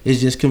there. It's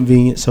just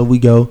convenient, so we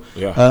go.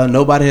 Yeah.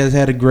 Nobody has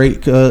had a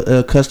great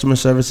customer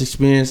service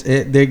experience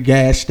at their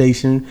gas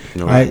station.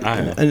 No,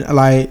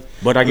 right?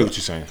 But I get what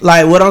you're saying.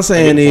 Like, what I'm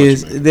saying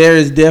is there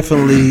is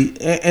definitely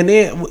and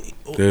then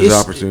there's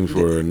opportunity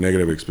for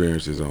negative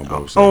experiences on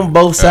both sides. On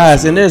both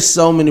sides, and there's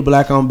so many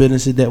black-owned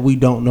businesses that we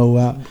don't know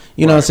about.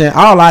 You know what I'm saying?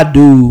 All I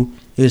do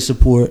is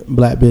support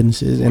black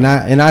businesses, and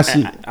I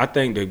see. I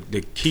think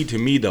the key to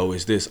me though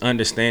is this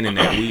understanding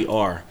that we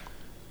are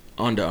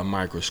under a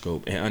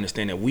microscope, and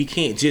understand that we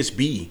can't just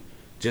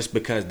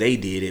because they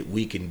did it,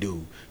 we can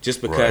do.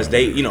 Just because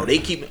they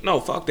keep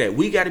fuck that.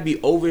 We got to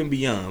be over and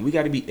beyond. We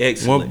got to be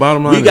excellent. Well,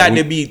 bottom line, we got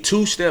to be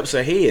 2 steps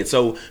ahead.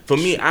 So for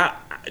me,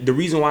 the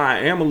reason why I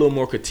am a little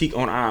more critique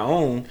on our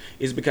own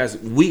is because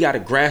we got to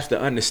grasp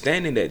the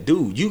understanding that,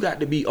 dude, you got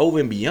to be over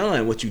and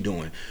beyond what you're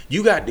doing.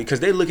 You got to,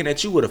 because they're looking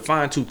at you with a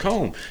fine-tooth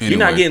comb. Anyway. You're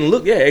not getting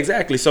looked. Yeah,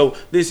 exactly. So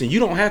listen,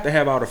 you don't have to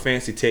have all the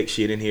fancy tech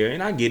shit in here,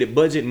 and I get it,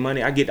 budget and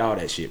money, I get all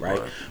that shit,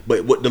 right?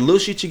 But what the little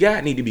shit you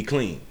got need to be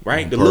clean,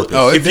 right?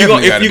 If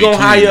you're gonna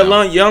hire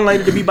a young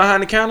lady to be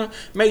behind the counter,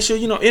 make sure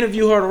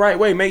interview her the right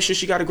way. Make sure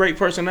she got a great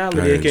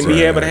personality and can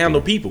be able to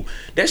handle people.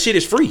 That shit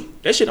is free.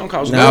 That shit don't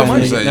cost no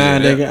money.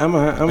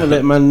 I'm gonna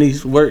let my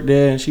niece work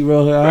there, and she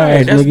roll her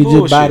eyes. Nigga,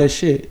 just buy that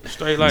shit.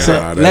 Straight like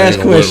that. Last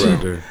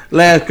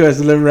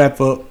question. Let me wrap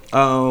up.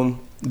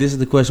 This is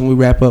the question we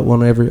wrap up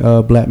on every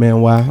Black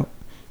Man Wild.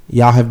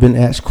 Y'all have been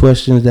asked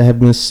questions that have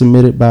been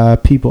submitted by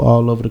people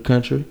all over the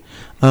country.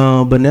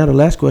 But now the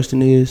last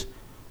question is,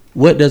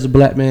 what does a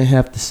black man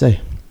have to say?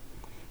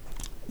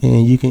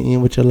 And you can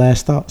end with your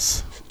last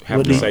thoughts.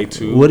 What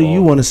do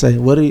you want to say?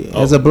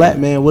 As a black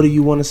man, what do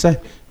you want to say?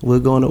 We'll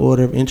go in the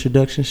order of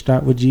introduction.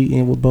 Start with G,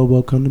 end with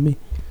Bobo. Come to me.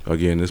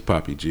 Again, this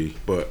Poppy G.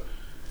 But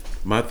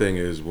my thing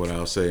is what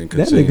I'll say.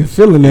 That nigga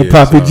feeling that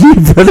Poppy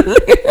G, brother.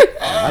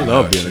 I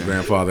love being a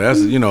grandfather. That's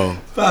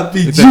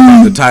Poppy G.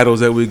 The titles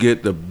that we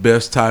get, the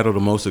best title,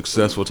 the most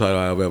successful title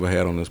I've ever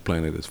had on this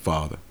planet is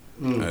father,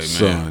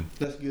 son,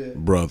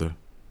 brother.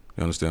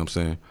 You understand what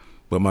I'm saying?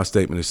 But my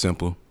statement is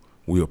simple.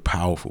 We are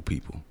powerful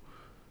people.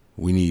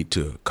 We need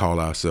to call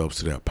ourselves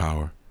to that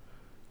power.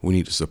 We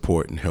need to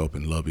support and help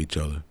and love each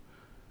other.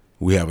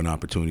 We have an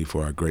opportunity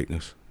for our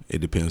greatness. It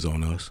depends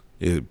on us.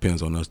 It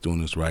depends on us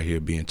doing this right here,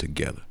 being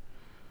together.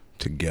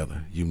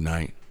 Together,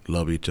 unite,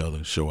 love each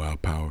other, show our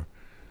power.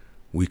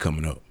 We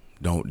coming up.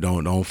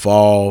 Don't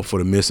fall for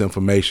the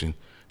misinformation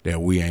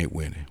that we ain't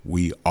winning.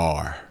 We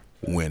are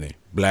winning.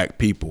 Black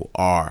people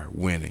are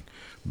winning.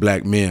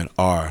 Black men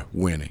are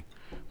winning.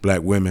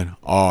 Black women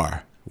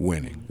are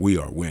winning. We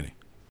are winning.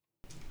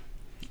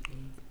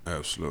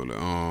 Absolutely.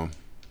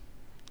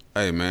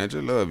 Hey man,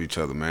 just love each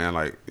other, man.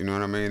 Like, you know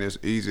what I mean? It's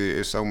easy.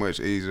 It's so much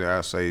easier, I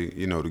say,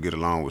 you know, to get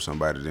along with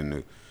somebody than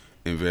to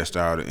invest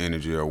all the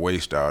energy or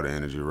waste all the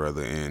energy,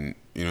 rather, in,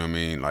 you know what I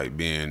mean, like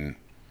being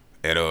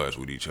at odds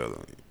with each other.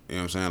 You know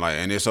what I'm saying? Like,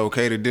 and it's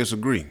okay to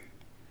disagree.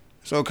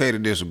 It's okay to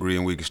disagree,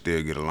 and we can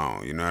still get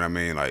along. You know what I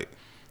mean? Like,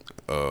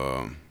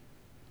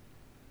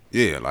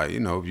 yeah, like, you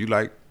know, if you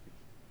like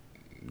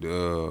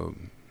the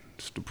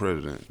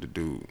president, the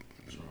dude,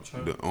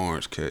 the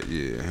orange cat,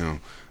 yeah,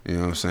 him. You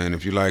know what I'm saying?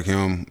 If you like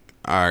him,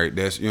 all right,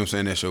 that's, you know what I'm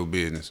saying, that's your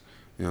business.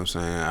 You know what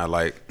I'm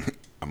saying?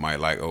 I might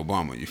like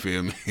Obama, you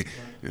feel me? You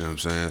know what I'm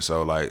saying?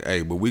 So like,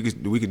 hey, but we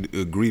could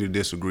agree to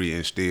disagree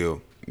and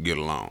still get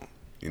along.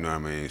 You know what I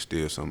mean?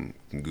 Still some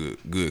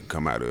good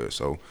come out of it.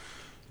 So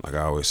like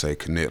I always say,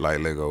 connect like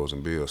Legos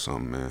and build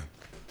something, man.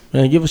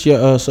 Man, give us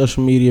your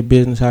social media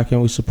business. How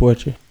can we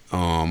support you?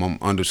 I'm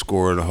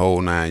underscore the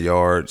whole 9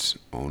 yards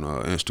on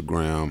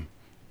Instagram.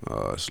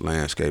 It's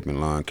landscaping,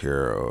 lawn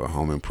care,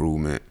 home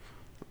improvement.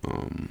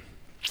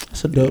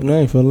 That's a dope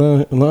name for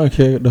lawn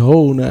care. The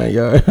whole 9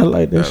 yards. I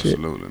like that absolutely, shit.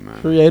 Absolutely,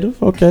 man.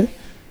 Creative. Okay.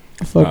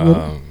 I fuck with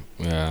it.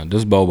 Yeah,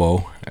 this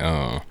Bobo.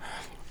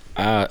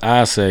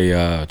 I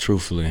say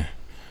truthfully,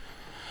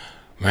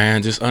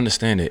 man, just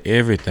understand that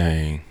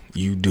everything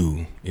you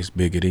do is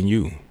bigger than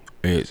you.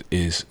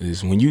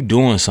 It's when you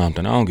doing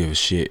something, I don't give a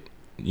shit,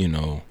 you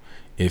know,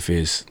 if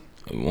it's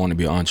want to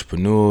be an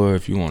entrepreneur,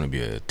 if you want to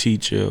be a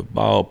teacher,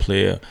 ball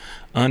player,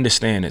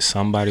 understand that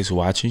somebody's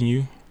watching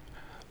you.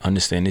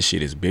 Understand this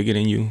shit is bigger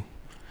than you.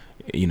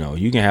 You know,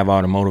 you can have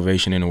all the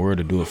motivation in the world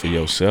to do it for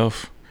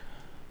yourself,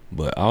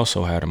 but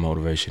also have the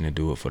motivation to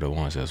do it for the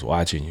ones that's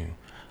watching you.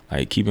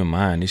 Like, keep in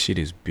mind, this shit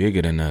is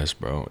bigger than us,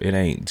 bro. It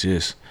ain't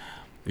just,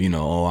 you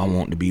know, oh, I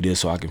want to be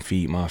this so I can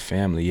feed my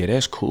family. Yeah,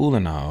 that's cool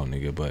and all,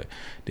 nigga, but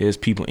there's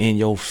people in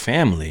your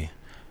family,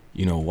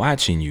 you know,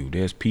 watching you.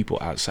 There's people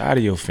outside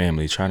of your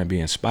family trying to be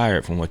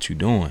inspired from what you're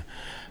doing.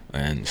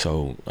 And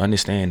so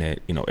understand that,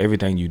 you know,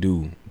 everything you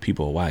do,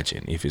 people are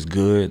watching. If it's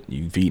good,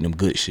 you feeding them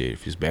good shit.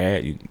 If it's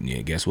bad,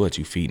 guess what?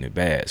 You feeding it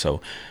bad. So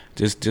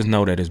just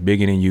know that it's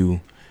bigger than you,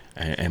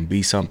 and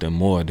be something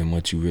more than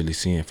what you really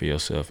seeing for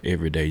yourself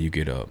every day you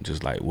get up.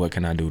 Just like, what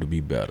can I do to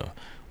be better?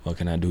 What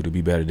can I do to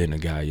be better than the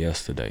guy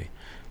yesterday?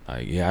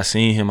 Like, yeah, I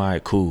seen him, all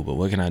right, cool, but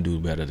what can I do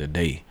better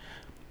today?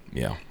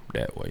 Yeah,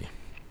 that way.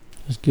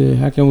 That's good.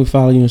 How can we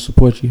follow you and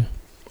support you?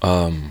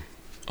 On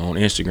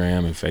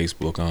Instagram and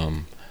Facebook,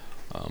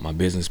 my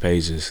business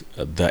page is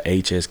the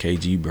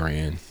HSKG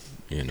brand,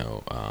 you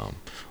know,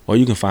 or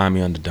you can find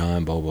me under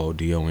Don Bobo,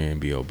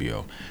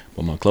 DONBOBO.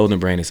 But my clothing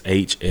brand is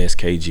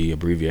HSKG,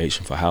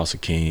 abbreviation for House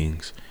of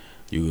Kings.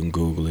 You can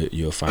Google it.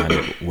 You'll find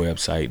it.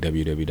 Website,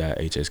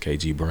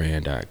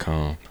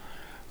 www.hskgbrand.com.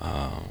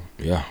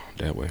 Yeah,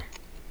 that way.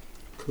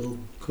 Cool.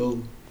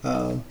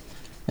 And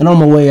on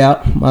my way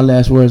out, my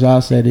last words,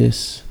 I'll say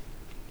this.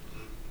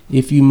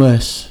 If you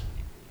must,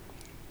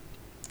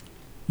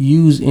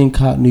 use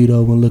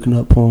incognito when looking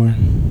up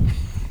porn.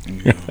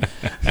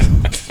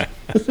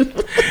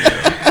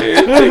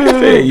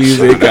 Use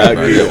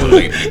incognito.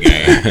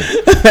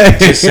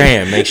 Just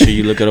saying, make sure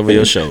you look it over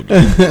your shoulder.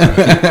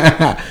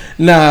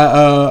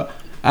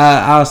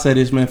 I'll say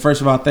this, man.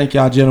 First of all, thank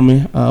y'all,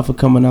 gentlemen, for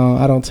coming on.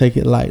 I don't take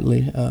it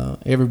lightly.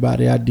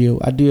 Everybody I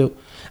deal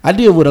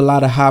with a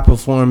lot of high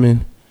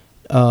performing,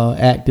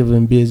 active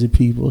and busy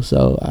people,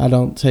 so I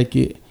don't take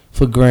it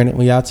for granted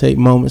when y'all take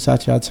moments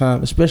out y'all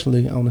time,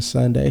 especially on a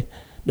Sunday,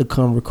 to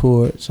come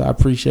record. So I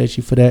appreciate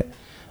you for that.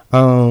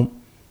 I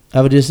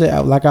would just say,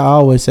 like I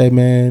always say,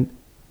 man,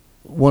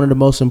 one of the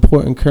most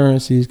important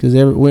currencies, because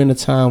we're in a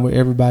time where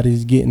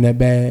everybody's getting their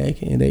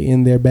bag and they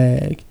in their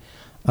bag.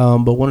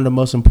 But one of the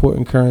most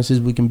important currencies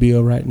we can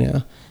build right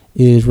now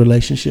is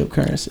relationship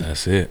currency.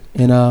 That's it.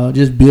 And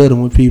just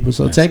building with people.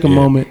 So take a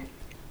moment,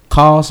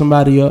 call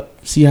somebody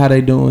up, see how they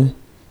doing,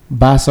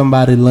 buy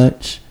somebody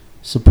lunch,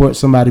 support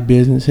somebody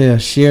business. Hell,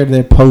 share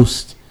their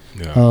post.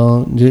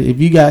 Yeah.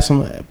 If you got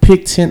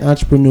pick 10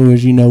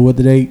 entrepreneurs, you know,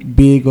 whether they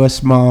big or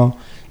small,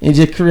 and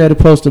just create a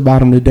post about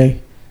them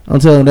today. I'm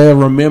telling you, they'll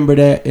remember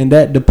that, and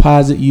that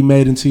deposit you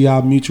made into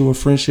y'all mutual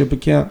friendship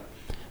account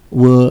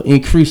will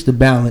increase the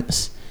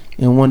balance,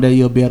 and one day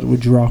you'll be able to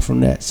withdraw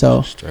from that.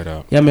 So, straight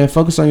up. Yeah, man,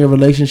 focus on your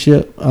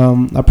relationship.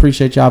 I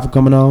appreciate y'all for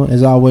coming on.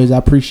 As always, I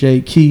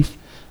appreciate Keith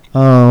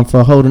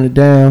for holding it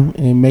down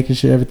and making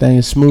sure everything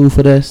is smooth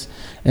for us.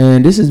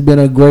 And this has been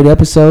a great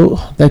episode.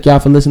 Thank y'all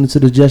for listening to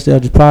the Just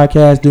Eldridge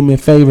podcast. Do me a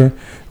favor,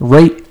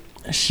 rate,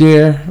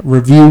 share,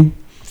 review,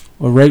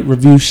 or rate,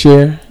 review,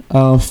 share.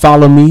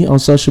 Follow me on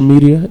social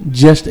media,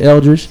 Just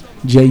Eldridge,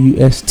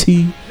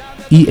 JUSTELDREDGE.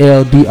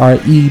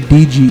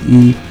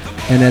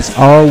 And as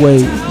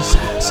always,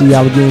 see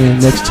y'all again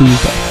next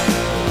Tuesday.